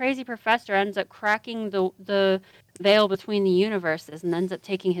where the crazy professor ends up cracking the veil between the universes and ends up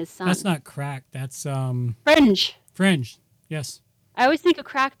taking his son. That's not Cracked. That's Fringe. Fringe. Yes. I always think of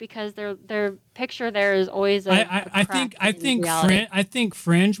Cracked because their picture there is always I think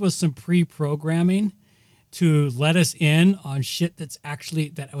Fringe was some pre-programming to let us in on shit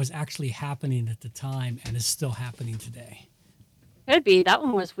that was actually happening at the time and is still happening today. Could be. That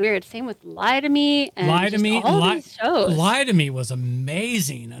one was weird. Same with Lie to Me and all these shows. Lie to Me was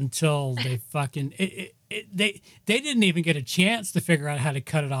amazing until they fucking they didn't even get a chance to figure out how to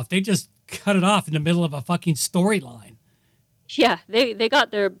cut it off. They just cut it off in the middle of a fucking storyline. Yeah, they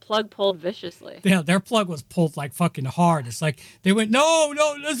got their plug pulled viciously. Yeah, their plug was pulled like fucking hard. It's like they went, no,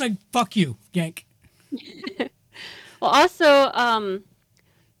 it's like fuck you, yank. Well, also,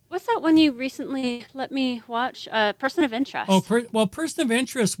 what's that one you recently let me watch? Person of Interest. Oh, Person of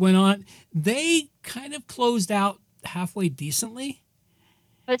Interest went on. They kind of closed out halfway decently.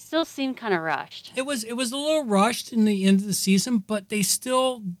 But it still seemed kind of rushed. It was a little rushed in the end of the season, but they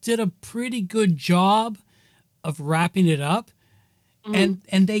still did a pretty good job of wrapping it up. and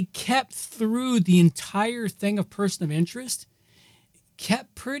they kept through the entire thing of Person of Interest,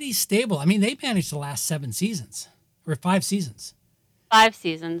 kept pretty stable. I mean, they managed to last 7 seasons or 5 seasons. 5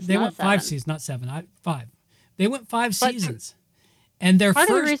 seasons. They went 5 7. seasons, not 7. 5. They went 5 seasons, and their part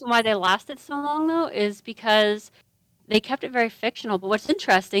first. of the reason why they lasted so long, though, is because they kept it very fictional. But what's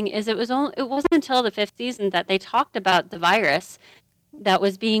interesting is it wasn't until the 5th season that they talked about the virus that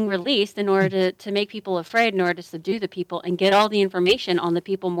was being released in order to make people afraid, in order to subdue the people and get all the information on the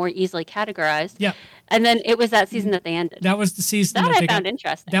people more easily categorized. Yeah. And then it was that season that they ended. That was the season that I found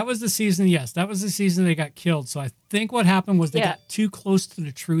interesting. That was the season, yes. That was the season they got killed. So I think what happened was they got too close to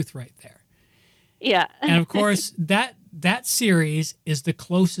the truth right there. Yeah. And of course, that series is the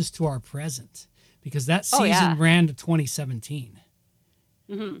closest to our present because that season ran to 2017.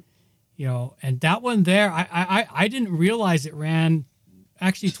 Mm-hmm. You know, and that one there, I didn't realize it ran.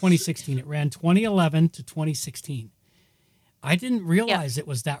 Actually, 2016. It ran 2011 to 2016. I didn't realize it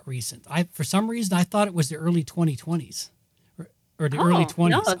was that recent. For some reason, I thought it was the early 2020s or the early 20s.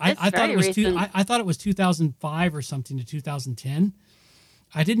 No, I thought it was I thought it was 2005 or something to 2010.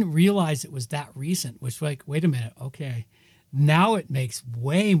 I didn't realize it was that recent. Which, like, wait a minute, okay, now it makes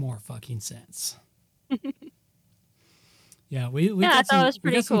way more fucking sense. Yeah, we got some, it was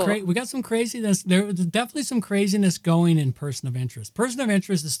pretty cool. We got some craziness. There was definitely some craziness going in Person of Interest. Person of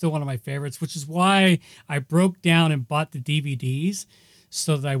Interest is still one of my favorites, which is why I broke down and bought the DVDs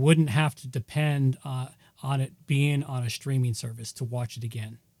so that I wouldn't have to depend on it being on a streaming service to watch it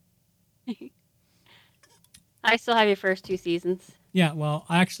again. I still have your first 2 seasons. Yeah, well,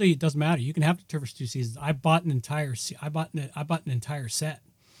 actually, it doesn't matter. You can have the first 2 seasons. I bought an entire set.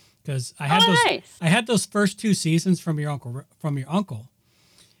 Because I had those first 2 seasons from your uncle,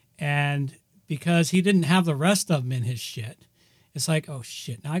 and because he didn't have the rest of them in his shit, it's like, oh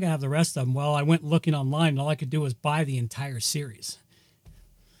shit, now I gotta have the rest of them. Well, I went looking online, and all I could do was buy the entire series.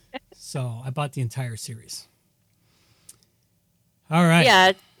 So I bought the entire series. All right.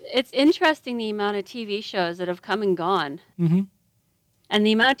 Yeah, it's interesting the amount of TV shows that have come and gone. Mm-hmm. And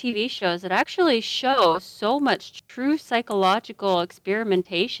the amount of TV shows that actually show so much true psychological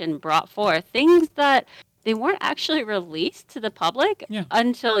experimentation brought forth, things that they weren't actually released to the public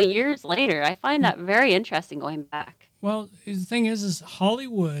until years later. I find that very interesting going back. Well, the thing is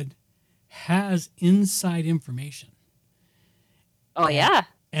Hollywood has inside information. Oh, yeah.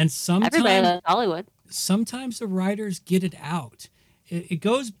 And sometimes everybody loves Hollywood. Sometimes the writers get it out. It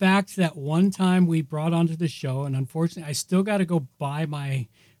goes back to that one time we brought onto the show, and unfortunately, I still got to go buy my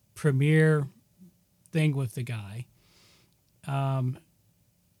premiere thing with the guy that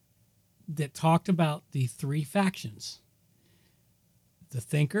talked about the 3 factions: the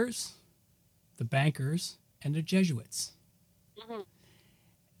thinkers, the bankers, and the Jesuits. Mm-hmm.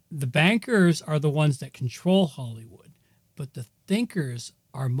 The bankers are the ones that control Hollywood, but the thinkers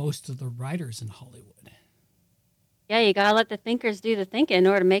are most of the writers in Hollywood. Yeah, you gotta let the thinkers do the thinking in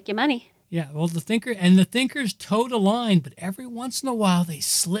order to make you money. Yeah, well, the thinkers toe the line, but every once in a while they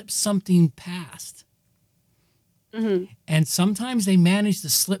slip something past. Mm-hmm. And sometimes they manage to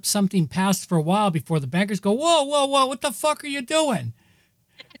slip something past for a while before the bankers go, whoa, what the fuck are you doing?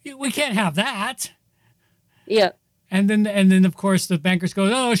 We can't have that. Yeah. And then of course the bankers go,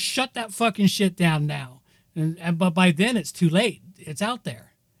 oh, shut that fucking shit down now. But by then it's too late. It's out there.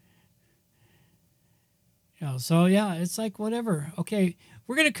 You know, so yeah, it's like whatever. Okay,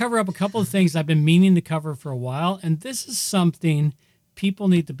 we're going to cover up a couple of things I've been meaning to cover for a while, and this is something people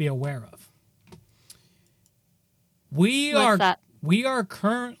need to be aware of. What's that? We are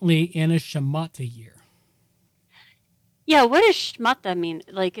currently in a Shemitah year. Yeah, what does Shemitah mean?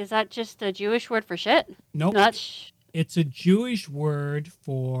 Like, is that just a Jewish word for shit? Nope. It's a Jewish word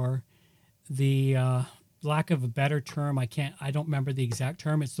for the lack of a better term. I don't remember the exact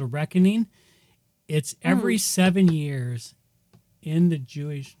term. It's the reckoning. It's every 7 years in the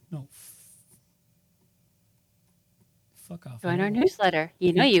Jewish... No. Fuck off. Join our newsletter.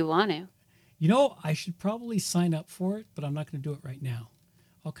 You know you want to. You know, I should probably sign up for it, but I'm not going to do it right now.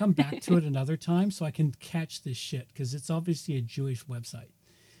 I'll come back to it another time so I can catch this shit, because it's obviously a Jewish website.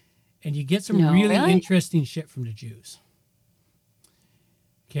 And you get some really interesting shit from the Jews.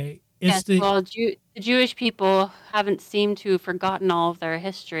 Okay? The Jewish people haven't seemed to have forgotten all of their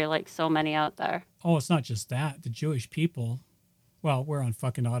history like so many out there. Oh, it's not just that. The Jewish people, well, we're on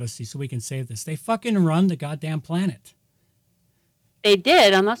fucking Odyssey, so we can say this. They fucking run the goddamn planet. They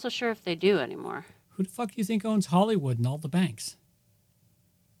did. I'm not so sure if they do anymore. Who the fuck do you think owns Hollywood and all the banks?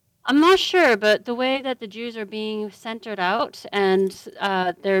 I'm not sure, but the way that the Jews are being centered out and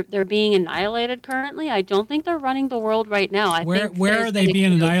they're being annihilated currently, I don't think they're running the world right now. Where are they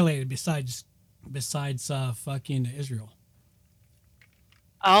being annihilated besides fucking Israel?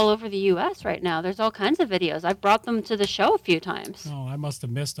 all over the U.S. right now. There's all kinds of videos. I've brought them to the show a few times. Oh, I must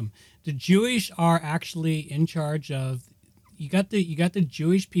have missed them. The Jewish are actually in charge of. You got the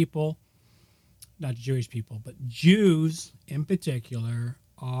Jewish people, not Jewish people, but Jews in particular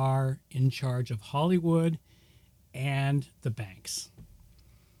are in charge of Hollywood and the banks.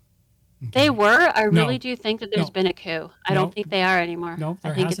 Okay. They were. I really do think that there's been a coup. I don't think they are anymore. No,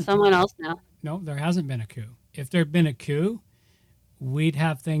 I think it's someone else now. No, there hasn't been a coup. If there had been a coup, we'd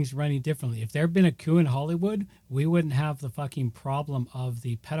have things running differently. If there had been a coup in Hollywood, we wouldn't have the fucking problem of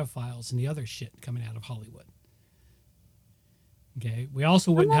the pedophiles and the other shit coming out of Hollywood. Okay, we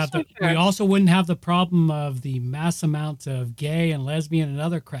also wouldn't have the problem of the mass amount of gay and lesbian and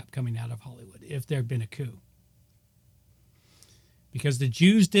other crap coming out of Hollywood if there had been a coup. Because the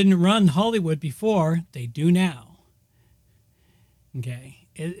Jews didn't run Hollywood before, they do now. Okay,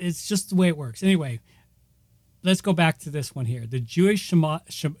 it's just the way it works. Anyway, let's go back to this one here. The Jewish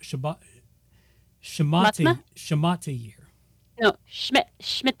Shemitah year. No,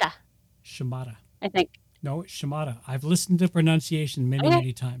 Shemitah. Shemitah. I think. No, it's Shemitah. I've listened to pronunciation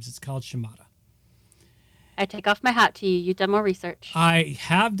many times. It's called Shemitah. I take off my hat to you. You've done more research. I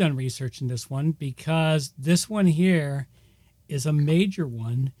have done research in this one because this one here is a major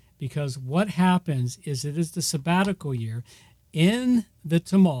one, because what happens is it is the sabbatical year. In the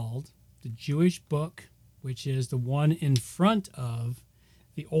Talmud, the Jewish book, which is the one in front of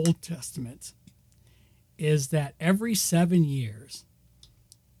the Old Testament, is that every 7 years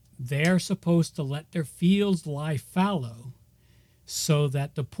they're supposed to let their fields lie fallow so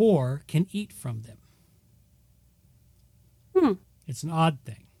that the poor can eat from them. It's an odd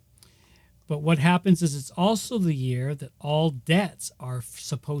thing. But what happens is it's also the year that all debts are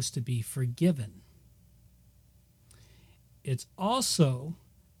supposed to be forgiven. It's also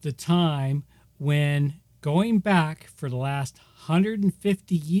the time when, going back for the last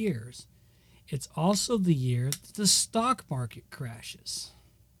 150 years, it's also the year that the stock market crashes.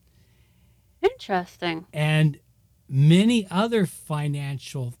 Interesting. And many other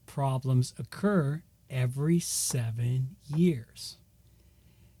financial problems occur every 7 years.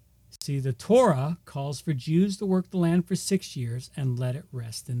 See, the Torah calls for Jews to work the land for 6 years and let it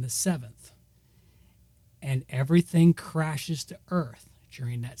rest in the 7th. And everything crashes to earth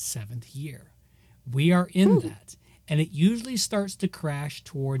during that 7th year. We are in that. And it usually starts to crash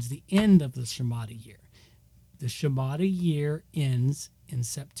towards the end of the Shemitah year. The Shemitah year ends in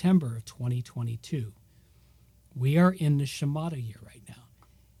September of 2022. We are in the Shemitah year right now.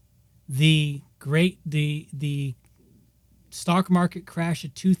 The stock market crash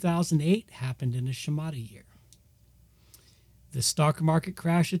of 2008 happened in the Shemitah year. The stock market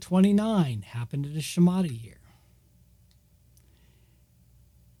crash of 29 happened in the Shemitah year.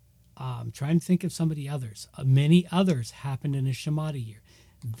 I'm trying to think of somebody others. Many others happened in the Shemitah year.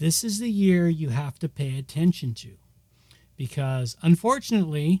 This is the year you have to pay attention to, because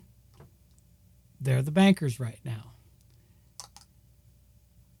unfortunately, they're the bankers right now.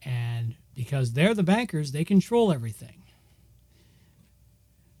 And because they're the bankers, they control everything.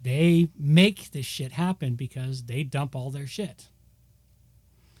 They make this shit happen because they dump all their shit.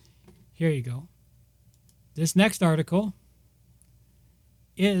 Here you go. This next article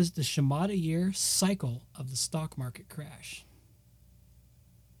is the Shemitah year cycle of the stock market crash.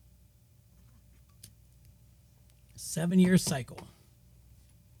 7-year cycle.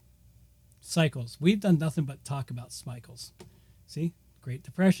 Cycles. We've done nothing but talk about cycles. See? Great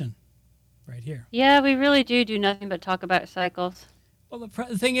Depression. Right here. Yeah, we really do nothing but talk about cycles. Well,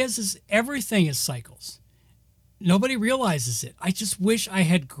 the thing is everything is cycles. Nobody realizes it. I just wish I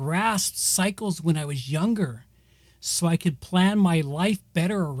had grasped cycles when I was younger so I could plan my life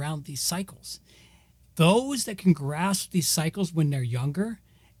better around these cycles. Those that can grasp these cycles when they're younger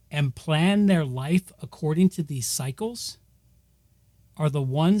and plan their life according to these cycles are the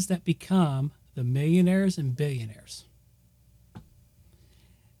ones that become the millionaires and billionaires.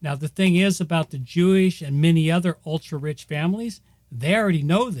 Now, the thing is about the Jewish and many other ultra-rich families, they already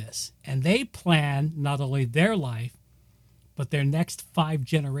know this, and they plan not only their life, but their next 5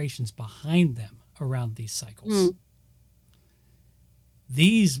 generations behind them around these cycles.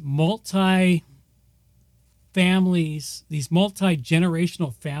 These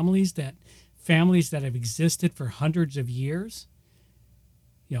multi-generational families that have existed for hundreds of years,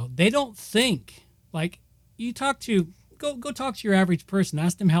 they don't think like you talk to. Go talk to your average person.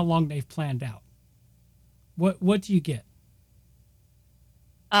 Ask them how long they've planned out. What do you get?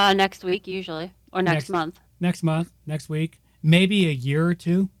 Next week usually, or next month. Next month, next week, maybe a year or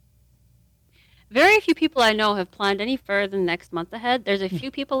two. Very few people I know have planned any further than next month ahead. There's a few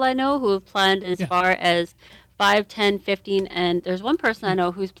people I know who have planned as far as 5, 10, 15, and there's one person I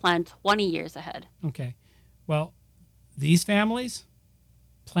know who's planned 20 years ahead. Okay. Well, these families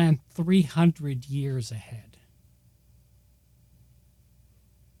plan 300 years ahead.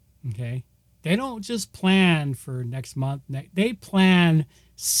 Okay? They don't just plan for next month. They plan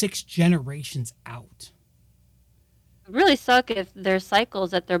 6 generations out. It really suck if their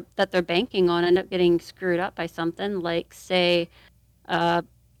cycles that they're banking on end up getting screwed up by something like, say,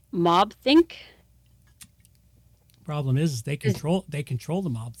 mob think. Problem is they control the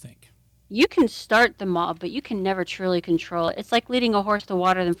mob think. You can start the mob, but you can never truly control it. It's like leading a horse to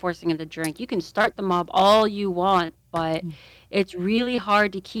water than forcing him to drink. You can start the mob all you want, but it's really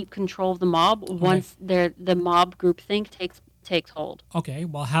hard to keep control of the mob once the mob groupthink takes hold. Okay,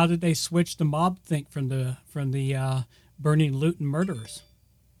 well, how did they switch the mob think from the burning, loot, and murderers?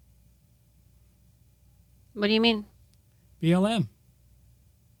 What do you mean? BLM,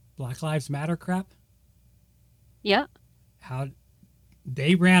 Black Lives Matter crap. Yeah. How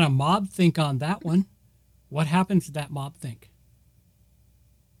they ran a mob think on that one. What happened to that mob think?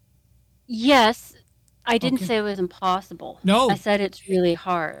 Yes, I didn't say it was impossible. No. I said it's really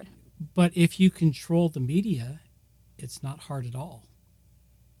hard. But if you control the media, it's not hard at all.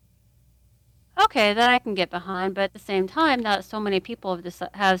 Okay, that I can get behind, but at the same time, now that so many people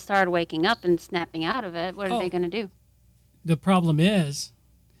have started waking up and snapping out of it, what are they going to do? The problem is,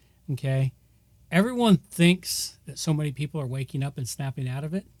 okay, everyone thinks that so many people are waking up and snapping out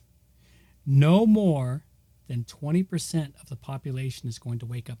of it. No more than 20% of the population is going to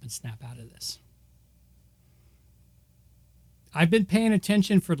wake up and snap out of this. I've been paying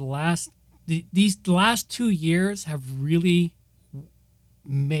attention for these last 2 years have really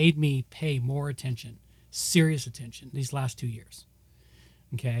made me pay more attention, serious attention, these last 2 years.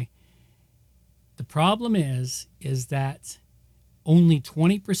 Okay? The problem is that only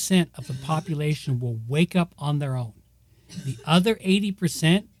 20% of the population will wake up on their own. The other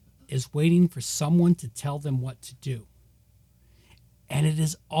 80% is waiting for someone to tell them what to do. And it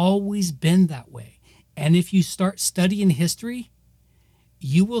has always been that way. And if you start studying history,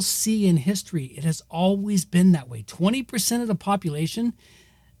 you will see in history it has always been that way. 20% of the population,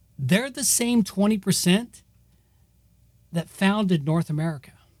 they're the same 20% that founded North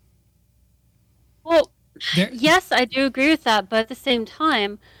America. Well, yes, I do agree with that, but at the same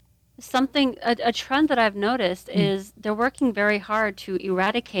time, a trend that I've noticed is they're working very hard to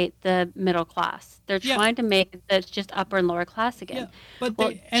eradicate the middle class. They're trying to make it just upper and lower class again. Yeah, but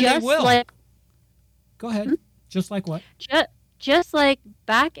they will. Go ahead. Just like what? Just like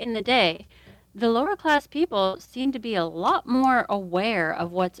back in the day, the lower class people seem to be a lot more aware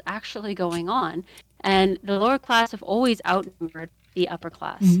of what's actually going on. And the lower class have always outnumbered the upper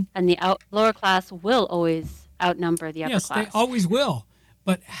class. Mm-hmm. And the lower class will always outnumber the upper class. Yes, they always will.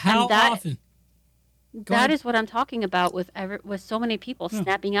 But how often? That is what I'm talking about with so many people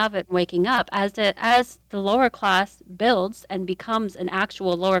snapping out of it and waking up. As the lower class builds and becomes an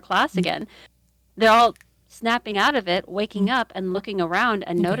actual lower class again, they're all snapping out of it, waking up and looking around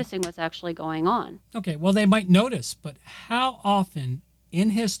and noticing what's actually going on. Okay, well, they might notice, but how often in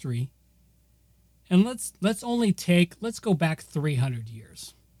history, and let's go back 300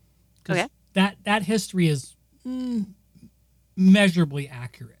 years. Okay. That history is measurably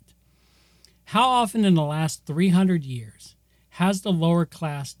accurate. How often in the last 300 years has the lower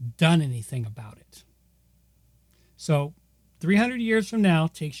class done anything about it? So 300 years from now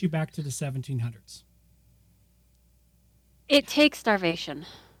takes you back to the 1700s. It takes starvation.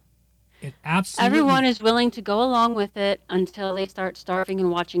 It absolutely. Everyone is willing to go along with it until they start starving and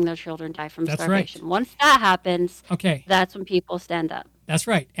watching their children die from starvation. Right. Once that happens, that's when people stand up. That's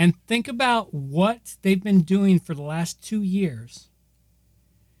right. And think about what they've been doing for the last 2 years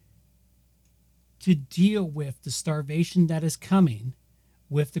to deal with the starvation that is coming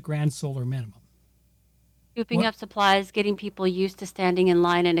with the grand solar minimum. Scooping up supplies, getting people used to standing in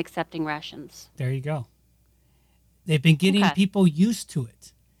line and accepting rations. There you go. They've been getting people used to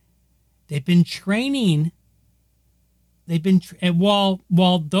it. They've been training. And while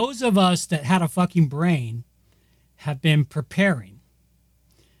those of us that had a fucking brain have been preparing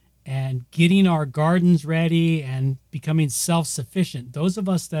and getting our gardens ready and becoming self-sufficient, those of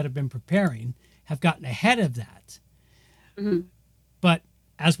us that have been preparing have gotten ahead of that. Mm-hmm. But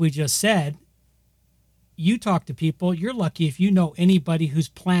as we just said, you talk to people, you're lucky if you know anybody who's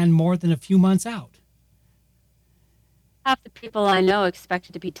planned more than a few months out. Half the people I know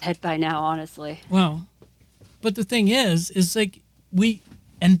expected to be dead by now, honestly. Well, but the thing is like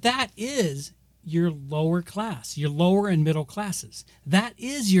that is your lower class, your lower and middle classes. That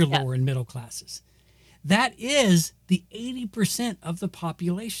is your lower and middle classes. That is the 80% of the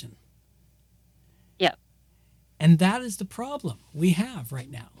population. Yep. And that is the problem we have right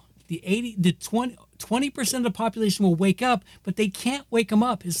now. The 20% of the population will wake up, but they can't wake them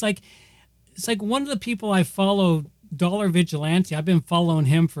up. It's like one of the people I follow, Dollar Vigilante. I've been following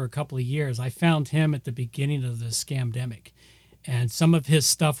him for a couple of years. I found him at the beginning of the scamdemic, and some of his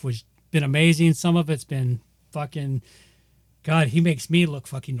stuff was been amazing. Some of it's been fucking, God, he makes me look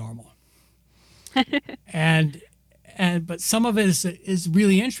fucking normal. But some of it is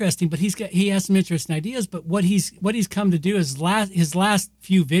really interesting. But he has some interesting ideas. But what he's come to do is his last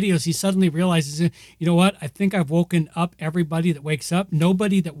few videos, he suddenly realizes, you know what? I think I've woken up everybody that wakes up.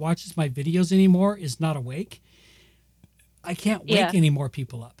 Nobody that watches my videos anymore is not awake. I can't wake any more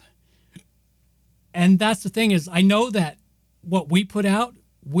people up. And that's the thing is, I know that what we put out,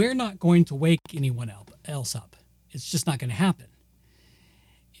 we're not going to wake anyone else up. It's just not going to happen.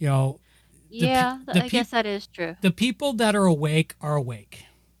 You know. I guess that is true. The people that are awake,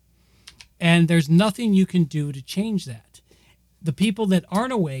 and there's nothing you can do to change that. The people that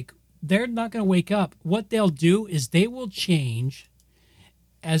aren't awake, they're not going to wake up. What they'll do is they will change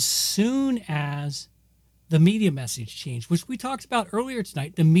as soon as the media message change, which we talked about earlier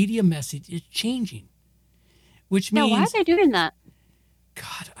tonight. The media message is changing, which means... Now, why are they doing that?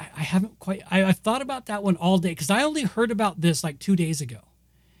 God, I haven't quite... I've thought about that one all day, because I only heard about this like 2 days ago.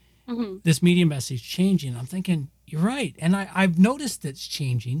 Mm-hmm. This media message changing. I'm thinking, you're right. And I've noticed it's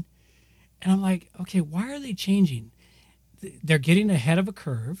changing. And I'm like, okay, why are they changing? They're getting ahead of a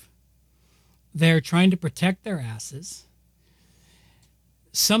curve. They're trying to protect their asses.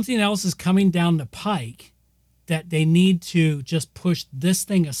 Something else is coming down the pike that they need to just push this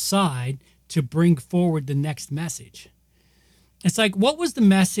thing aside to bring forward the next message. It's like, what was the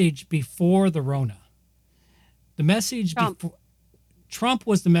message before the Rona? The message before... Trump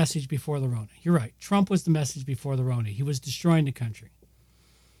was the message before the Rona. You're right. Trump was the message before the Rona. He was destroying the country.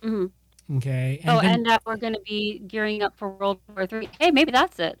 Mm-hmm. Okay. And that we're going to be gearing up for World War III. Hey, maybe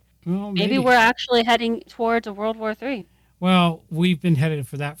that's it. Well, maybe we're actually heading towards a World War III. Well, we've been headed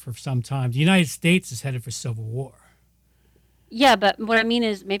for that for some time. The United States is headed for civil war. Yeah, but what I mean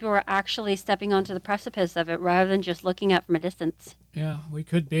is maybe we're actually stepping onto the precipice of it rather than just looking at from a distance. Yeah, we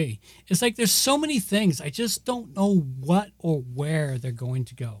could be. It's like there's so many things. I just don't know what or where they're going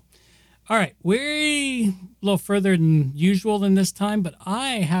to go. All right, we're a little further than usual than this time, but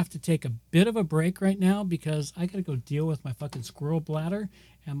I have to take a bit of a break right now because I got to go deal with my fucking squirrel bladder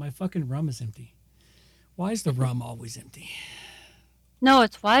and my fucking rum is empty. Why is the rum always empty? No,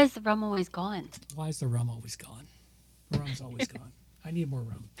 it's why is the rum always gone? Why is the rum always gone? The rum's always gone. I need more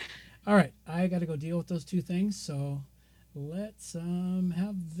rum. All right, I got to go deal with those two things, so let's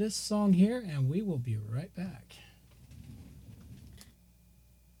have this song here, and we will be right back.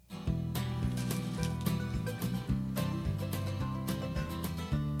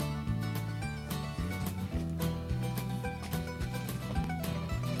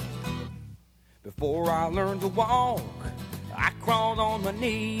 Before I learned to walk, I crawled on my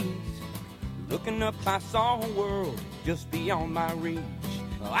knees. Looking up, I saw a world just beyond my reach.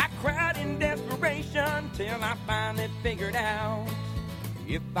 I cried in desperation till I finally figured out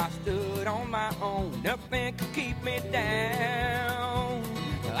if I stood on my own, nothing could keep me down.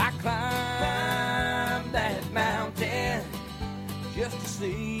 I climbed that mountain just to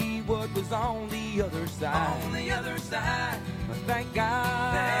see what was on the other side. On the other side. Thank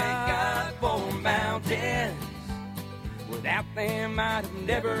God for mountains. Without them, I'd have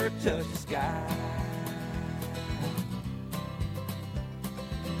never touched the sky.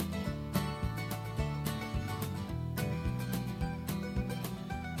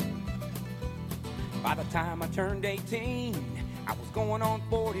 By the time I turned 18, I was going on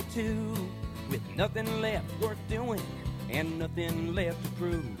 42, with nothing left worth doing and nothing left to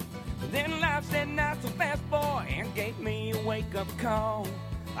prove. But then life said not so fast, boy, and gave me a wake-up call.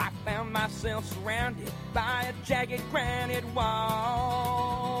 I found myself surrounded by a jagged granite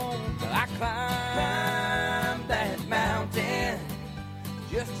wall. I climbed that mountain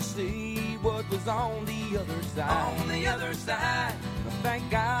just to see what was on the other side. On the other side.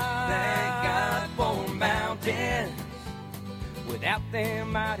 Thank God for mountains. Without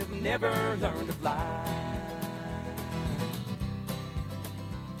them, I'd have never learned to fly.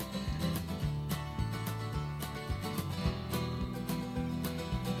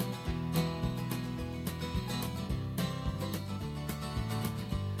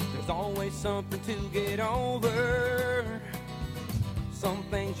 There's always something to get over. Some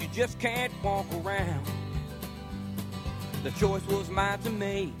things you just can't walk around. The choice was mine to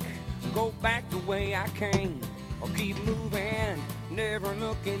make. Go back the way I came, or keep moving, never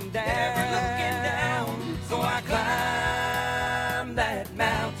looking down. Never looking down. So I climbed that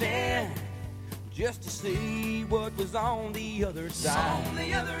mountain just to see what was on the other side. On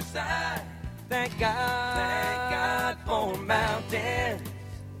the other side. Thank God for mountains.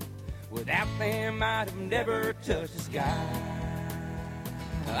 Without them, I'd have never touched the sky.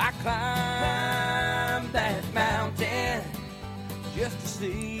 I climbed that mountain just to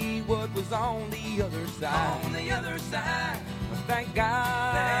see what was on the other side. On the other side. Thank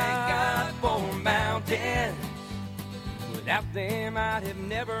God for mountains. Without them, I'd have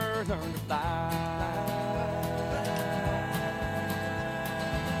never learned to fly.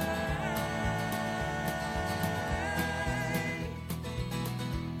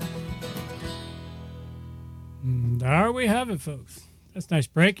 There we have it, folks. That's a nice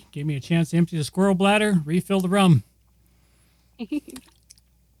break. Gave me a chance to empty the squirrel bladder, refill the rum.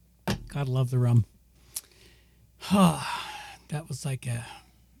 Gotta love the rum. That was like a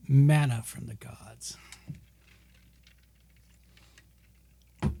manna from the gods.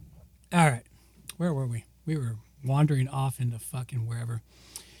 All right. Where were we? We were wandering off into fucking wherever.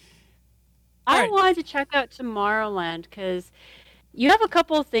 I wanted to check out Tomorrowland because you have a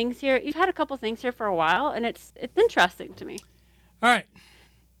couple of things here. You've had a couple of things here for a while, and it's interesting to me. All right.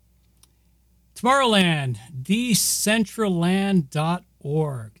 Tomorrowland,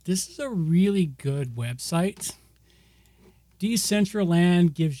 decentraland.org. This is a really good website.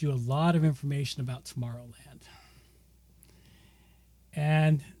 Decentraland gives you a lot of information about Tomorrowland.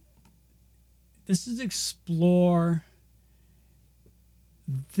 And this is Explore.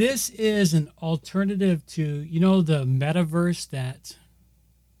 This is an alternative to, you know, the metaverse that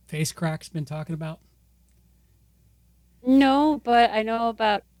Facecrack's been talking about? No, but I know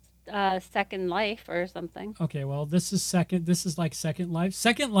about Second Life or something. Okay, well, this is like Second Life.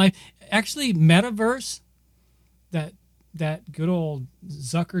 Second Life, actually, metaverse, that good old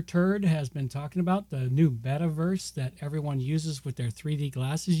Zucker turd has been talking about, the new metaverse that everyone uses with their 3D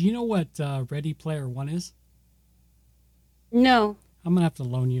glasses. You know what Ready Player One is? No. I'm going to have to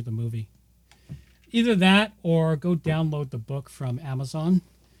loan you the movie. Either that or go download the book from Amazon.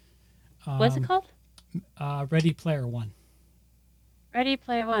 What's it called? Ready Player One. Ready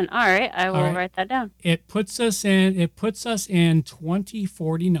Player One. All right, I will write that down. It puts us in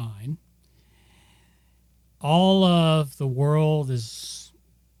 2049. All of the world is,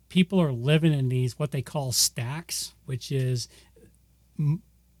 people are living in these what they call stacks, which is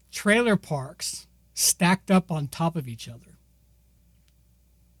trailer parks stacked up on top of each other.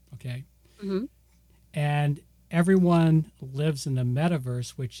 Okay. Mm-hmm. And everyone lives in the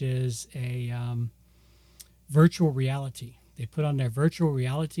metaverse, which is a virtual reality. They put on their virtual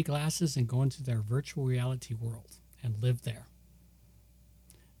reality glasses and go into their virtual reality world and live there.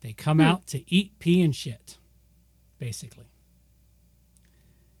 They come out to eat, pee, and shit, basically.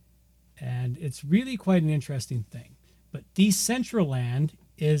 And it's really quite an interesting thing. But Decentraland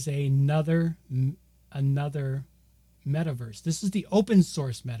is another metaverse. This is the open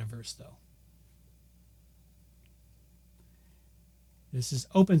source metaverse, though. This is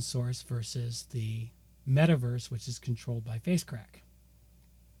open source versus the metaverse, which is controlled by Facecrack.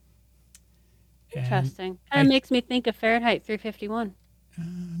 Interesting. Kind of makes me think of Fahrenheit 351.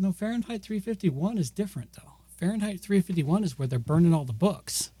 No, Fahrenheit 351 is different, though. Fahrenheit 351 is where they're burning all the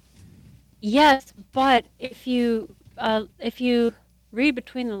books. Yes, but if you read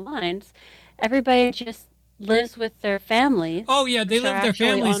between the lines, everybody just lives with their families. Oh yeah, they live with their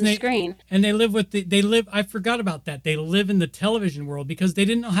families on the screen. And they live with I forgot about that. They live in the television world because they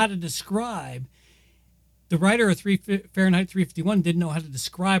didn't know how to describe. The writer of Fahrenheit 351 didn't know how to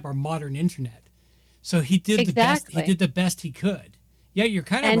describe our modern internet. So he did the best he could. Yeah, you're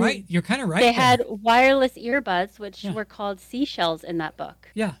kind of right. You're kind of right. They had wireless earbuds, which were called seashells in that book.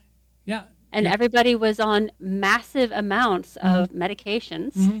 Yeah, yeah. And everybody was on massive amounts of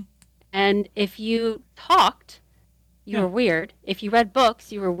medications. Mm-hmm. And if you talked, you were weird. If you read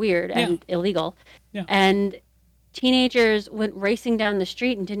books, you were weird and illegal. Yeah. And teenagers went racing down the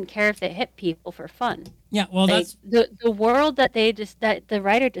street and didn't care if they hit people for fun. Yeah, well, that's the world that the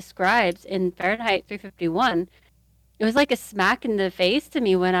writer describes in Fahrenheit 351. It was like a smack in the face to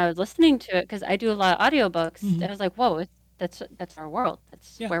me when I was listening to it because I do a lot of audiobooks. Mm-hmm. I was like, "Whoa, that's our world.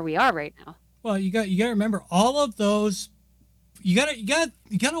 That's where we are right now." Well, you got to remember all of those. You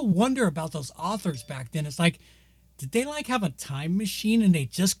gotta wonder about those authors back then. It's like, did they like have a time machine and they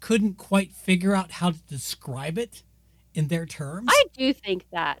just couldn't quite figure out how to describe it in their terms? I do think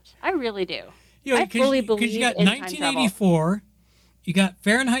that. I really do. You know, I fully believe because you got in 1984, you got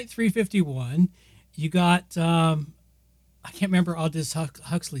Fahrenheit 351, you got I can't remember Aldous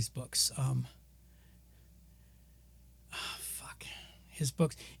Huxley's books. his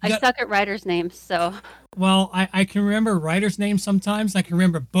books. I suck at writers' names, so. Well, I can remember writers' names sometimes. I can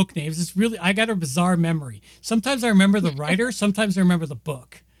remember book names. It's really, I got a bizarre memory. Sometimes I remember the writer, sometimes I remember the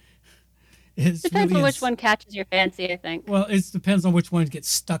book. Depends on which one catches your fancy, I think. Well, it depends on which one gets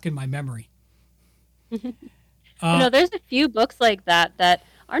stuck in my memory. There's a few books like that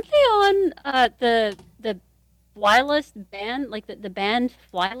aren't they on the Fly List band, like the band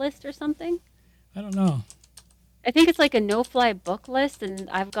Fly List or something? I don't know. I think it's like a no-fly book list, and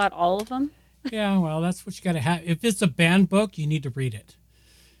I've got all of them. Yeah, well, that's what you got to have. If it's a banned book, you need to read it.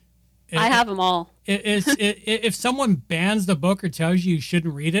 I have them all. If someone bans the book or tells you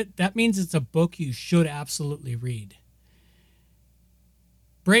shouldn't read it, that means it's a book you should absolutely read.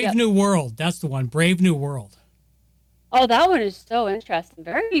 Brave New World, that's the one. Brave New World. Oh, that one is so interesting.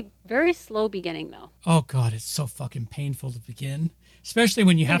 Very, very slow beginning, though. Oh, God, it's so fucking painful to begin. Especially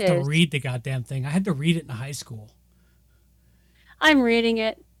when you have to read the goddamn thing. I had to read it in high school. I'm reading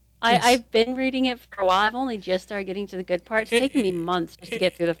it. I've been reading it for a while. I've only just started getting to the good part. It's taken me months just to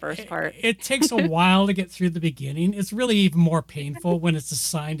get through the first part. It takes a while to get through the beginning. It's really even more painful when it's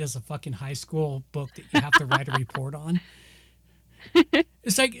assigned as a fucking high school book that you have to write a report on.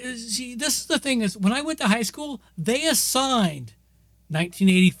 It's like, see, this is the thing is, when I went to high school, they assigned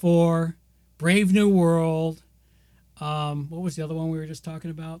 1984, Brave New World, what was the other one we were just talking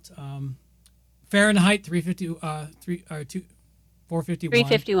about? Fahrenheit 451.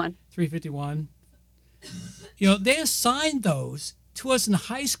 351. They assigned those to us in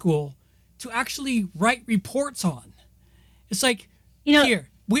high school to actually write reports on. It's like, here,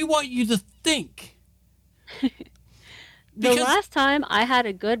 we want you to think. The last time I had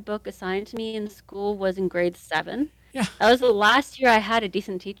a good book assigned to me in school was in grade 7. Yeah. That was the last year I had a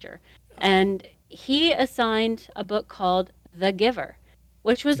decent teacher. And he assigned a book called The Giver,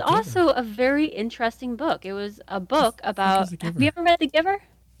 which was also a very interesting book. It was a book about... Have you ever read The Giver?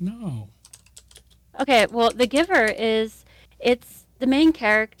 No. Okay, well, The Giver it's the main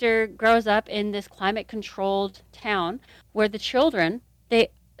character grows up in this climate-controlled town where the children, they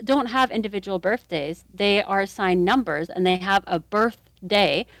don't have individual birthdays. They are assigned numbers, and they have a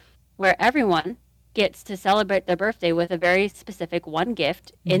birthday where everyone gets to celebrate their birthday with a very specific one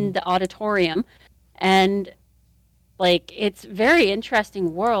gift in the auditorium. And it's very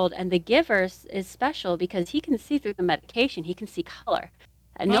interesting world, and the Giver is special because he can see through the medication. He can see color,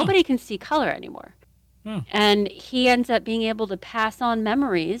 and nobody can see color anymore. And he ends up being able to pass on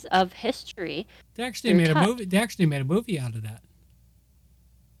memories of history. They actually made a movie. They actually made a movie out of that.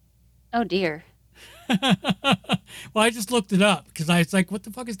 Oh dear. Well, I just looked it up because I was like, "What the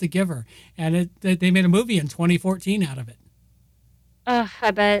fuck is The Giver?" And they made a movie in 2014 out of it.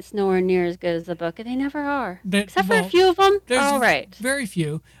 I bet it's nowhere near as good as the book. They never are. Except for a few of them. All right. Very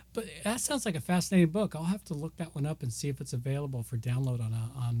few. But that sounds like a fascinating book. I'll have to look that one up and see if it's available for download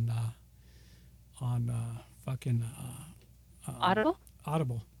on Audible?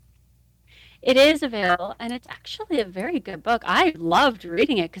 Audible. It is available, and it's actually a very good book. I loved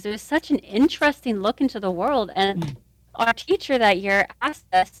reading it because it was such an interesting look into the world. And our teacher that year asked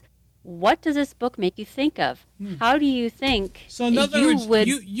us, what does this book make you think of? How do you think so in other words, would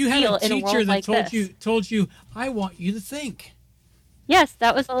you had feel a teacher in a world that like told you, I want you to think. Yes,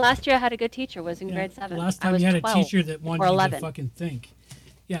 that was the last year I had a good teacher, was in grade 7. The last time you had a teacher that wanted you to fucking think.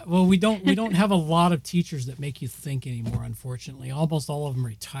 Yeah, well, we don't have a lot of teachers that make you think anymore, unfortunately. Almost all of them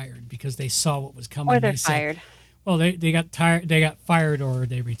retired because they saw what was coming. Or they're fired. Well, they got tired. They got fired, or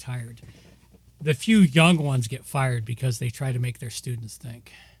they retired. The few young ones get fired because they try to make their students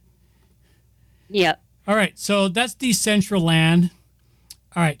think. Yep. All right, so that's Decentraland.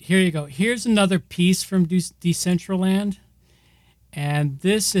 All right, here you go. Here's another piece from Decentraland, and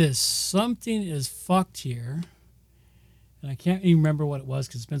this is something is fucked here. And I can't even remember what it was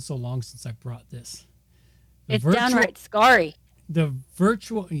because it's been so long since I brought this. It's downright scary. The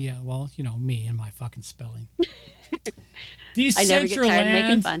virtual, yeah, well, me and my fucking spelling. I never get tired of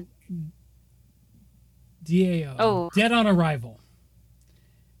making fun. DAO. Oh. Dead on Arrival.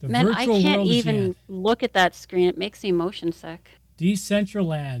 Man, I can't even look at that screen. It makes me motion sick.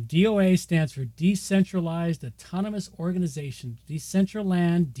 Decentraland. DOA stands for Decentralized Autonomous Organization.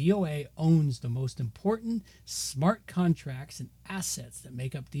 Decentraland, DOA owns the most important smart contracts and assets that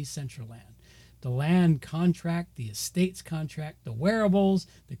make up Decentraland. The land contract, the estates contract, the wearables,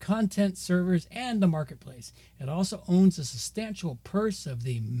 the content servers, and the marketplace. It also owns a substantial purse of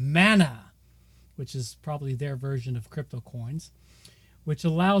the mana, which is probably their version of crypto coins, which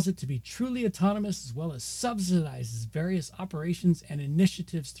allows it to be truly autonomous as well as subsidizes various operations and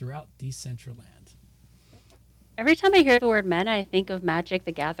initiatives throughout Decentraland. Every time I hear the word mana, I think of Magic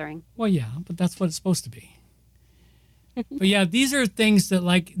the Gathering. Well, yeah, but that's what it's supposed to be. But yeah, these are things that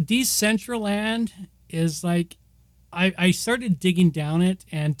like Decentraland is like, I started digging down it,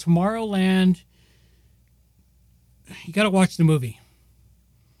 and Tomorrowland, you got to watch the movie.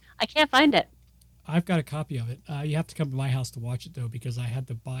 I can't find it. I've got a copy of it. You have to come to my house to watch it though, because I had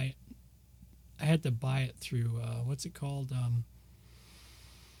to buy it. I had to buy it through what's it called?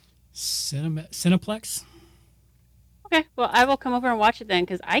 Cineplex. Okay, well, I will come over and watch it then,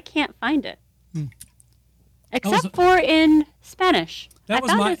 because I can't find it. Except for in Spanish. I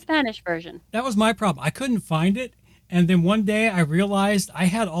found the Spanish version. That was my problem. I couldn't find it. And then one day I realized I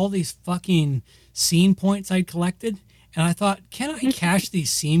had all these fucking scene points I'd collected. And I thought, can I cash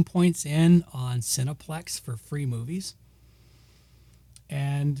these scene points in on Cineplex for free movies?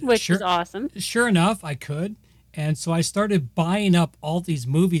 And which is awesome. Sure enough, I could. And so I started buying up all these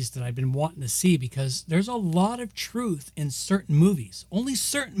movies that I've been wanting to see, because there's a lot of truth in certain movies. Only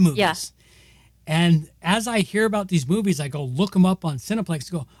certain movies. Yeah. And as I hear about these movies, I go look them up on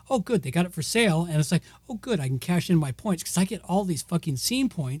Cineplex and go, oh, good, they got it for sale. And it's like, oh, good, I can cash in my points, because I get all these fucking scene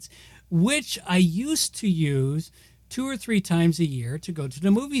points, which I used to use 2 or 3 times a year to go to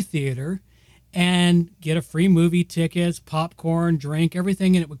the movie theater and get a free movie tickets, popcorn, drink,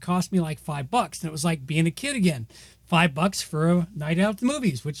 everything. And it would cost me like $5. And it was like being a kid again. $5 for a night out at the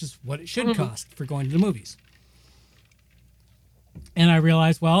movies, which is what it should cost for going to the movies. And I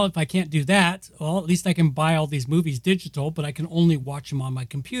realized, well, if I can't do that, well, at least I can buy all these movies digital, but I can only watch them on my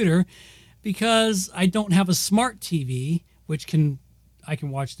computer, because I don't have a smart TV, which I can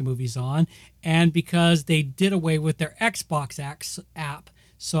watch the movies on, and because they did away with their Xbox app,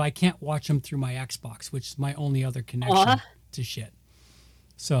 so I can't watch them through my Xbox, which is my only other connection to shit.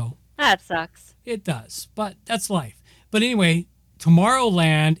 So that sucks. It does, but that's life. But anyway,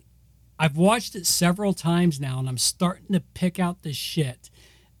 Tomorrowland, I've watched it several times now, and I'm starting to pick out the shit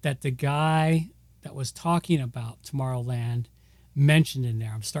that the guy that was talking about Tomorrowland mentioned in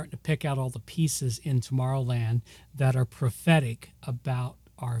there. I'm starting to pick out all the pieces in Tomorrowland that are prophetic about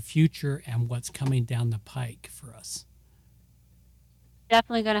our future and what's coming down the pike for us.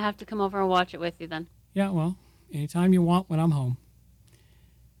 Definitely going to have to come over and watch it with you then. Yeah, well, anytime you want when I'm home.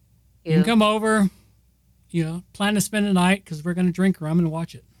 You can come over, plan to spend the night, because we're going to drink rum and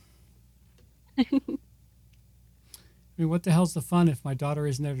watch it. I mean, what the hell's the fun if my daughter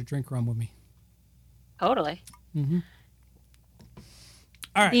isn't there to drink rum with me? Totally. Mm-hmm.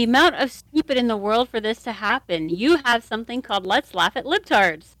 All right. The amount of stupid in the world for this to happen. You have something called Let's Laugh at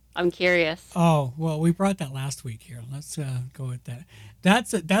Libtards. I'm curious. Oh, well, we brought that last week here. Let's go with that.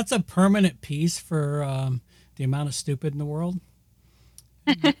 That's a permanent piece for the amount of stupid in the world.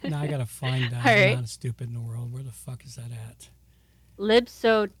 Now I got to find that amount of stupid in the world. Where the fuck is that at?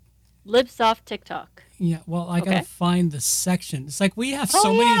 Libsoft TikTok. Yeah, well, I got to find the section. It's like we have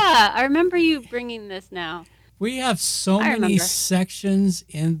so many. Yeah, I remember you bringing this now. We have so many sections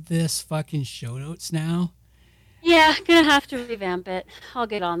in this fucking show notes now. Yeah, gonna have to revamp it. I'll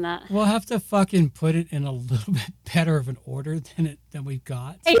get on that. We'll have to fucking put it in a little bit better of an order than we've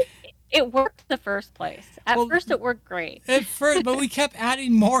got. It worked the first place. At first, it worked great. At first, but we kept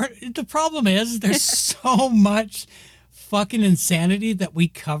adding more. The problem is there's so much fucking insanity that we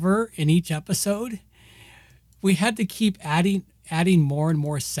cover in each episode. We had to keep adding more and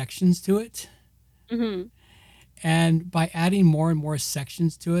more sections to it. Mm-hmm. And by adding more and more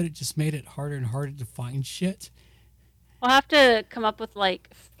sections to it, it just made it harder and harder to find shit. We'll have to come up with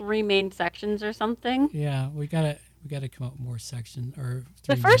like 3 main sections or something. Yeah, we gotta come up with more sections or.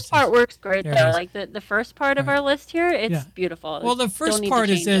 The first part works great though. Like the first part of our list here, it's beautiful. Well, the first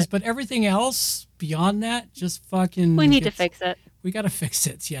part is this, but everything else beyond that, just fucking. We need to fix it. We gotta fix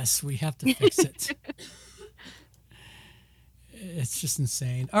it. Yes, we have to fix it. It's just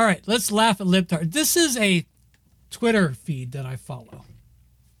insane. All right, let's laugh at Libtard. This is a Twitter feed that I follow.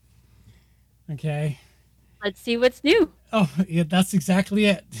 Okay. Let's see what's new. Oh, yeah, that's exactly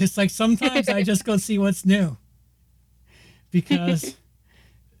it. It's like sometimes I just go see what's new. Because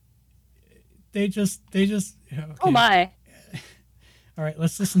they just okay. Oh my. All right,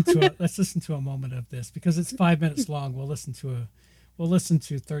 let's listen to a moment of this, because it's 5 minutes long. We'll listen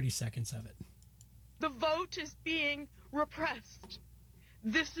to 30 seconds of it. The vote is being repressed.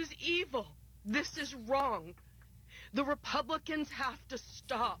 This is evil. This is wrong. The Republicans have to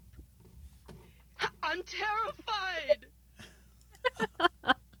stop. I'm terrified.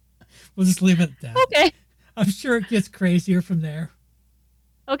 We'll just leave it at that. Okay. I'm sure it gets crazier from there.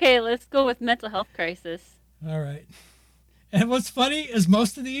 Okay, let's go with mental health crisis. All right. And what's funny is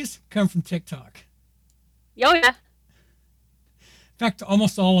most of these come from TikTok. Oh, yeah. In fact,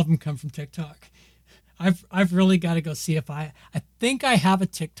 almost all of them come from TikTok. I've really got to go see if I think I have a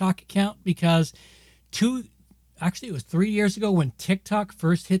TikTok account, because actually it was 3 years ago when TikTok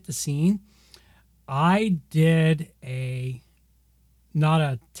first hit the scene. I did not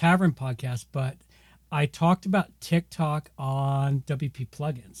a tavern podcast, but I talked about TikTok on WP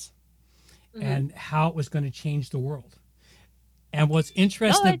Plugins and how it was going to change the world. And what's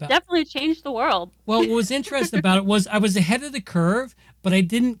interesting it definitely changed the world. Well, what was interesting about it was I was ahead of the curve, but I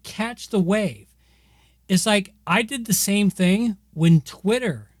didn't catch the wave. It's like I did the same thing when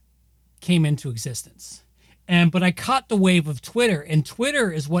Twitter came into existence. But I caught the wave of Twitter, and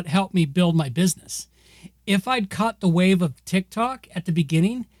Twitter is what helped me build my business. If I'd caught the wave of TikTok at the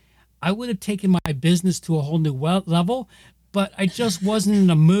beginning, I would have taken my business to a whole new level, but I just wasn't in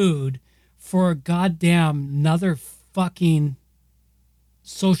the mood for a goddamn another fucking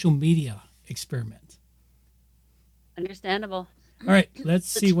social media experiment. Understandable. All right, let's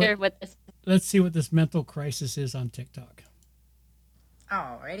see what this mental crisis is on TikTok.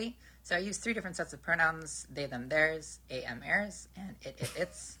 Alrighty. So I use 3 different sets of pronouns: they, them, theirs, am, airs, and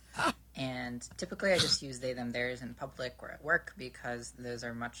it's. And typically I just use they, them, theirs in public or at work because those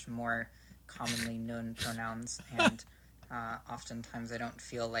are much more commonly known pronouns, and oftentimes I don't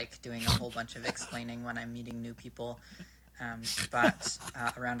feel like doing a whole bunch of explaining when I'm meeting new people. But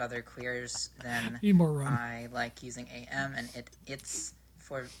around other queers, then I like using am and it's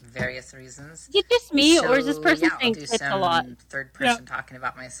for various reasons. Is it just me, or is this person saying it's a lot? Third person talking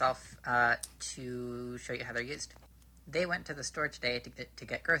about myself to show you how they're used. They went to the store today to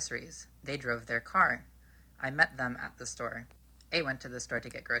get groceries. They drove their car. I met them at the store. A went to the store to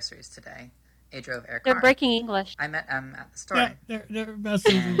get groceries today. A drove their car. They're breaking English. I met M at the store. Yeah, they're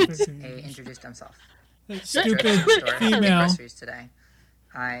messing with A introduced himself. Stupid female. Groceries today.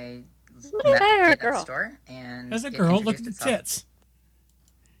 I met at the store, and as a girl, look at the tits.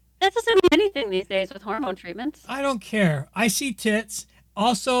 That doesn't mean anything these days with hormone treatments. I don't care. I see tits.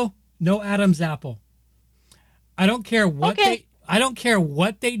 Also, no Adam's apple. I don't care what they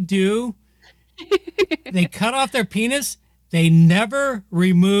do. They cut off their penis. They never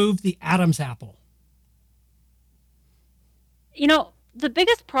remove the Adam's apple. You know, the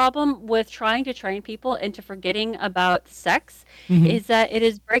biggest problem with trying to train people into forgetting about sex is that it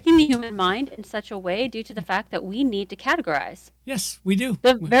is breaking the human mind in such a way due to the fact that we need to categorize. Yes, we do.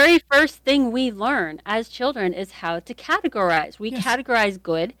 The very first thing we learn as children is how to categorize. We categorize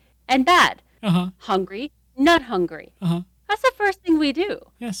good and bad. Hungry, not hungry. That's the first thing we do.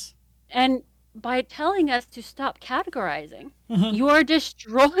 Yes. And by telling us to stop categorizing, you are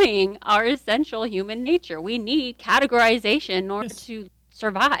destroying our essential human nature. We need categorization in order to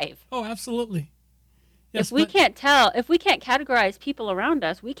survive. Oh, absolutely. Yes, if we can't categorize people around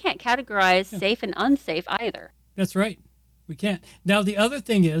us, we can't categorize safe and unsafe either. That's right. We can't. Now, the other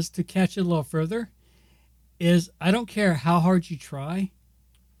thing is, to catch it a little further, is I don't care how hard you try,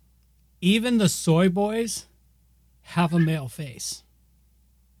 even the soy boys have a male face.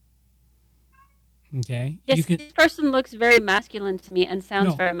 Okay. Yes, this person looks very masculine to me and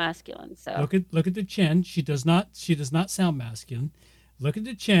sounds very masculine. So look at the chin. She does not sound masculine. Look at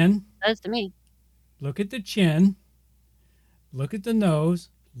the chin. Does to me. Look at the chin. Look at the nose.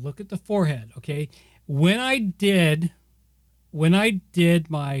 Look at the forehead. Okay. When I did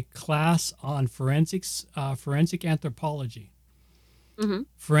my class on forensic anthropology,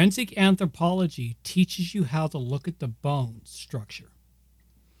 forensic anthropology teaches you how to look at the bone structure.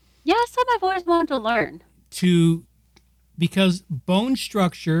 Yeah, some I've always wanted to learn. Because bone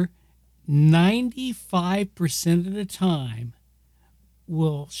structure, 95% of the time,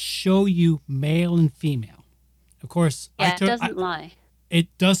 will show you male and female. Of course, it doesn't lie.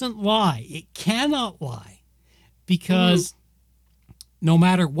 It doesn't lie. It cannot lie. Because no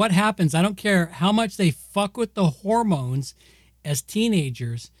matter what happens, I don't care how much they fuck with the hormones as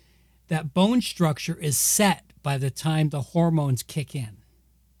teenagers, that bone structure is set by the time the hormones kick in.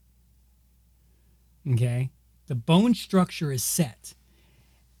 Okay? The bone structure is set.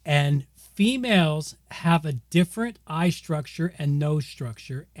 And females have a different eye structure and nose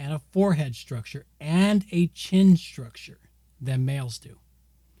structure and a forehead structure and a chin structure than males do.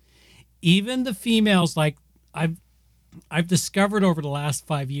 Even the females, like I've discovered over the last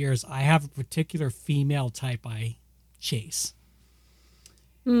 5 years, I have a particular female type I chase.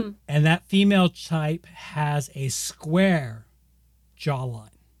 And that female type has a square jawline.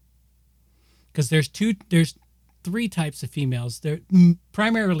 Because there's 3 types of females. There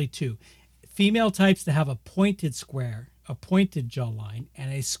primarily 2. Female types that have a pointed square, a pointed jawline,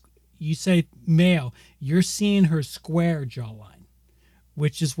 and you say male, you're seeing her square jawline,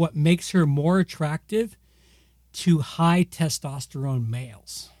 which is what makes her more attractive to high testosterone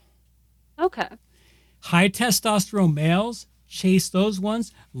males. Okay. High testosterone males chase those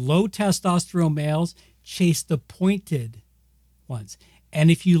ones. Low testosterone males chase the pointed ones. And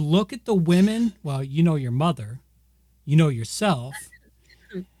if you look at the women, well, you know your mother, you know yourself,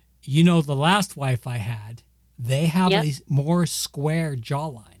 you know the last wife I had, they have a more square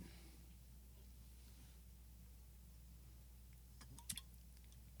jawline.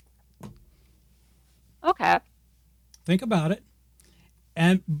 Okay. Think about it.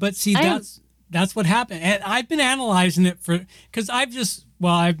 But see, that's what happened. And I've been analyzing it because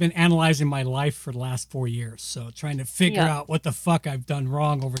I've been analyzing my life for the last 4 years. So trying to figure out what the fuck I've done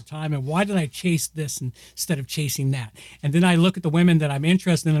wrong over time and why did I chase this instead of chasing that. And then I look at the women that I'm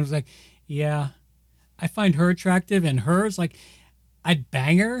interested in and I was like, yeah, I find her attractive and hers, like, I'd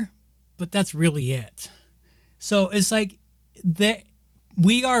bang her, but that's really it. So it's like that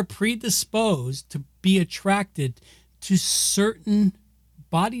we are predisposed to be attracted to certain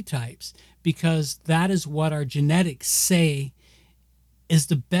body types because that is what our genetics say is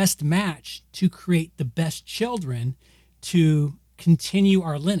the best match to create the best children to continue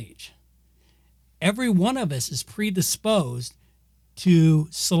our lineage. Every one of us is predisposed to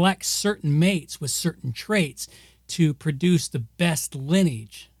select certain mates with certain traits to produce the best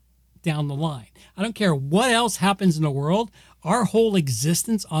lineage down the line. I don't care what else happens in the world. Our whole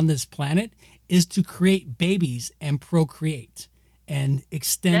existence on this planet is to create babies and procreate and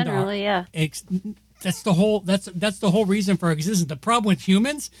extend that's the whole reason for our existence. The problem with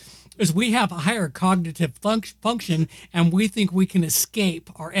humans is we have a higher cognitive function and we think we can escape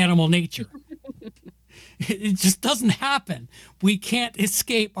our animal nature. It just doesn't happen. We can't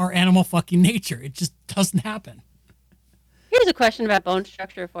escape our animal fucking nature. It just doesn't happen. Here's a question about bone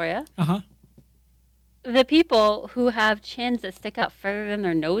structure for you. Uh-huh. The people who have chins that stick out further than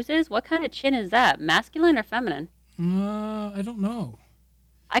their noses, what kind of chin is that? Masculine or feminine? I don't know.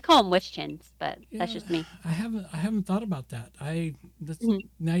 I call them witch chins, but that's just me. I haven't thought about that.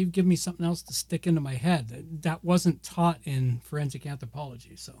 Now you've given me something else to stick into my head. That wasn't taught in forensic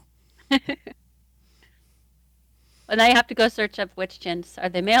anthropology, so. Well, now you have to go search up witch chins. Are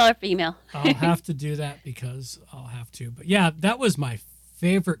they male or female? I'll have to do that because I'll have to. But yeah, that was my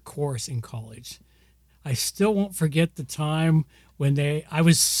favorite course in college. I still won't forget the time when I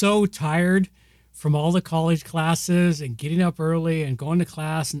was so tired from all the college classes and getting up early and going to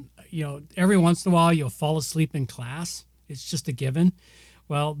class. And, every once in a while you'll fall asleep in class. It's just a given.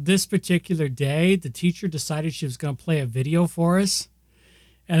 Well, this particular day, the teacher decided she was going to play a video for us.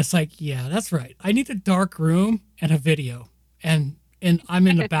 And it's like, yeah, that's right. I need a dark room and a video. And I'm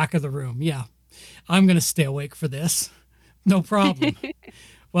in the back of the room. Yeah, I'm going to stay awake for this. No problem.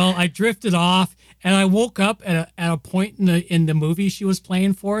 Well, I drifted off and I woke up at a point in the movie she was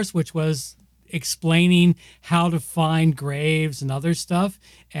playing for us, which was explaining how to find graves and other stuff.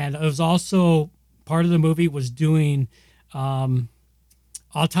 And it was also part of the movie was doing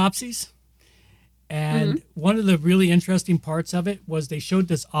autopsies. And one of the really interesting parts of it was they showed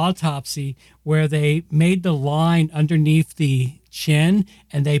this autopsy where they made the line underneath the chin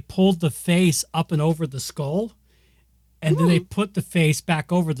and they pulled the face up and over the skull. And then they put the face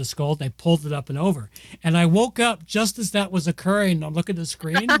back over the skull. They pulled it up and over. And I woke up just as that was occurring. I'm looking at the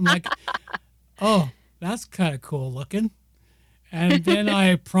screen. I'm like, oh, that's kind of cool looking. And then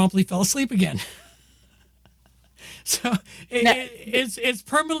I promptly fell asleep again. So it's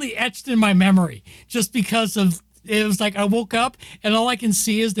permanently etched in my memory just because of it was like I woke up and all I can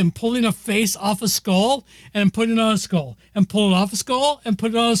see is them pulling a face off a skull and putting it on a skull and pulling it off a skull and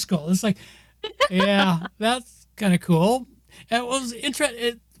put it on a skull. It's like, yeah, that's kind of cool. And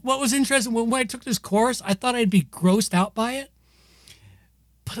what was interesting when I took this course, I thought I'd be grossed out by it,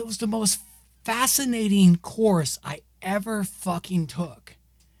 but it was the most fascinating course I ever fucking took.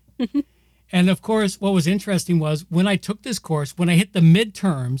 And of course, what was interesting was when I took this course, when I hit the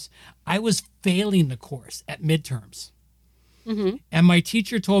midterms, I was failing the course at midterms. Mm-hmm. And my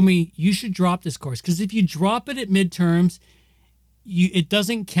teacher told me, you should drop this course because if you drop it at midterms, it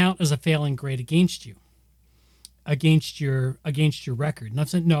doesn't count as a failing grade against you, against your record. And I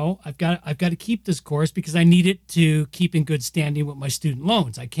said, no, I've got to keep this course because I need it to keep in good standing with my student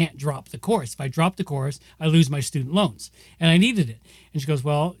loans. I can't drop the course. If I drop the course, I lose my student loans. And I needed it. And she goes,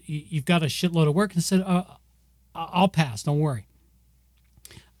 well, you've got a shitload of work. And I said, I'll pass. Don't worry.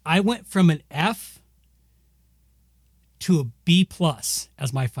 I went from an F to a B plus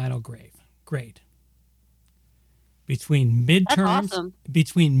as my final grade. Between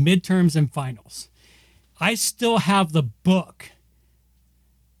midterms and finals. I still have the book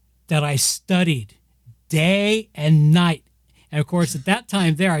that I studied day and night. And of course, at that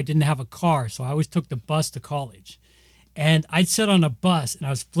time I didn't have a car, so I always took the bus to college. And I'd sit on a bus and I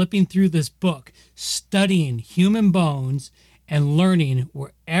was flipping through this book, studying human bones and learning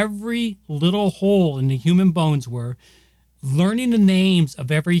where every little hole in the human bones were, learning the names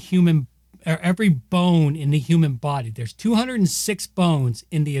of every bone in the human body. There's 206 bones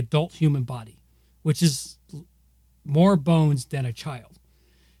in the adult human body, which is more bones than a child.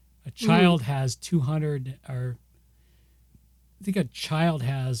 A child has 200, or I think a child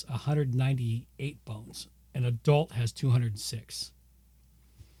has 198 bones. An adult has 206.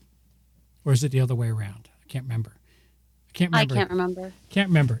 Or is it the other way around? I can't remember. I can't remember. Can't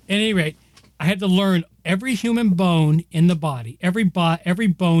remember. At any rate, I had to learn every human bone in the body, every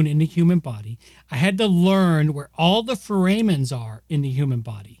bone in the human body. I had to learn where all the foramens are in the human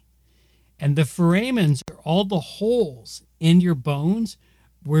body. And the foramens are all the holes in your bones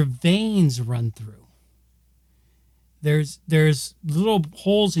where veins run through. There's little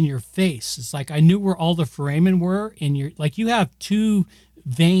holes in your face. It's like I knew where all the foramen were in your, like you have 2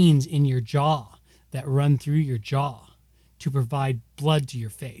 veins in your jaw that run through your jaw to provide blood to your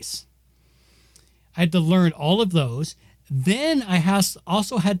face. I had to learn all of those. Then I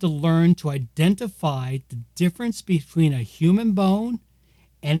also had to learn to identify the difference between a human bone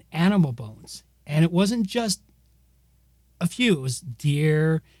and animal bones. And it wasn't just a few. It was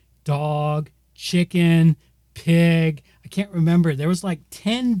deer, dog, chicken, pig. I can't remember. There was like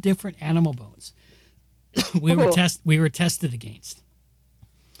 10 different animal bones we were tested against.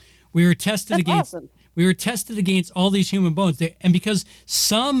 We were tested That's against awesome. We were tested against all these human bones. And because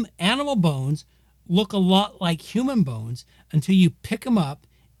some animal bones look a lot like human bones until you pick them up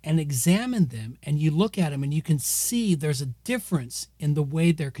and examine them and you look at them and you can see there's a difference in the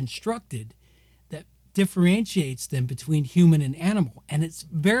way they're constructed that differentiates them between human and animal. And it's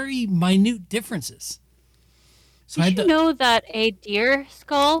very minute differences. So Did you know that a deer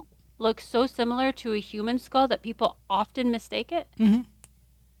skull looks so similar to a human skull that people often mistake it? Mm-hmm.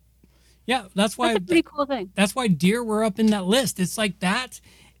 Yeah, that's why. That's a pretty cool thing. That's why deer were up in that list. It's like that.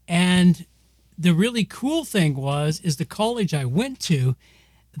 And the really cool thing is the college I went to,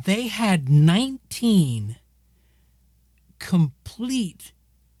 they had 19 complete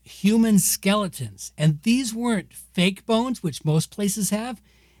human skeletons. And these weren't fake bones, which most places have.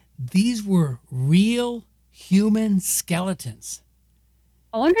 These were real human skeletons.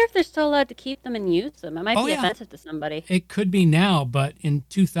 I wonder if they're still allowed to keep them and use them. It might be offensive to somebody. It could be now, but in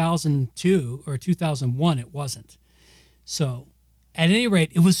 2002 or 2001, it wasn't. So at any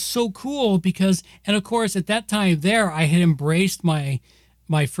rate, it was so cool because, and of course, at that time there, I had embraced my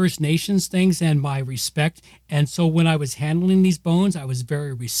First Nations things and my respect. And so when I was handling these bones, I was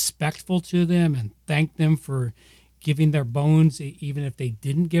very respectful to them and thanked them for giving their bones, even if they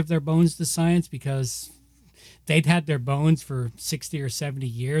didn't give their bones to science, because they'd had their bones for 60 or 70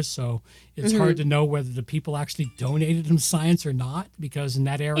 years. So it's hard to know whether the people actually donated them to science or not, because in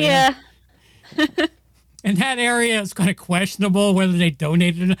that area, in that area, it's kind of questionable whether they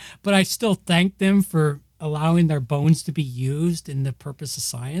donated it. But I still thank them for allowing their bones to be used in the purpose of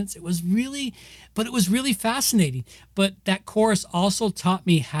science. It was really fascinating. But that course also taught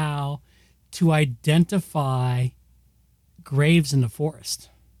me how to identify graves in the forest.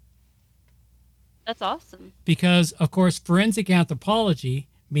 That's awesome. Because, of course, forensic anthropology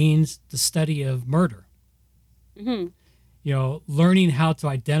means the study of murder. Mm-hmm. You know, learning how to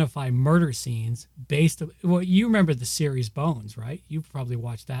identify murder scenes based on, well, you remember the series Bones, right? You probably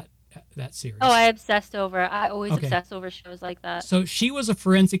watched that series. Oh, I always obsess over shows like that. So she was a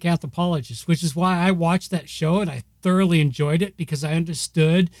forensic anthropologist, which is why I watched that show and I thoroughly enjoyed it, because I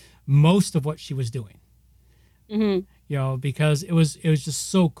understood most of what she was doing. Mm-hmm. You know, because it was just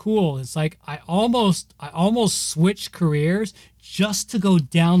so cool. It's like I almost switched careers just to go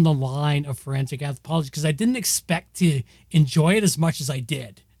down the line of forensic anthropology, because I didn't expect to enjoy it as much as I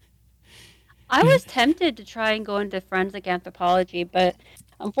did. I was tempted to try and go into forensic anthropology, but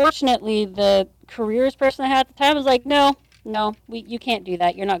unfortunately, the careers person I had at the time was like, no, you can't do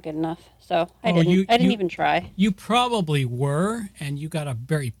that. You're not good enough. So I didn't even try. You probably were, and you got a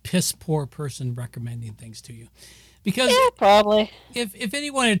very piss poor person recommending things to you. Because probably. If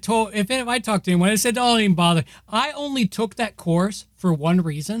I talked to anyone, I said, don't even bother. I only took that course for one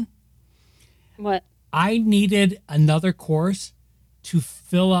reason. What? I needed another course to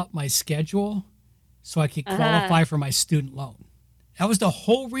fill up my schedule so I could qualify for my student loan. That was the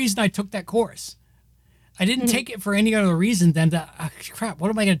whole reason I took that course. I didn't take it for any other reason than that, crap,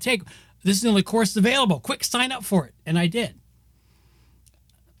 what am I going to take? This is the only course available. Quick, sign up for it. And I did.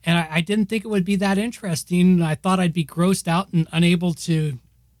 And I didn't think it would be that interesting. I thought I'd be grossed out and unable to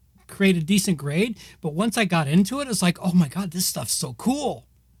create a decent grade. But once I got into it, it's like, oh my God, this stuff's so cool.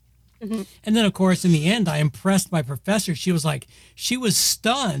 Mm-hmm. And then, of course, in the end, I impressed my professor. She was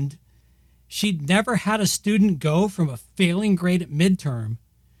stunned She'd never had a student go from a failing grade at midterm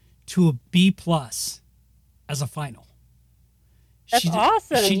to a B+ as a final. That's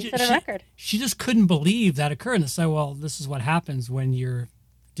awesome. You set a record. She just couldn't believe that occurred. And say, well, this is what happens when you're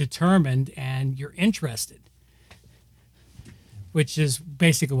determined and you're interested, which is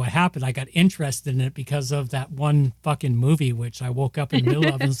basically what happened. I got interested in it because of that one fucking movie, which I woke up in the middle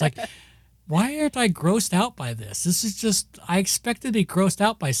of and it's like, why aren't I grossed out by this? This is just, I expected to be grossed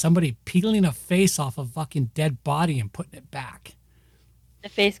out by somebody peeling a face off a fucking dead body and putting it back. The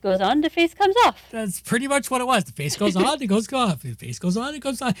face goes on, the face comes off. That's pretty much what it was. The face goes on, it goes off. The face goes on, it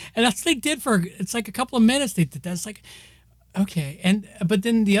goes on. And that's what they did for, it's like a couple of minutes. They did that. It's like, okay. But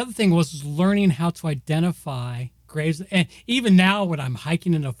then the other thing was learning how to identify graves. And even now when I'm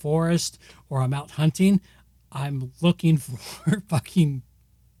hiking in a forest or I'm out hunting, I'm looking for fucking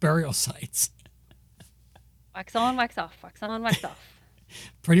burial sites. Wax on, wax off. Wax on, wax off.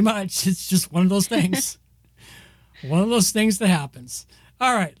 Pretty much. It's just one of those things. One of those things that happens.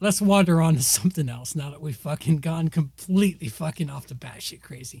 All right, let's wander on to something else now that we've fucking gone completely fucking off the batshit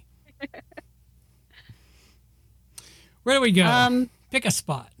crazy. Where do we go? Pick a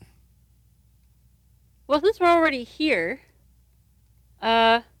spot. Well, since we're already here,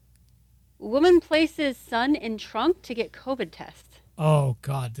 woman places son in trunk to get COVID test. Oh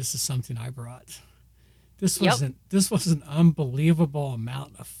God, this is something I brought. This was an unbelievable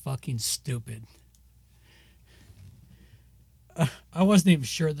amount of fucking stupid. I wasn't even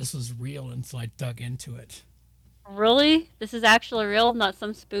sure this was real until I dug into it. Really? This is actually real, not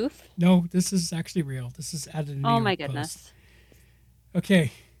some spoof? No, this is actually real. This is added in. Oh my goodness.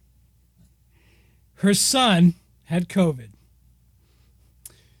 Okay. Her son had COVID.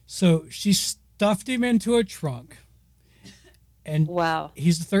 So she stuffed him into a trunk. And wow.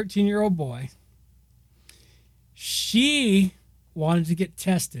 He's a 13-year-old boy. She wanted to get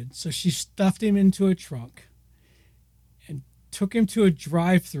tested, so she stuffed him into a trunk and took him to a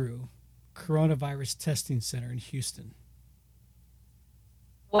drive-through coronavirus testing center in Houston.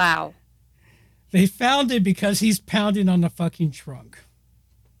 Wow. They found him because he's pounding on the fucking trunk.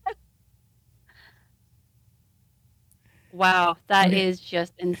 Wow, that is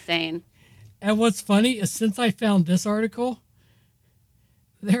just insane. And what's funny is since I found this article,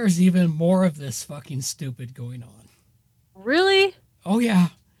 there's even more of this fucking stupid going on. Really? Oh, yeah.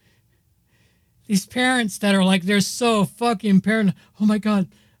 These parents that are like, they're so fucking paranoid. Oh, my God,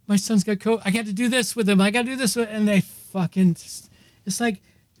 my son's got COVID. I got to do this with him. I got to do this with him. And they fucking, it's like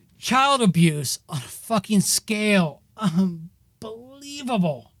child abuse on a fucking scale.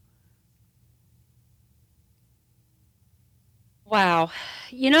 Unbelievable. Wow.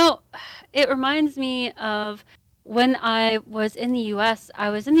 You know, it reminds me of when I was in the U.S. I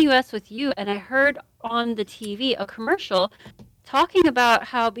was in the U.S. with you, and I heard on the TV a commercial talking about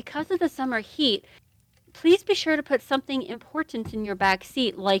how because of the summer heat, please be sure to put something important in your back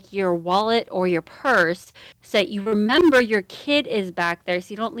seat, like your wallet or your purse, so that you remember your kid is back there,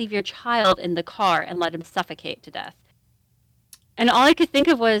 so you don't leave your child in the car and let him suffocate to death. And all I could think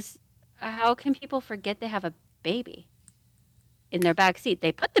of was, how can people forget they have a baby in their back seat?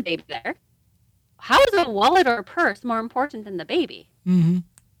 They put the baby there. How is a wallet or a purse more important than the baby? Mm-hmm.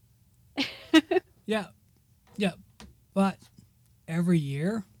 Yeah. But every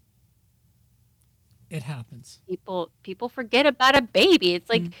year, it happens. People forget about a baby. It's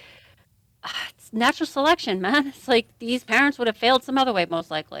like, it's natural selection, man. It's like these parents would have failed some other way,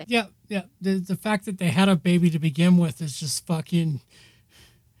 most likely. Yeah. The fact that they had a baby to begin with is just fucking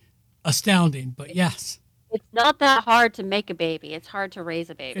astounding. But yes. It's not that hard to make a baby. It's hard to raise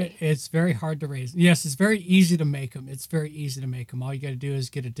a baby. It's very hard to raise. Yes, it's very easy to make them. It's very easy to make them. All you got to do is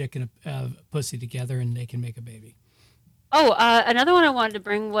get a dick and a pussy together and they can make a baby. Oh, another one I wanted to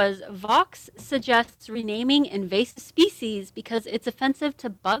bring was Vox suggests renaming invasive species because it's offensive to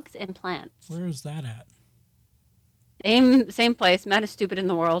bugs and plants. Where is that at? Same place. Maddest stupid in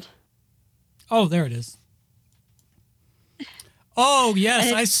the world. Oh, there it is. Oh,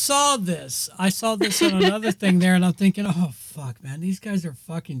 yes, I saw this. I saw this on another thing there, and I'm thinking, oh, fuck, man, these guys are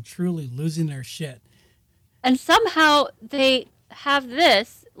fucking truly losing their shit. And somehow they have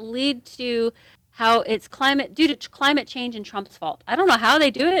this lead to how it's due to climate change and Trump's fault. I don't know how they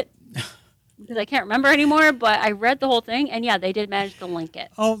do it, because I can't remember anymore, but I read the whole thing, and yeah, they did manage to link it.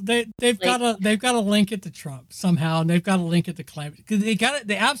 Oh, they've got to link it to Trump somehow, and they've got to link it to climate. Because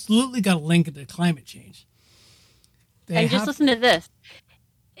they absolutely got to link it to climate change. Just listen to this.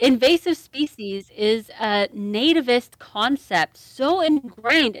 Invasive species is a nativist concept so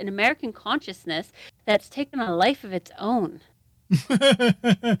ingrained in American consciousness that it's taken a life of its own.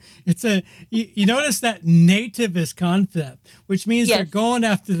 It's you notice that nativist concept, which means they're going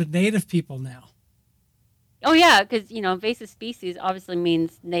after the native people now. Oh yeah, because invasive species obviously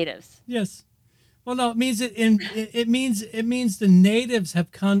means natives. Yes. Well, no, it means it means the natives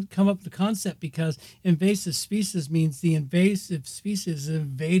have come up with the concept, because invasive species means the invasive species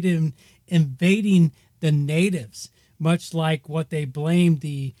invading the natives, much like what they blamed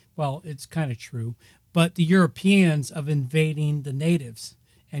it's kind of true, but the Europeans of invading the natives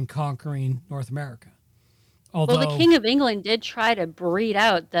and conquering North America. Although, the King of England did try to breed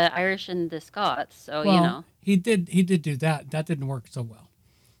out the Irish and the Scots, so he did do that. That didn't work so well.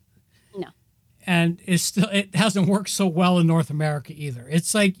 No. And it hasn't worked so well in North America either.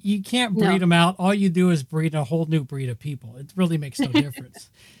 It's like you can't breed them out. All you do is breed a whole new breed of people. It really makes no difference.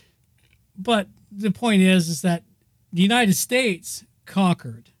 But the point is that the United States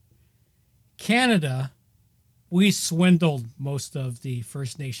conquered. Canada, we swindled most of the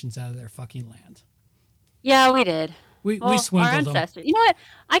First Nations out of their fucking land. Yeah, we did. We swindled our ancestors. them. You know what?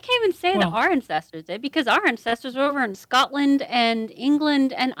 I can't even say that our ancestors did, because our ancestors were over in Scotland and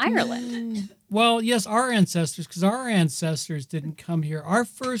England and Ireland. Well, yes, our ancestors, because our ancestors didn't come here. Our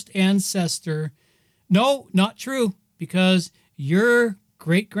first ancestor, no, not true, because your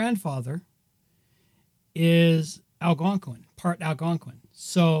great-grandfather is Algonquin, part Algonquin.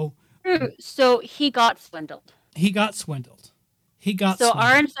 So he got swindled.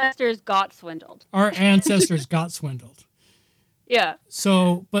 Our ancestors got swindled. Our ancestors got swindled. Yeah.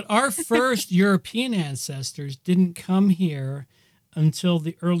 So, but our first European ancestors didn't come here until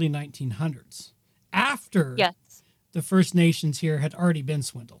the early 1900s, after the First Nations here had already been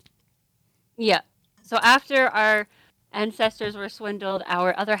swindled. Yeah. So after our ancestors were swindled,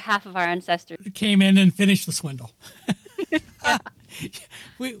 our other half of our ancestors came in and finished the swindle.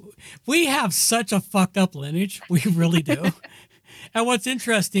 We have such a fucked up lineage. We really do. And what's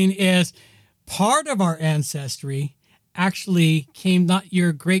interesting is part of our ancestry actually came, not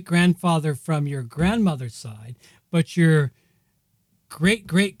your great-grandfather from your grandmother's side, but your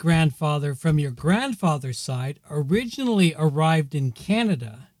great-great-grandfather from your grandfather's side originally arrived in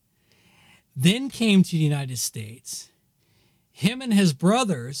Canada, then came to the United States. Him and his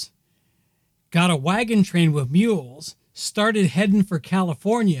brothers got a wagon train with mules, started heading for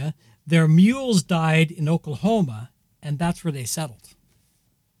California. Their mules died in Oklahoma, and that's where they settled.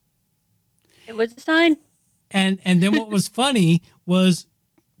 It was a sign. And then what was funny was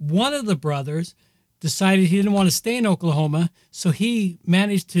one of the brothers decided he didn't want to stay in Oklahoma, so he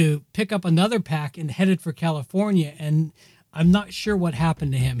managed to pick up another pack and headed for California, and I'm not sure what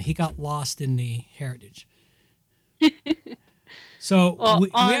happened to him. He got lost in the heritage. So our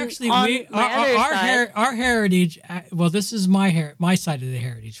heritage. Well, this is my side of the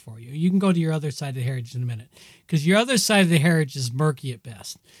heritage for you. You can go to your other side of the heritage in a minute, because your other side of the heritage is murky at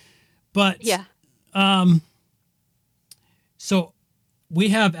best. But yeah. So we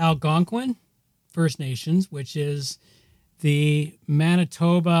have Algonquin First Nations, which is the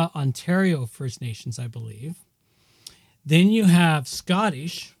Manitoba, Ontario First Nations, I believe. Then you have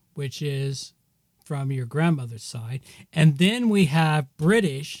Scottish, which is from your grandmother's side. And then we have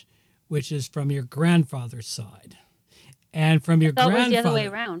British, which is from your grandfather's side. And from your grandfather... That was the other way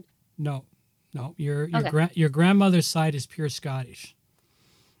around. No. Your grandmother's side is pure Scottish.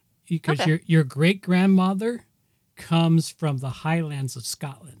 Because your great-grandmother comes from the Highlands of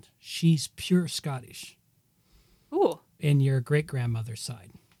Scotland. She's pure Scottish. Ooh. In your great-grandmother's side.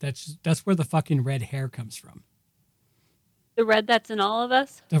 That's where the fucking red hair comes from. The red that's in all of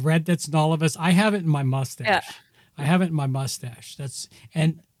us? The red that's in all of us. I have it in my mustache. Yeah. I have it in my mustache.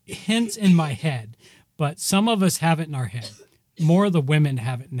 And hints in my head. But some of us have it in our head. More of the women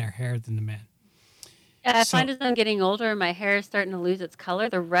have it in their hair than the men. I find as I'm getting older and my hair is starting to lose its color,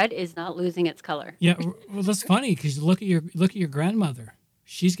 the red is not losing its color. Yeah, well, that's funny, because look at your grandmother.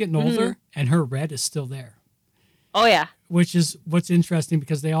 She's getting older, and her red is still there. Oh yeah. Which is what's interesting,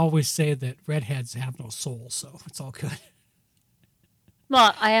 because they always say that redheads have no soul, so it's all good.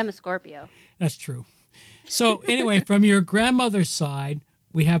 Well, I am a Scorpio. That's true. So anyway, from your grandmother's side,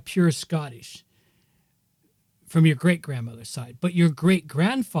 we have pure Scottish. From your great-grandmother's side, but your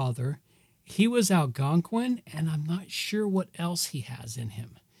great-grandfather, he was Algonquin, and I'm not sure what else he has in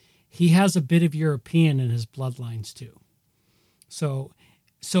him. He has a bit of European in his bloodlines too. So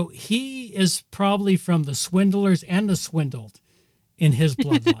he is probably from the swindlers and the swindled in his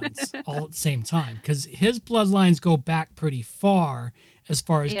bloodlines all at the same time, because his bloodlines go back pretty far as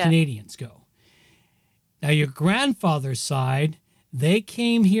Canadians go. Now, your grandfather's side, they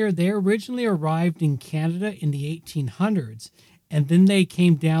came here. They originally arrived in Canada in the 1800s. And then they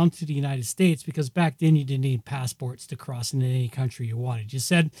came down to the United States because back then you didn't need passports to cross into any country you wanted. You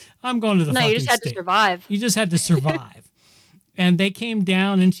said, I'm going to the fucking you just had state. to survive. You just had to survive. And they came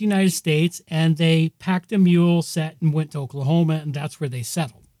down into the United States and they packed a mule set and went to Oklahoma, and that's where they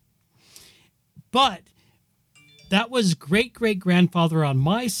settled. But that was great-great-grandfather on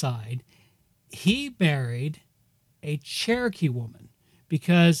my side. He married a Cherokee woman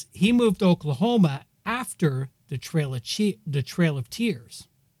because he moved to Oklahoma after the Trail of Tears,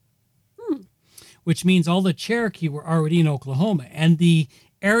 which means all the Cherokee were already in Oklahoma. And the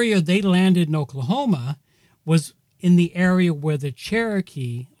area they landed in Oklahoma was in the area where the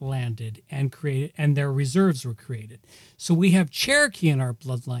Cherokee landed and created, and their reserves were created. So we have Cherokee in our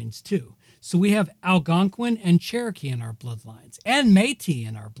bloodlines too. So we have Algonquin and Cherokee in our bloodlines, and Métis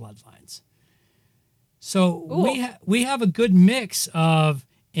in our bloodlines. So we have a good mix of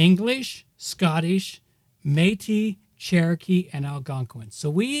English, Scottish, Métis, Cherokee, and Algonquin.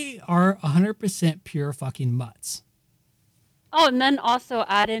 So we are 100% pure fucking mutts. Oh, and then also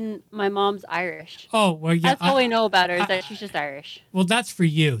add in my mom's Irish. Oh, well, yeah. That's all we know about her, is that she's just Irish. Well, that's for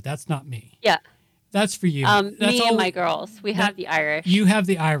you. That's not me. Yeah. That's for you. Me and my girls, we have the Irish. You have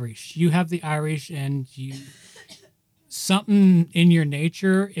the Irish. You have the Irish, and you... Something in your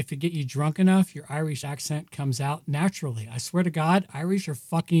nature, if you get you drunk enough, your Irish accent comes out naturally. I swear to God, Irish are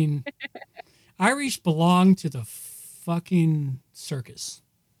fucking... Irish belong to the fucking circus.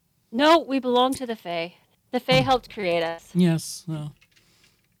 No, we belong to the Fae. The Fae helped create us. Yes, well.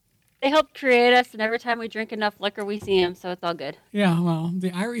 They helped create us, and every time we drink enough liquor, we see them, so it's all good. Yeah, well,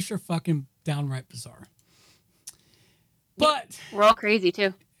 the Irish are fucking downright bizarre. But... We're all crazy,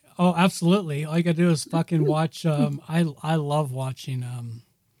 too. Oh, absolutely. All you gotta do is fucking watch, I love watching,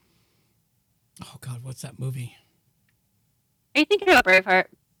 oh God, what's that movie? Are you thinking about Braveheart?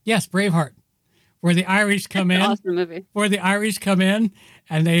 Yes, Braveheart. Where the Irish come in. Awesome movie. Where the Irish come in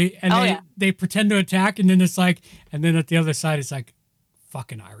and they pretend to attack, and then it's like, and then at the other side it's like,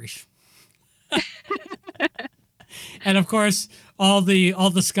 fucking Irish. And of course, all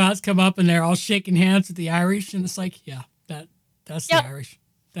the Scots come up and they're all shaking hands with the Irish, and it's like, yeah, that's the Irish.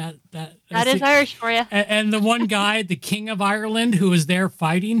 That is Irish for you. And the one guy, the King of Ireland, who was there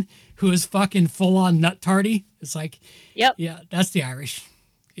fighting, who is fucking full on nut tardy. It's like, yep, yeah, that's the Irish.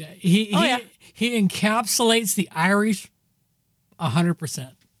 Yeah, he encapsulates the Irish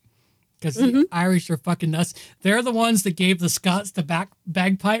 100%, because the Irish are fucking nuts. They're the ones that gave the Scots the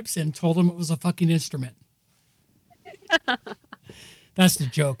bagpipes and told them it was a fucking instrument. That's the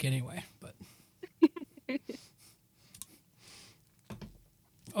joke, anyway. But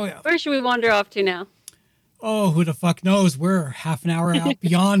oh yeah, where should we wander off to now? Oh, who the fuck knows? We're half an hour out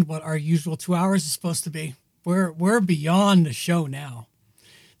beyond what our usual 2 hours is supposed to be. We're beyond the show now.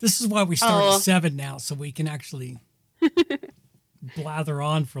 This is why we start at 7 now, so we can actually blather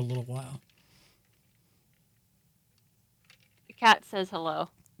on for a little while. The cat says hello.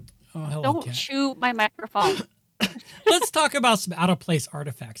 Oh, hello, Don't cat. chew my microphone. Let's talk about some out-of-place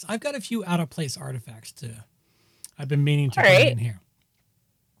artifacts. I've got a few out-of-place artifacts I've been meaning to bring in here.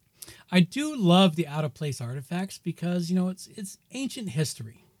 I do love the out-of-place artifacts because, it's ancient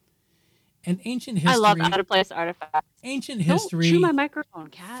history. And ancient history... I love out-of-place artifacts. Ancient history... Don't chew my microphone,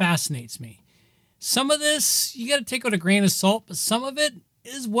 cat. ...fascinates me. Some of this, you got to take with a grain of salt, but some of it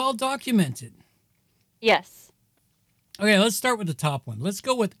is well documented. Yes. Okay, let's start with the top one. Let's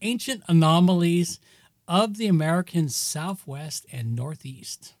go with ancient anomalies of the American Southwest and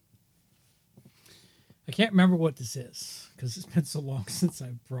Northeast. I can't remember what this is because it's been so long since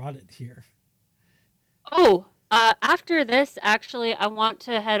I brought it here. Oh, after this, actually, I want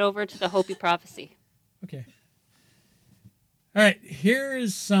to head over to the Hopi Prophecy. Okay. All right, here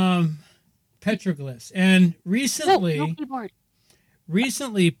is some petroglyphs. And recently,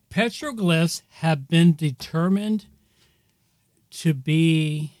 petroglyphs have been determined to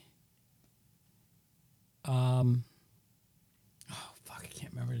be... I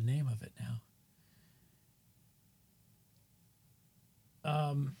can't remember the name of it now.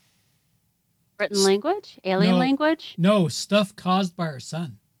 Written language? Alien language? No, stuff caused by our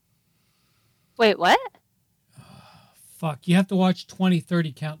sun. Wait, what? Fuck, you have to watch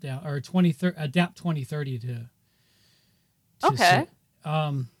 2030 Countdown, or Adapt 2030 to okay.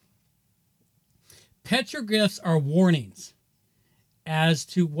 Petroglyphs are warnings as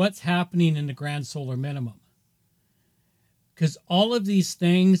to what's happening in the grand solar minimum. Because all of these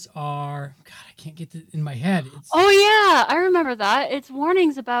things are... God, I can't get it in my head. Oh, yeah. I remember that. It's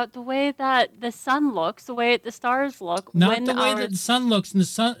warnings about the way that the sun looks, the way the stars look. Not the way that the sun looks and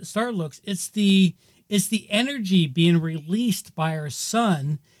the star looks. It's the energy being released by our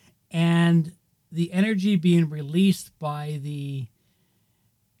sun and the energy being released by the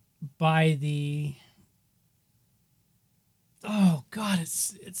oh God,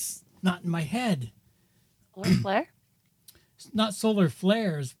 it's not in my head. Solar flare? Not solar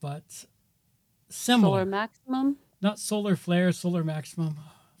flares, but similar. Solar maximum? Not solar flares, solar maximum.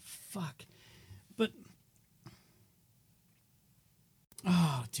 Fuck. But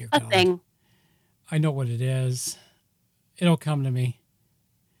oh dear God. A thing. I know what it is. It'll come to me.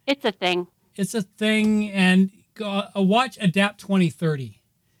 It's a thing. It's a thing, and watch Adapt 2030.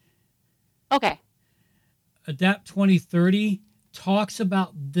 Okay. Adapt 2030 talks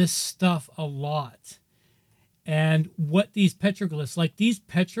about this stuff a lot. And what these petroglyphs,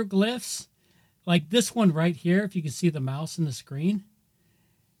 like this one right here, if you can see the mouse in the screen.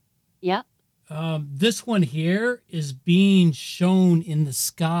 Yeah. This one here is being shown in the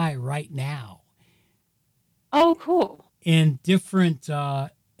sky right now. Oh, cool. In different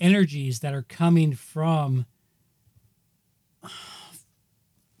energies that are coming from.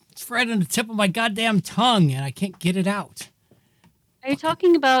 It's right on the tip of my goddamn tongue, and I can't get it out. Are you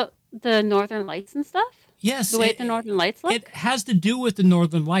talking about the Northern Lights and stuff? Yes. The way the Northern Lights look? It has to do with the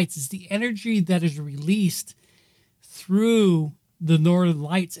Northern Lights. It's the energy that is released through the Northern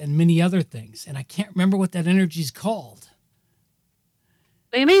Lights and many other things. And I can't remember what that energy is called.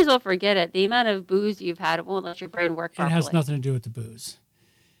 But you may as well forget it. The amount of booze you've had, it won't let your brain work properly. It has nothing to do with the booze.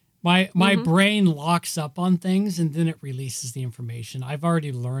 My brain locks up on things and then it releases the information. I've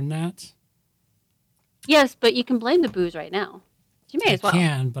already learned that. Yes, but you can blame the booze right now. You may as well. I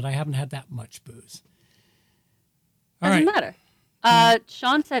can, but I haven't had that much booze. Doesn't matter.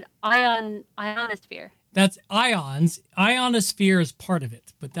 Sean said ionosphere. That's ions. Ionosphere is part of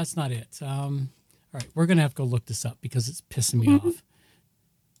it, but that's not it. All right, we're going to have to go look this up because it's pissing me off.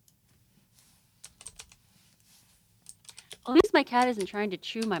 At least my cat isn't trying to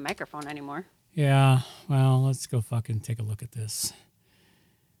chew my microphone anymore. Yeah, well, let's go fucking take a look at this.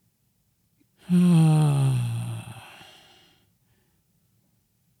 Let's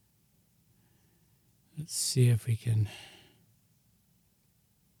see if I can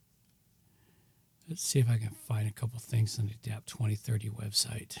find a couple things on the Adapt 2030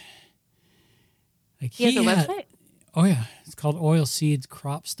 website. Like he has a website? Oh, yeah. It's called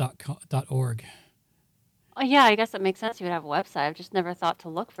oilseedscrops.org. Oh, yeah, I guess that makes sense. He would have a website. I've just never thought to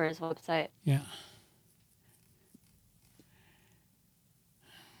look for his website. Yeah.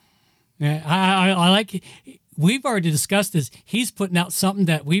 Yeah, I like it. We've already discussed this. He's putting out something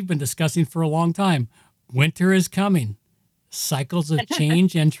that we've been discussing for a long time. Winter is coming. Cycles of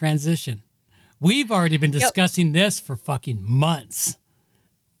change and transition. We've already been discussing this for fucking months.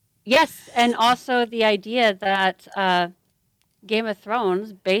 Yes, and also the idea that Game of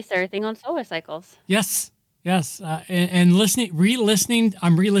Thrones based everything on solar cycles. Yes. And re-listening,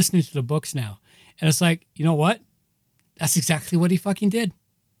 I'm re-listening to the books now. And it's like, you know what? That's exactly what he fucking did.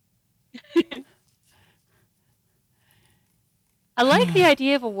 I like the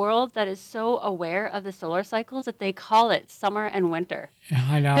idea of a world that is so aware of the solar cycles that they call it summer and winter.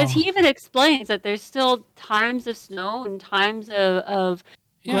 I know. Because he even explains that there's still times of snow and times of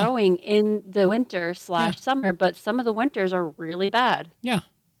growing in the winter / summer, but some of the winters are really bad. Yeah,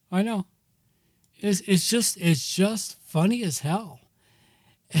 I know. It's just funny as hell.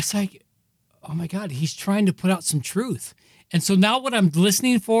 It's like, oh my God, he's trying to put out some truth. And so now what I'm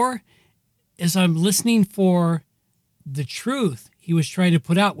listening for is the truth he was trying to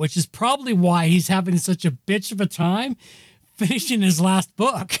put out, which is probably why he's having such a bitch of a time finishing his last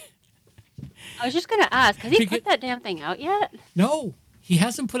book. I was just going to ask, has he put that damn thing out yet? No, he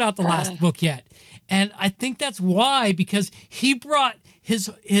hasn't put out the last book yet. And I think that's why, because he brought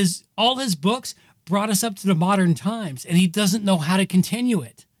all his books brought us up to the modern times, and he doesn't know how to continue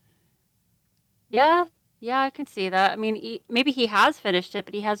it. Yeah, I can see that. I mean, maybe he has finished it,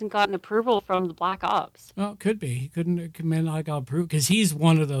 but he hasn't gotten approval from the Black Ops. Well, it could be. He couldn't come in. I got approved because he's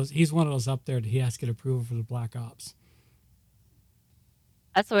one of those. He's one of those up there that he has to get approval for the Black Ops.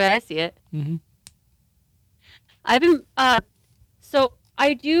 That's the way I see it. Mm-hmm. I've been so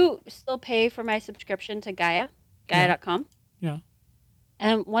I do still pay for my subscription to Gaia.com. Yeah.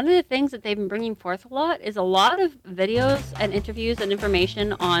 And one of the things that they've been bringing forth a lot is a lot of videos and interviews and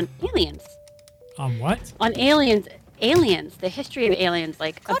information on aliens. On what? On aliens, the history of aliens.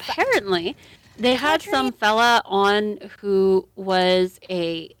 Like, apparently, they had some fella on who was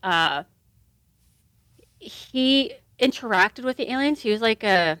he interacted with the aliens. He was like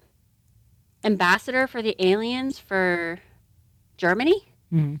a ambassador for the aliens for Germany.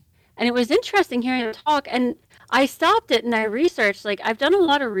 Mm-hmm. And it was interesting hearing him talk. And I stopped it and I researched. Like, I've done a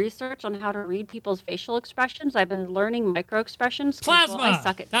lot of research on how to read people's facial expressions. I've been learning micro expressions. Plasma. Well, I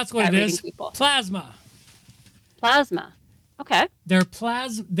suck at That's what it is. People. Plasma. Plasma. Okay. They're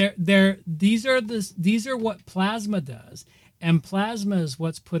plasma. These are what plasma does, and plasma is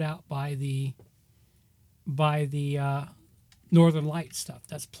what's put out by the Northern Light stuff.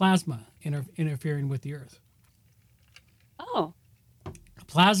 That's plasma interfering with the Earth. Oh.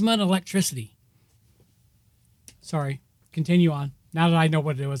 Plasma and electricity. Sorry. Continue on. Now that I know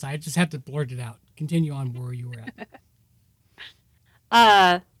what it was, I just have to blurt it out. Continue on where you were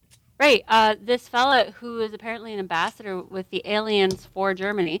at. Right. This fella who is apparently an ambassador with the aliens for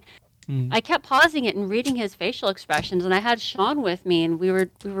Germany. I kept pausing it and reading his facial expressions, and I had Sean with me, and we were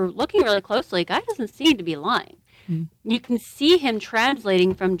looking really closely. Guy doesn't seem to be lying. You can see him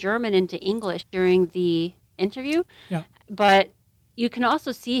translating from German into English during the interview. Yeah. But you can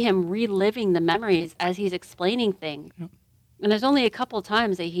also see him reliving the memories as he's explaining things. Yep. And there's only a couple of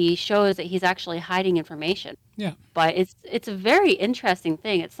times that he shows that he's actually hiding information. Yeah. But it's a very interesting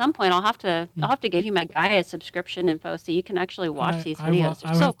thing. At some point, I'll have to give you my Gaia subscription info so you can actually watch these videos.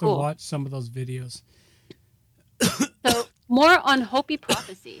 I have to watch some of those videos. So more on Hopi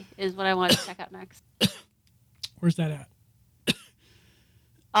prophecy is what I want to check out next. Where's that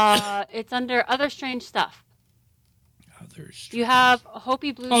at? It's under other strange stuff. Do you have a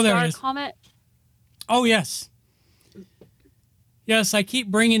Hopi Blue Star Comet? Oh, yes. Yes, I keep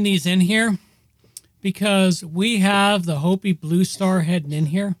bringing these in here because we have the Hopi Blue Star heading in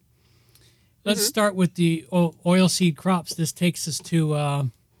here. Let's start with the oilseed crops. This takes us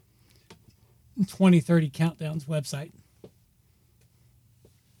to 2030 Countdown's website.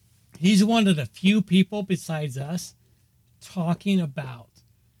 He's one of the few people besides us talking about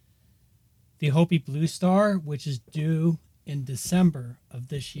the Hopi Blue Star, which is due in December of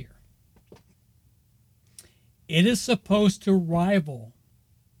this year. It is supposed to rival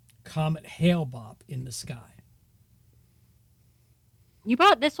Comet Hale-Bopp in the sky. You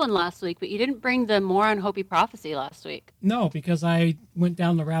brought this one last week, but you didn't bring the more on Hopi prophecy last week. No, because I went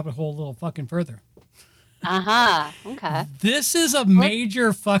down the rabbit hole a little fucking further. Aha, okay. This is a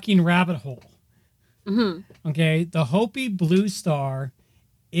major fucking rabbit hole. Okay, the Hopi Blue Star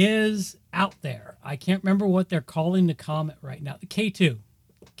is out there. I can't remember what they're calling the comet right now. The K2.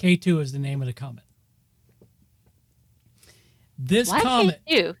 K2 is the name of the comet. Why comet.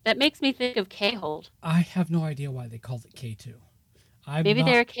 K2? That makes me think of K-Hold. I have no idea why they called it K2. Maybe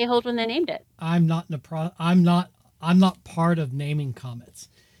they were K-Hold when they named it. I'm not part of naming comets.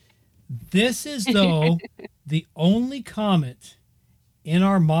 This is though the only comet in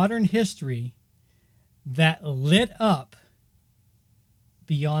our modern history that lit up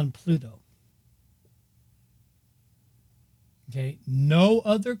beyond Pluto. Okay, no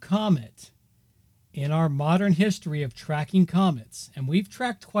other comet in our modern history of tracking comets, and we've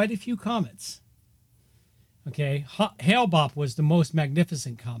tracked quite a few comets. Okay, Hale-Bopp was the most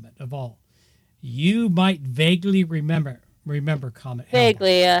magnificent comet of all. You might vaguely remember Comet Hale-Bopp.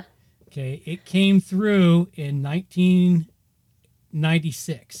 Vaguely, yeah. Okay, it came through in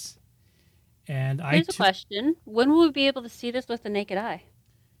 1996. And here's a question. When will we be able to see this with the naked eye?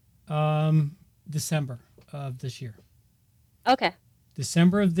 December of this year. Okay.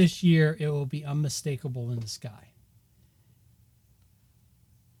 December of this year, it will be unmistakable in the sky.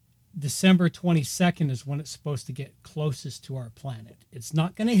 December 22nd is when it's supposed to get closest to our planet. It's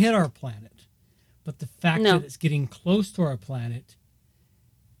not going to hit our planet, but the fact that it's getting close to our planet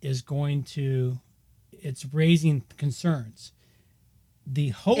is it's raising concerns.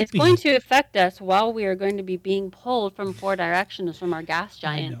 It's going to affect us while we are going to be being pulled from 4 directions from our gas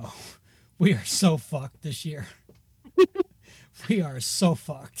giant. I know. We are so fucked this year. We are so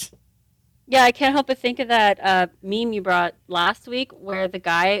fucked. Yeah, I can't help but think of that meme you brought last week where the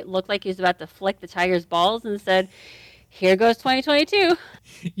guy looked like he was about to flick the tiger's balls and said, "Here goes 2022.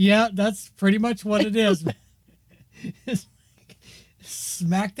 Yeah, that's pretty much what it is.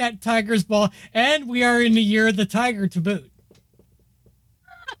 Smack that tiger's ball. And we are in the year of the tiger to boot.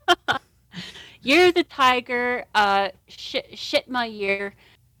 Year of the tiger, Shitma year,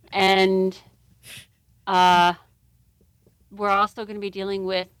 and we're also going to be dealing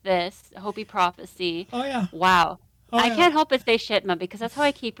with this Hopi prophecy. Oh, yeah. Wow. I can't help but say Shitma because that's how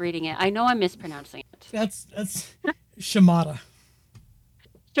I keep reading it. I know I'm mispronouncing it. That's Shemata.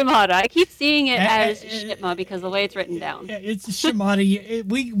 Shemata. I keep seeing it as Shitma because of the way it's written down. It's Shemata.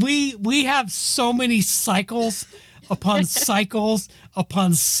 We have so many cycles upon cycles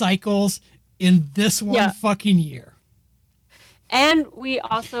upon cycles in this one fucking year. And we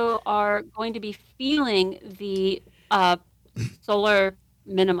also are going to be feeling the solar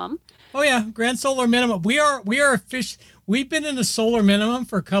minimum. Oh yeah, grand solar minimum. We are a fish. We've been in the solar minimum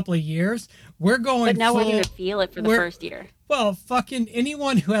for a couple of years. We're going. But now full, we're going to feel it for the first year. Well, fucking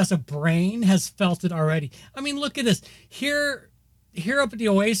anyone who has a brain has felt it already. I mean, look at this. Here up at the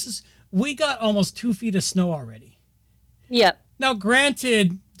Oasis, we got almost 2 feet of snow already. Yep. Now,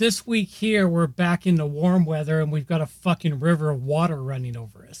 granted, this week here we're back in the warm weather and we've got a fucking river of water running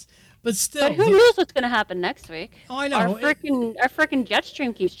over us. But still, but who knows what's going to happen next week? Oh, I know. Our freaking jet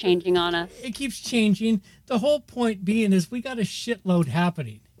stream keeps changing on us. It keeps changing. The whole point being is we got a shitload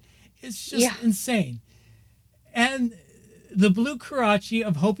happening. It's just insane. And the Blue Karachi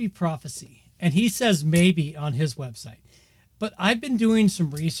of Hopi Prophecy, and he says maybe on his website, but I've been doing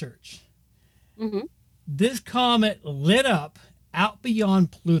some research. Mm-hmm. This comet lit up out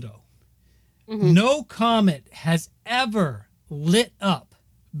beyond Pluto. Mm-hmm. No comet has ever lit up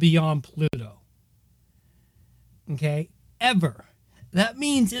beyond Pluto. Okay? Ever. That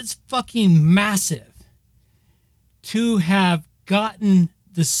means it's fucking massive to have gotten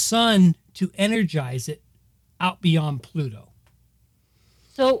the sun to energize it out beyond Pluto.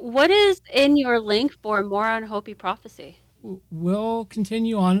 So what is in your link for more on Hopi Prophecy? We'll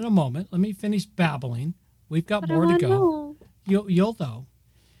continue on in a moment. Let me finish babbling. We've got more to go. Know. You'll know.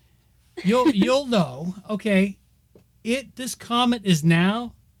 You'll know. Okay. This comet is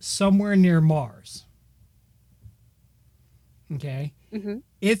now somewhere near Mars. Okay. Mm-hmm.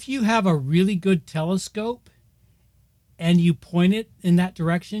 If you have a really good telescope and you point it in that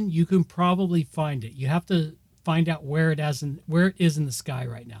direction, you can probably find it. You have to find out where it is in the sky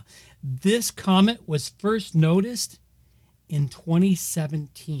right now. This comet was first noticed in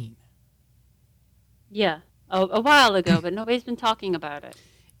 2017. Yeah, a while ago, but nobody's been talking about it.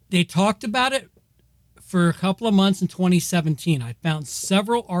 They talked about it for a couple of months in 2017. I found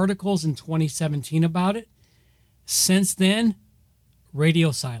several articles in 2017 about it. Since then,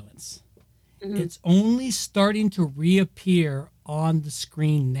 radio silence. Mm-hmm. It's only starting to reappear on the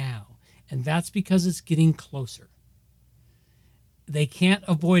screen now, and that's because it's getting closer. They can't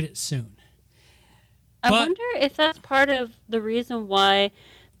avoid it soon. I wonder if that's part of the reason why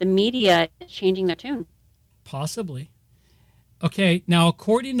the media is changing their tune. Possibly. Okay, now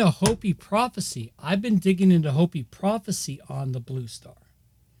according to Hopi Prophecy, I've been digging into Hopi Prophecy on the Blue Star.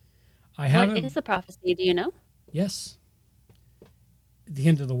 What is the prophecy? Do you know? Yes. The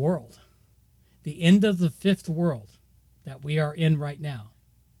end of the world. The end of the fifth world that we are in right now.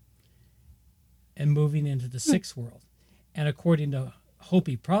 And moving into the sixth world. And according to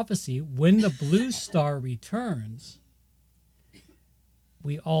Hopi Prophecy, when the Blue Star returns,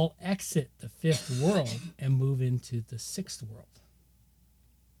 we all exit the fifth world and move into the sixth world.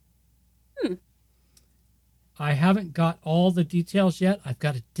 I haven't got all the details yet. I've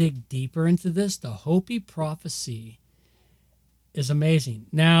got to dig deeper into this. The Hopi Prophecy is amazing.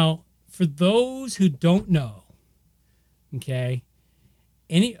 Now, for those who don't know, okay,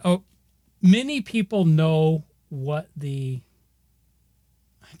 many people know what I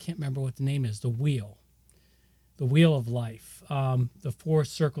can't remember what the name is, the wheel of life, the four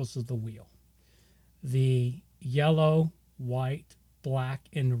circles of the wheel, the yellow, white, black,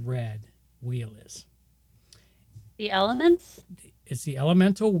 and red wheel is. The elements? It's the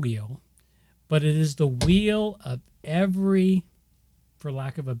elemental wheel, but it is the wheel of every, for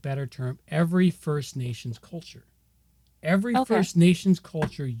lack of a better term, every First Nations culture. Every First Nations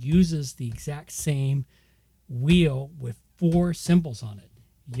culture uses the exact same wheel with four symbols on it: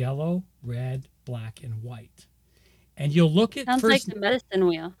 yellow, red, black, and white. And you'll look at sounds like the medicine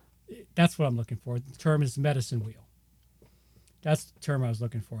wheel. That's what I'm looking for. The term is medicine wheel. That's the term I was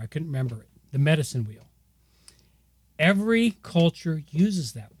looking for. I couldn't remember it. The medicine wheel. Every culture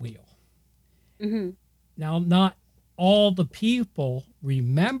uses that wheel. Mm-hmm. Now, not all the people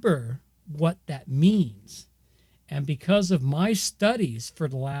remember what that means. And because of my studies for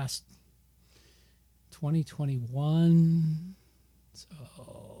the last 2021,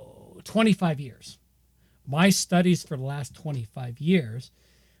 so 25 years, my studies for the last 25 years,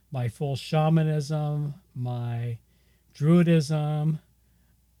 my full shamanism, my druidism,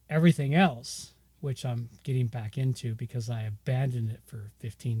 everything else, which I'm getting back into because I abandoned it for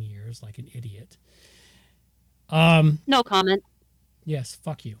 15 years like an idiot. No comment. Yes,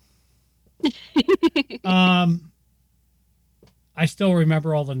 fuck you. I still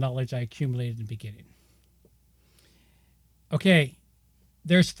remember all the knowledge I accumulated in the beginning. Okay,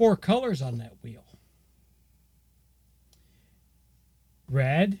 there's four colors on that wheel.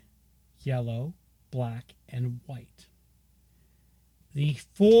 Red, yellow, black, and white. The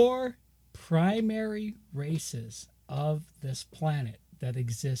four primary races of this planet that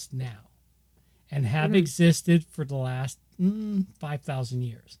exist now and have existed for the last 5,000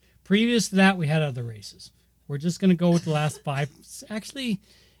 years. Previous to that, we had other races. We're just going to go with the last 5. Actually,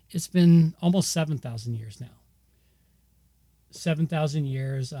 it's been almost 7,000 years now. 7,000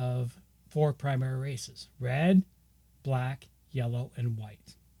 years of 4 primary races: red, black, yellow, and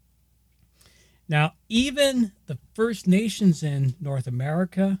white. Now, even the First Nations in North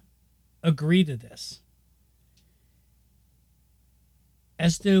America agree to this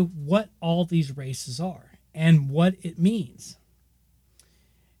as to what all these races are and what it means.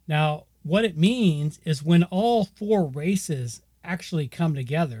 Now, what it means is when all 4 races actually come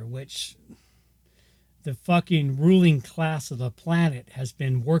together, which the fucking ruling class of the planet has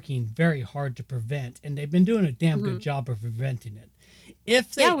been working very hard to prevent, and they've been doing a damn good job of preventing it.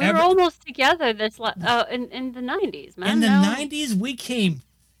 If they we were almost together this in the 90s, man. In the 90s, we came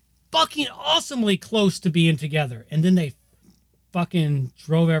fucking awesomely close to being together, and then they fucking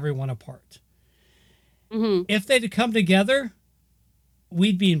drove everyone apart. If they'd come together,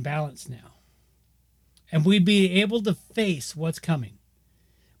 we'd be in balance now, and we'd be able to face what's coming.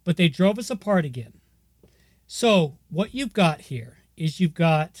 But they drove us apart again. So what you've got here is you've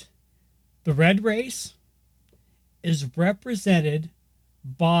got the red race is represented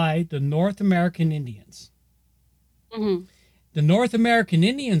by the North American Indians. The North American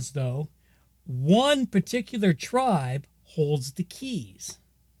Indians, though, one particular tribe holds the keys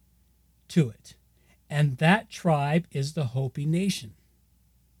to it, and that tribe is the Hopi Nation.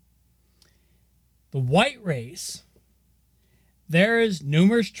 The white race, there's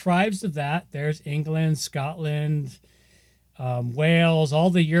numerous tribes of that. There's England, Scotland, Wales, all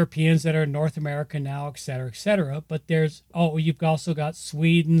the Europeans that are in North America now, etc., etc. But you've also got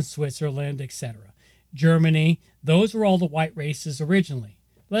Sweden, Switzerland, etc. Germany. Those were all the white races originally.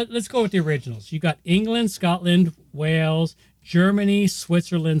 Let's go with the originals. You got England, Scotland, Wales, Germany,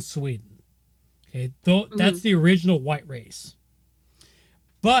 Switzerland, Sweden. Okay, that's the original white race.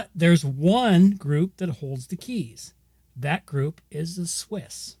 But there's one group that holds the keys. That group is the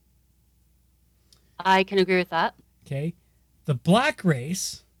Swiss. I can agree with that. Okay. The black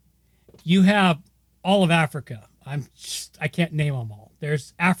race, you have all of Africa. I can't name them all.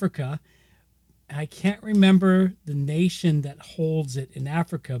 There's Africa. I can't remember the nation that holds it in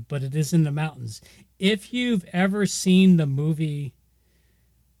Africa, but it is in the mountains. If you've ever seen the movie,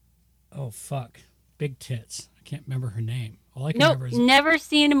 Big Tits. I can't remember her name. All I can remember is... never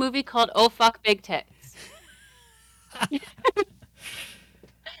seen a movie called Oh Fuck Big Tits.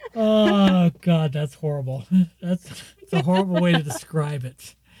 Oh, God, that's horrible. That's a horrible way to describe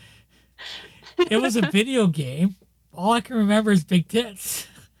it. It was a video game. All I can remember is Big Tits.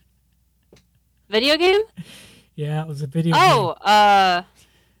 Video game? Yeah, it was a video game.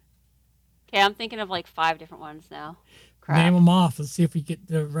 Okay, I'm thinking of like 5 different ones now. Crap. Name them off. Let's see if we get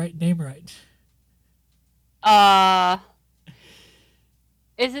the right name right.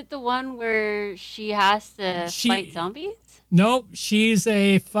 Is it the one where she has to fight zombies? Nope, she's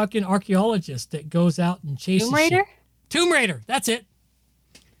a fucking archaeologist that goes out and chases Tomb Raider? Tomb Raider, that's it.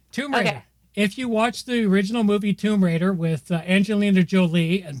 Tomb Raider. Okay. If you watch the original movie Tomb Raider with Angelina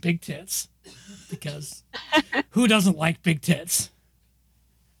Jolie and big tits, because who doesn't like big tits?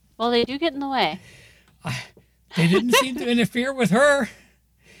 Well, they do get in the way. They didn't seem to interfere with her.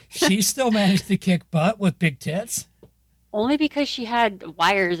 She still managed to kick butt with big tits. Only because she had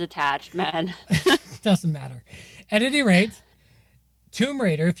wires attached, man. Doesn't matter. At any rate, Tomb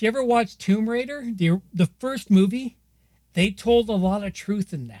Raider, if you ever watched Tomb Raider, the first movie, they told a lot of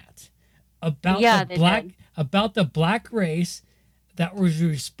truth in that. About the black race that was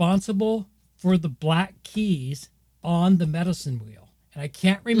responsible for the black keys on the medicine wheel. And I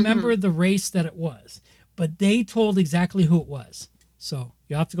can't remember the race that it was, but they told exactly who it was. So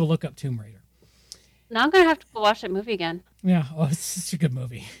you'll have to go look up Tomb Raider. Now I'm going to have to go watch that movie again. Yeah, it's such a good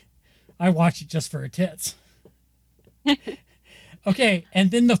movie. I watch it just for her tits. Okay,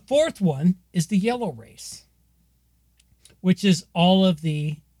 and then the fourth one is the yellow race, which is all of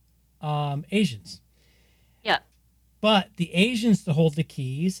the Asians. Yeah. But the Asians to hold the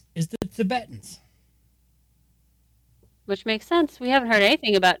keys is the Tibetans. Which makes sense. We haven't heard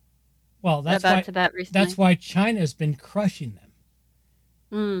anything about Tibet recently. That's why China's been crushing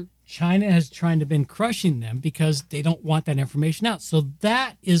them. China has been crushing them because they don't want that information out. So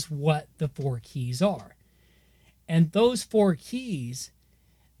that is what the 4 keys are. And those 4 keys,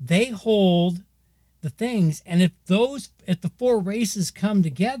 they hold the things. And if the 4 races come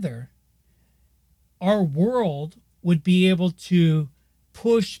together, our world would be able to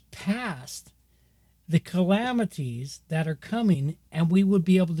push past the calamities that are coming, and we would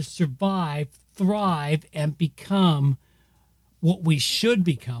be able to survive, thrive, and become what we should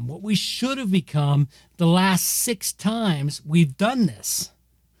become, what we should have become the last 6 times we've done this.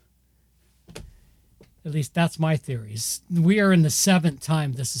 At least that's my theories. We are in the 7th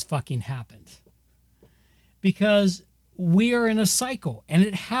time this has fucking happened. Because we are in a cycle and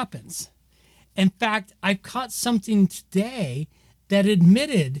it happens. In fact, I caught something today that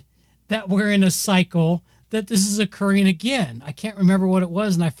admitted that we're in a cycle, that this is occurring again. I can't remember what it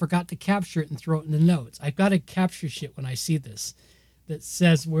was, and I forgot to capture it and throw it in the notes. I've got to capture shit when I see this that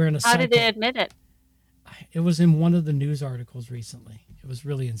says we're in a cycle. How did they admit it? It was in one of the news articles recently. It was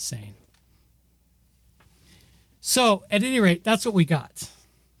really insane. So, at any rate, that's what we got.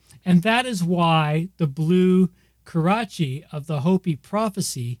 And that is why the blue Karachi of the Hopi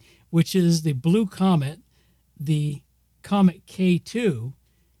prophecy, which is the blue comet, the comet K2,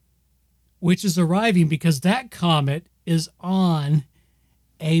 which is arriving because that comet is on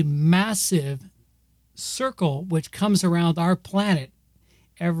a massive circle which comes around our planet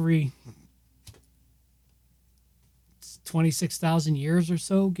every 26,000 years or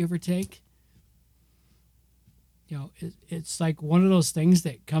so, give or take. You know, it's like one of those things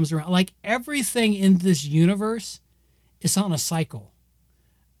that comes around. Like everything in this universe is on a cycle.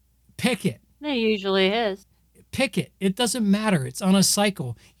 Pick it. It usually is. Pick it. It doesn't matter. It's on a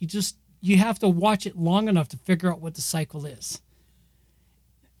cycle. You have to watch it long enough to figure out what the cycle is.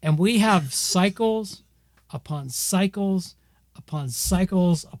 And we have cycles upon cycles upon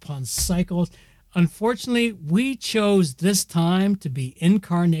cycles upon cycles. Unfortunately, we chose this time to be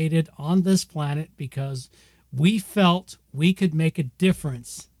incarnated on this planet because we felt we could make a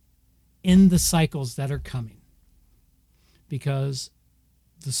difference in the cycles that are coming. Because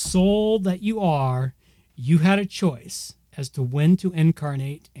the soul that you are, you had a choice as to when to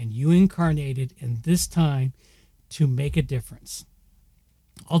incarnate, and you incarnated in this time to make a difference.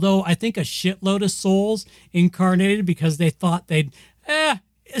 Although I think a shitload of souls incarnated because they thought it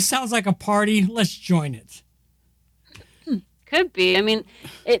sounds like a party, let's join it. Could be. I mean,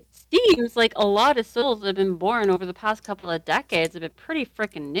 it seems like a lot of souls that have been born over the past couple of decades have been pretty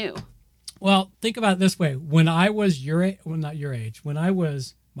freaking new. Well, think about it this way. When I was your age, well, not your age, when I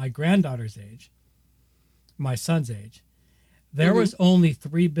was my granddaughter's age, my son's age, there was only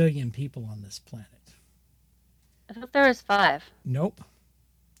 3 billion people on this planet. I thought there was 5. Nope.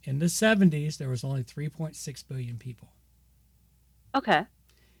 In the 70s, there was only 3.6 billion people. Okay.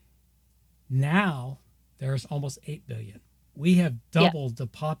 Now, there's almost 8 billion. We have doubled the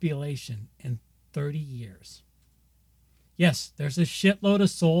population in 30 years. Yes, there's a shitload of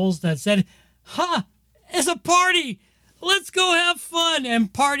souls that said, it's a party. Let's go have fun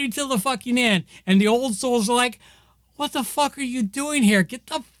and party till the fucking end. And the old souls are like, what the fuck are you doing here? Get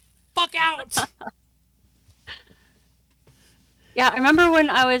the fuck out. Yeah, I remember when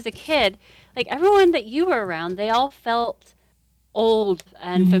I was a kid, like everyone that you were around, they all felt old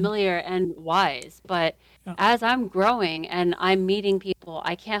and familiar and wise. But as I'm growing and I'm meeting people,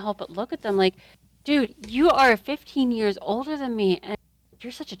 I can't help but look at them like, dude, you are 15 years older than me and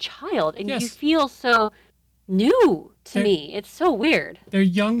you're such a child and you feel so new to me. It's so weird. They're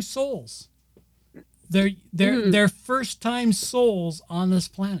young souls. They're first time souls on this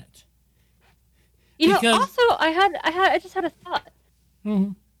planet. You know, also I just had a thought.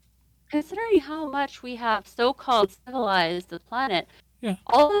 Mm-hmm. Considering how much we have so-called civilized the planet,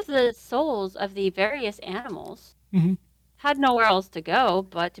 all of the souls of the various animals had nowhere else to go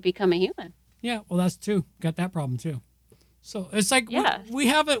but to become a human. Yeah, well, that's true. Got that problem too. So it's like we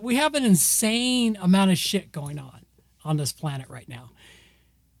have an insane amount of shit going on this planet right now,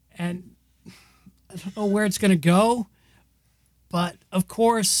 and I don't know where it's going to go. But of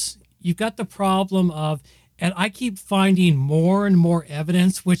course, you've got the problem of, and I keep finding more and more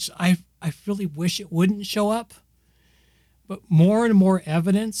evidence, which I really wish it wouldn't show up, but more and more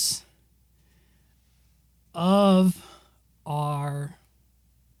evidence of our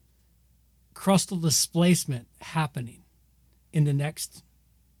crustal displacement happening in the next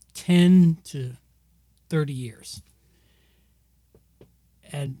 10 to 30 years.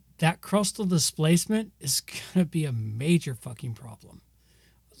 And that crustal displacement is going to be a major fucking problem.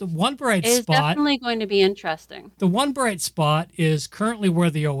 The one bright spot... It's definitely going to be interesting. The one bright spot is currently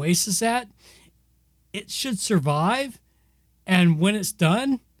where the Oasis at. It should survive, and when it's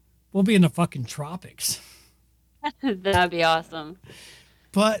done, we'll be in the fucking tropics. That'd be awesome.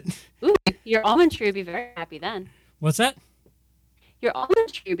 But... Ooh, your almond tree would be very happy then. What's that? Your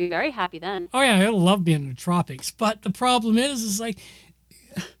almond tree would be very happy then. Oh, yeah, it'll love being in the tropics. But the problem is like,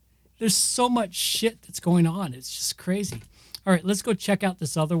 there's so much shit that's going on. It's just crazy. All right, let's go check out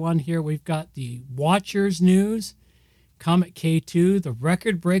this other one here. We've got the Watchers news, Comet K2, the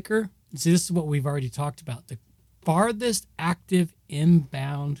record breaker. See, this is what we've already talked about. farthest active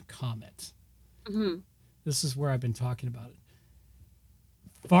inbound comet. Mm-hmm. This is where I've been talking about it.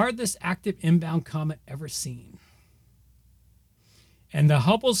 Farthest active inbound comet ever seen. And the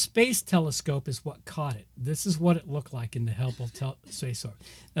Hubble Space Telescope is what caught it. This is what it looked like in the Hubble Space Telescope.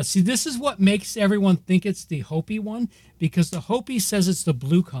 Now, see, this is what makes everyone think it's the Hopi one, because the Hopi says it's the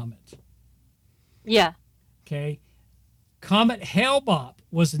blue comet. Yeah. Okay. Comet Hale-Bopp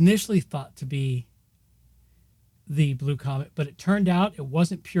was initially thought to be the blue comet, but it turned out it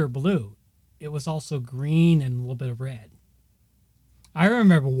wasn't pure blue. It was also green and a little bit of red. I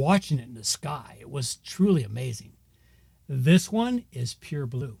remember watching it in the sky. It was truly amazing. This one is pure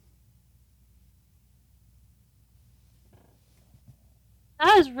blue.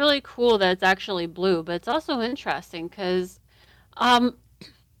 That is really cool that it's actually blue, but it's also interesting because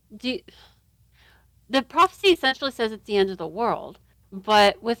the prophecy essentially says it's the end of the world,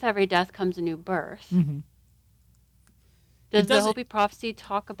 but with every death comes a new birth. Mm-hmm. Does the Hopi prophecy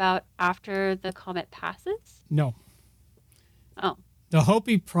talk about after the comet passes? No. Oh. The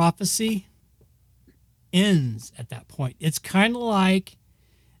Hopi prophecy ends at that point. It's kind of like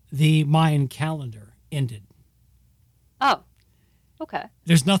the Mayan calendar ended. Oh, okay.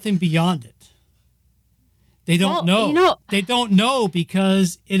 There's nothing beyond it. They don't know. They don't know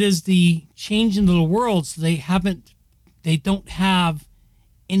because it is the change into the world. So they don't have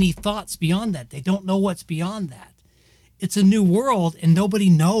any thoughts beyond that. They don't know what's beyond that. It's a new world and nobody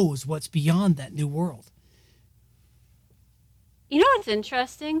knows what's beyond that new world. You know what's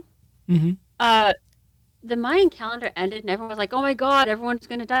interesting? Mm-hmm. The Mayan calendar ended and everyone was like, oh my God, everyone's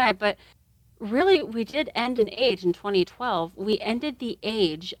going to die. But really, we did end an age in 2012. We ended the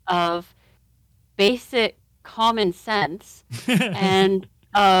age of basic common sense and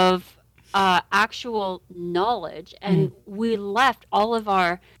of actual knowledge. And we left all of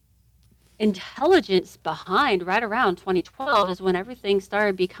our intelligence behind right around 2012 is when everything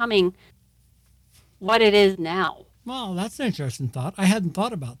started becoming what it is now. Well, that's an interesting thought. I hadn't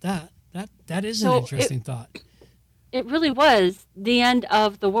thought about that. That is an interesting thought. It really was the end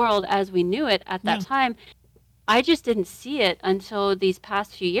of the world as we knew it at that time. I just didn't see it until these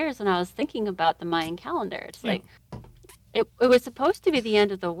past few years when I was thinking about the Mayan calendar. It's like it was supposed to be the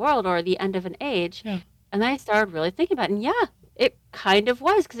end of the world or the end of an age. Yeah. And I started really thinking about it. And it kind of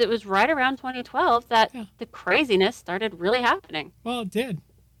was because it was right around 2012 that the craziness started really happening. Well, it did.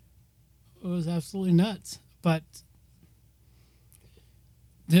 It was absolutely nuts. But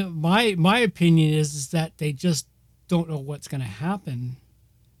my opinion is that they just don't know what's going to happen.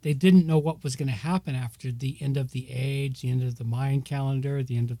 They didn't know what was going to happen after the end of the age, the end of the Mayan calendar,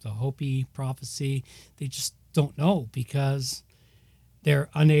 the end of the Hopi prophecy. They just don't know because they're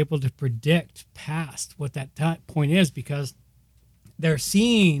unable to predict past what that point is because they were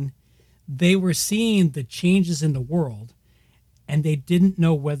seeing the changes in the world and they didn't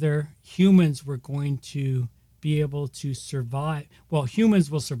know whether humans were going to be able to survive. Well,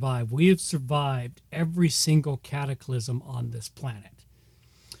 humans will survive. We have survived every single cataclysm on this planet.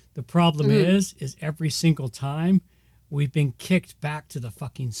 The problem is every single time we've been kicked back to the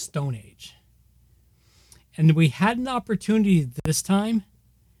fucking Stone Age. And we had an opportunity this time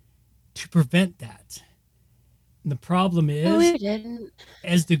to prevent that. And the problem is, we didn't.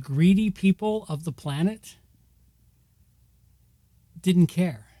 As the greedy people of the planet didn't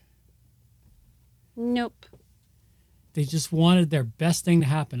care. Nope. They just wanted their best thing to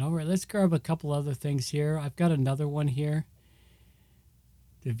happen. All right, let's grab a couple other things here. I've got another one here.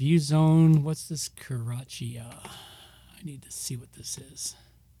 The view zone. What's this Karachi? I need to see what this is.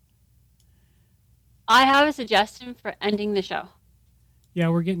 I have a suggestion for ending the show. Yeah,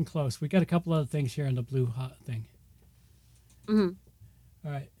 we're getting close. We got a couple other things here in the blue hot thing. Mm-hmm.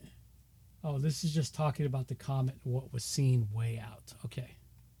 All right. Oh, this is just talking about the comet and what was seen way out. Okay.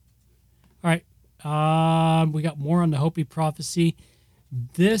 All right. We got more on the Hopi prophecy.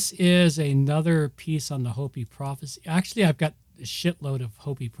 This is another piece on the Hopi prophecy. Actually, I've got a shitload of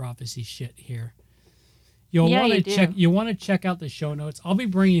Hopi prophecy shit here. You want to check out the show notes. I'll be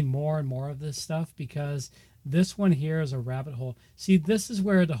bringing more and more of this stuff because this one here is a rabbit hole. See, this is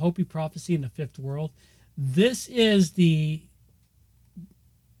where the Hopi prophecy in the fifth world. This is the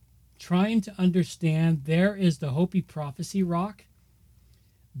trying to understand. There is the Hopi prophecy rock.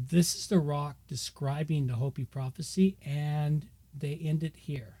 This is the rock describing the Hopi prophecy, and they end it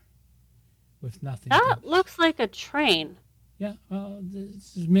here with nothing. That looks like a train. Yeah,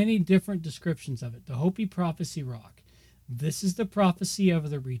 there's many different descriptions of it. The Hopi prophecy rock. This is the prophecy of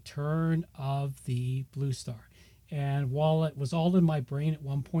the return of the blue star. And while it was all in my brain at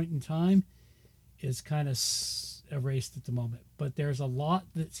one point in time, it's kind of erased at the moment. But there's a lot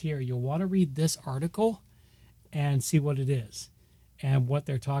that's here. You'll want to read this article and see what it is and what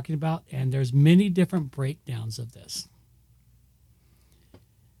they're talking about. And there's many different breakdowns of this.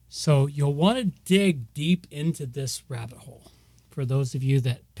 So you'll want to dig deep into this rabbit hole for those of you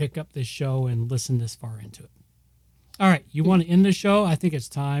that pick up this show and listen this far into it. All right, you want to end the show? I think it's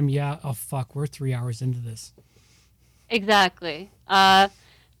time. Yeah. Oh, fuck. We're 3 hours into this. Exactly.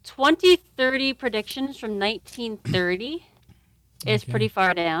 2030 predictions from 1930 is pretty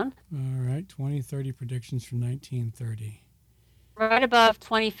far down. All right, 2030 predictions from 1930. Right above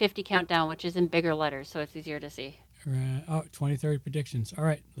 2050 countdown, which is in bigger letters, so it's easier to see. Right. Oh, 2030 predictions. All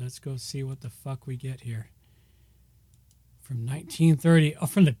right, let's go see what the fuck we get here. From 1930. Oh,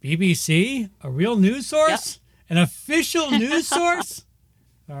 from the BBC? A real news source? Yep. An official news source?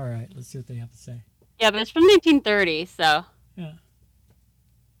 All right, let's see what they have to say. Yeah, but it's from 1930, so. Yeah.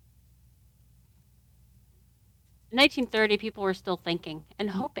 1930, people were still thinking and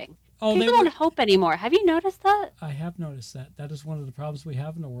hoping. Oh, people don't hope anymore. Have you noticed that? I have noticed that. That is one of the problems we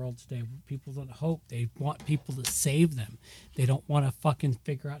have in the world today. People don't hope. They want people to save them. They don't want to fucking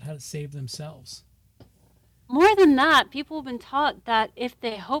figure out how to save themselves. More than that, people have been taught that if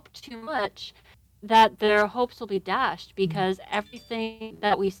they hope too much, that their hopes will be dashed because everything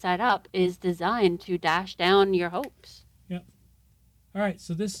that we set up is designed to dash down your hopes. Yep. All right,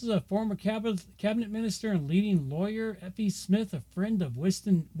 so this is a former cabinet minister and leading lawyer, F.E. Smith, a friend of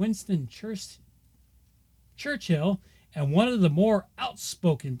Winston Churchill, and one of the more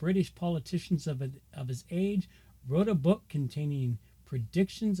outspoken British politicians of his age, wrote a book containing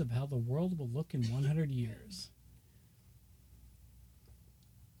predictions of how the world will look in 100 years.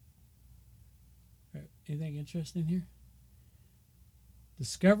 Anything interesting here?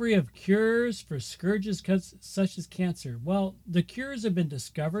 Discovery of cures for scourges such as cancer. Well, the cures have been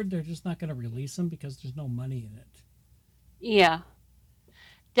discovered. They're just not going to release them because there's no money in it. Yeah.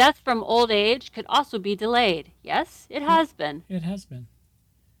 Death from old age could also be delayed. Yes, it has been. It has been.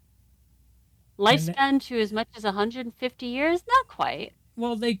 Lifespan to as much as 150 years? Not quite.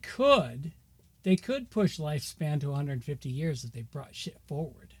 Well, they could. They could push lifespan to 150 years if they brought shit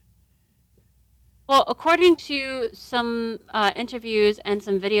forward. Well, according to some interviews and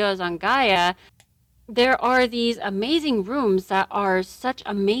some videos on Gaia, there are these amazing rooms that are such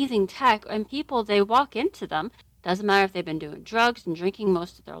amazing tech, and people, they walk into them. Doesn't matter if they've been doing drugs and drinking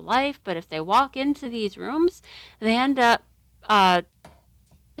most of their life, but if they walk into these rooms, they end up,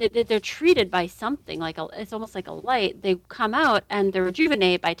 they're treated by something, like it's almost like a light. They come out and they're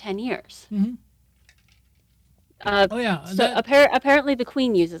rejuvenated by 10 years. Mm-hmm. So apparently the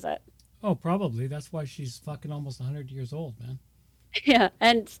Queen uses it. Oh, probably. That's why she's fucking almost 100 years old, man. Yeah,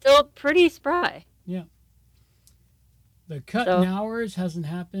 and still pretty spry. Yeah. The cut in hours hasn't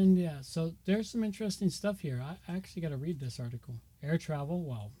happened. Yeah, so there's some interesting stuff here. I actually got to read this article. Air travel,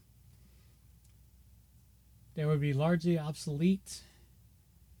 well, they would be largely obsolete.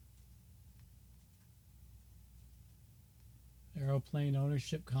 Aeroplane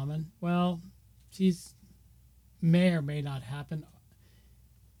ownership common. Well, she's may or may not happen.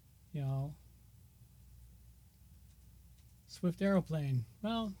 You know, Swift aeroplane.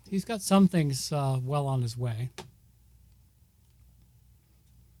 Well, he's got some things well on his way.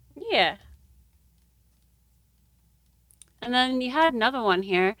 Yeah. And then you had another one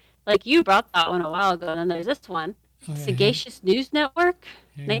here. Like you brought that one a while ago. Then there's this one. Oh, yeah, Sagacious News Network,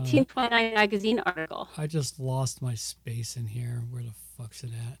 1929 magazine article. I just lost my space in here. Where the fuck's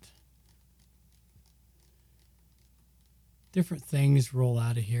it at? Different things roll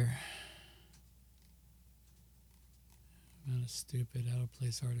out of here. Amount of stupid out of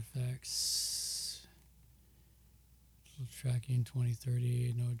place artifacts. Tracking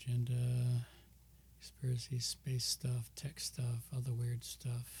 2030, no agenda. Conspiracy, space stuff, tech stuff, other weird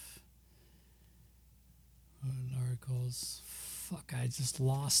stuff. Articles. Fuck, I just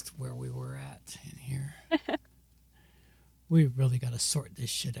lost where we were at in here. We really got to sort this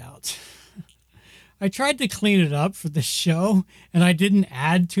shit out. I tried to clean it up for the show, and I didn't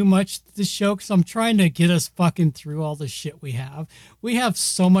add too much to the show because I'm trying to get us fucking through all the shit we have. We have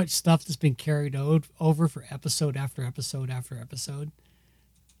so much stuff that's been carried over for episode after episode after episode.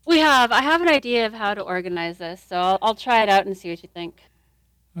 We have. I have an idea of how to organize this, so I'll try it out and see what you think.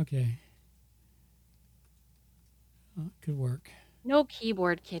 Okay. Well, good work. No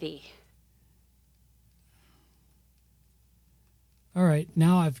keyboard, kitty. All right,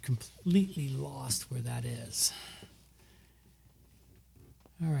 now I've completely lost where that is.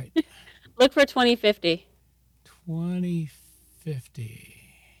 All right. Look for 2050. 2050.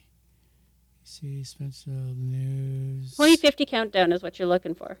 See, Spencer News. 2050 countdown is what you're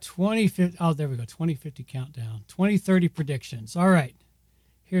looking for. 2050. Oh, there we go. 2050 countdown. 2030 predictions. All right.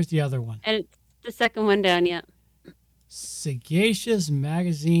 Here's the other one. And it's the second one down, yeah. Sagacious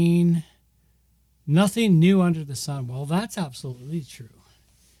magazine. Nothing new under the sun. Well, that's absolutely true.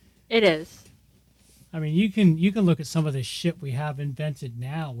 It is. I mean, you can look at some of the shit we have invented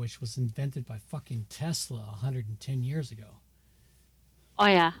now, which was invented by fucking Tesla 110 years ago. Oh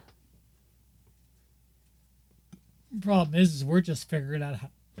yeah. The problem is we're just figuring out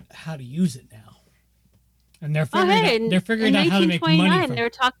how to use it now, and they're figuring out how to make money. They were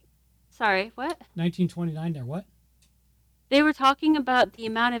talking. Sorry, what? 1929. They're what? They were talking about the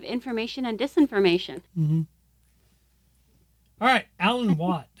amount of information and disinformation. Mm-hmm. All right, Alan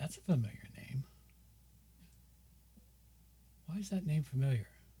Watt. That's a familiar name. Why is that name familiar?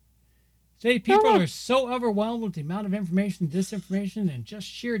 Say people are so overwhelmed with the amount of information, disinformation, and just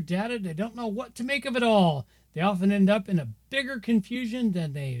sheer data, they don't know what to make of it all. They often end up in a bigger confusion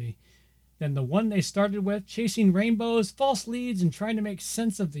than the one they started with, chasing rainbows, false leads, and trying to make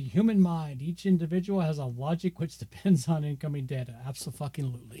sense of the human mind. Each individual has a logic which depends on incoming data.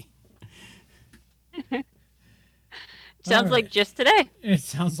 Absolutely. Sounds like just today. It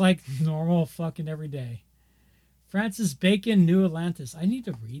sounds like normal fucking every day. Francis Bacon, New Atlantis. I need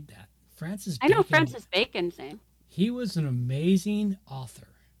to read that. I know Francis Bacon's name. He was an amazing author.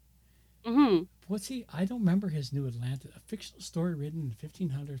 Mm-hmm. What's he? I don't remember his New Atlantis. A fictional story written in the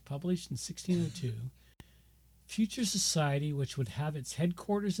 1500s, published in 1602. Future society, which would have its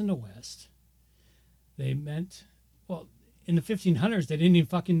headquarters in the West. They meant, well, in the 1500s, they didn't even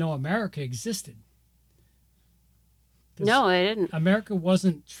fucking know America existed. No, I didn't. America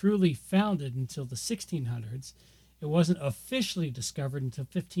wasn't truly founded until the 1600s. It wasn't officially discovered until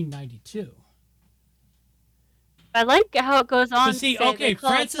 1592. I like how it goes on. But see, okay,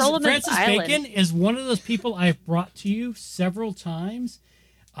 Francis Bacon is one of those people I've brought to you several times.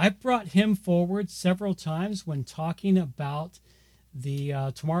 I've brought him forward several times when talking about the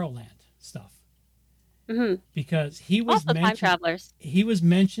Tomorrowland stuff. Mm-hmm. Because he was also time travelers. He was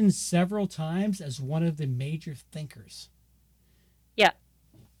mentioned several times as one of the major thinkers. Yeah.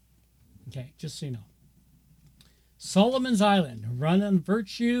 Okay, just so you know. Solomon's Island, run on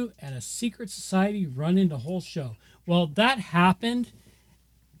virtue, and a secret society running the whole show. Well, that happened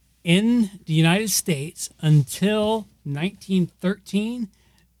in the United States until 1913,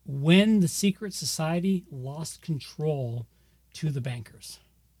 when the secret society lost control to the bankers.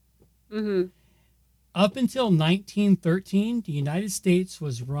 Mm-hmm. Up until 1913, the United States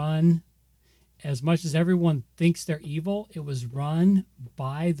was run, as much as everyone thinks they're evil, it was run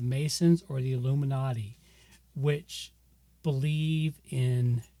by the Masons or the Illuminati, which believe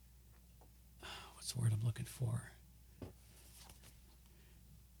in, what's the word I'm looking for?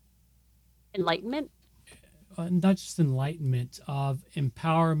 Enlightenment? Not just enlightenment, of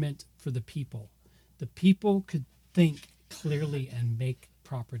empowerment for the people. The people could think clearly and make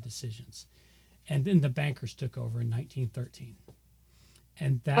proper decisions. And then the bankers took over in 1913.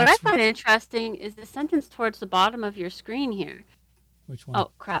 And that's what I find interesting is the sentence towards the bottom of your screen here. Which one?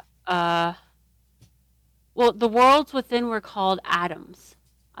 Oh, crap. Well, the worlds within were called atoms.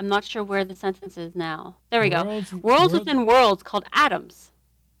 I'm not sure where the sentence is now. There we go. Worlds within worlds called atoms,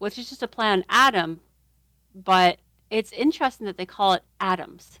 which is just a play on atom, but it's interesting that they call it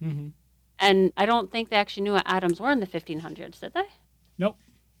atoms. Mm-hmm. And I don't think they actually knew what atoms were in the 1500s, did they? Nope.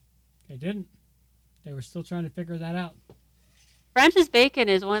 They didn't. They were still trying to figure that out. Francis Bacon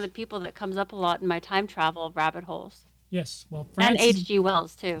is one of the people that comes up a lot in my time travel rabbit holes. Yes, well, and H.G.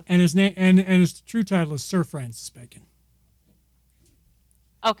 Wells too. And his name and his true title is Sir Francis Bacon.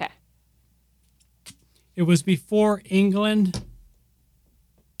 Okay. It was before England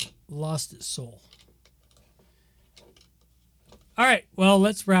lost its soul. All right, well,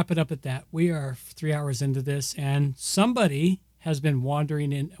 let's wrap it up at that. We are 3 hours into this, and somebody has been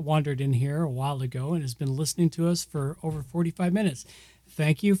wandered in here a while ago and has been listening to us for over 45 minutes.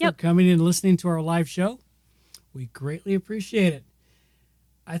 Thank you for coming in and listening to our live show. We greatly appreciate it.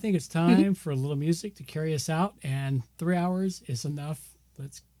 I think it's time for a little music to carry us out, and 3 hours is enough.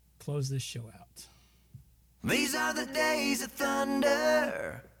 Let's close this show out. These are the days of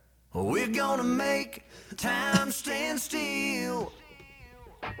thunder. We're gonna make time stand still.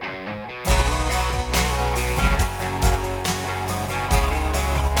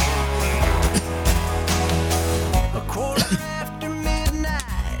 A quarter after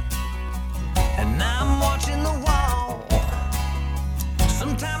midnight, and I'm watching the wall.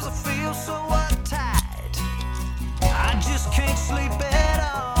 Sometimes I feel so uptight, I just can't sleep at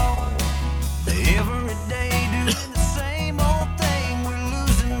all. Every day doing the same old thing, we're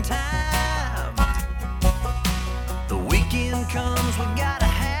losing time. The weekend comes, we gotta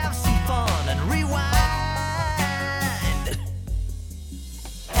have some fun.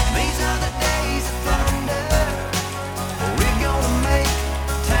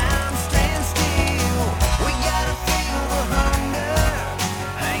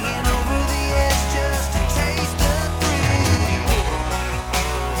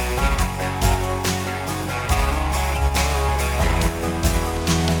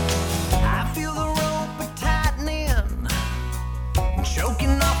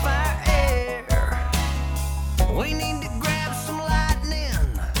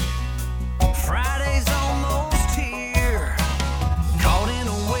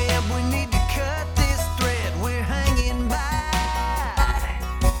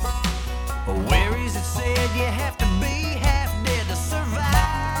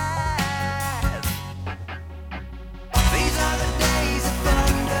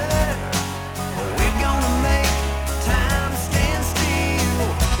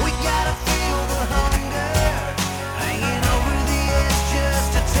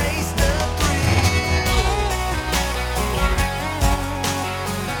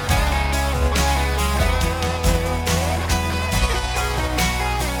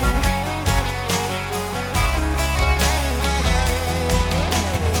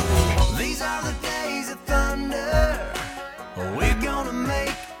 gonna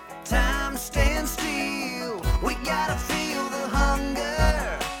make time stand still. We gotta feel the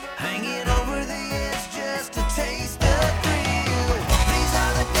hunger, hanging over the edge just to taste the thrill. These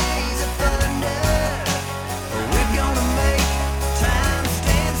are the days of thunder. We're gonna make time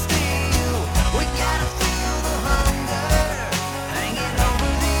stand still. We gotta feel the hunger, hanging over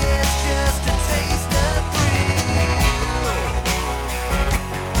the edge just to taste the thrill.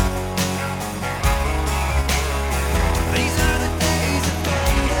 These are the days of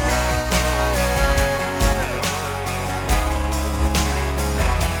thunder.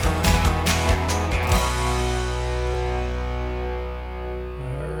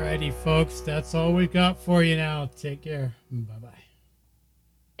 Alrighty, folks, that's all we got for you now. Take care. Bye-bye.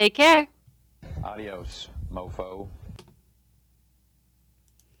 Take care. Adios, mofo.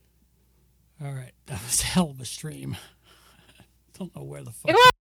 All right, that was a hell of a stream. Don't know where the fuck. It was.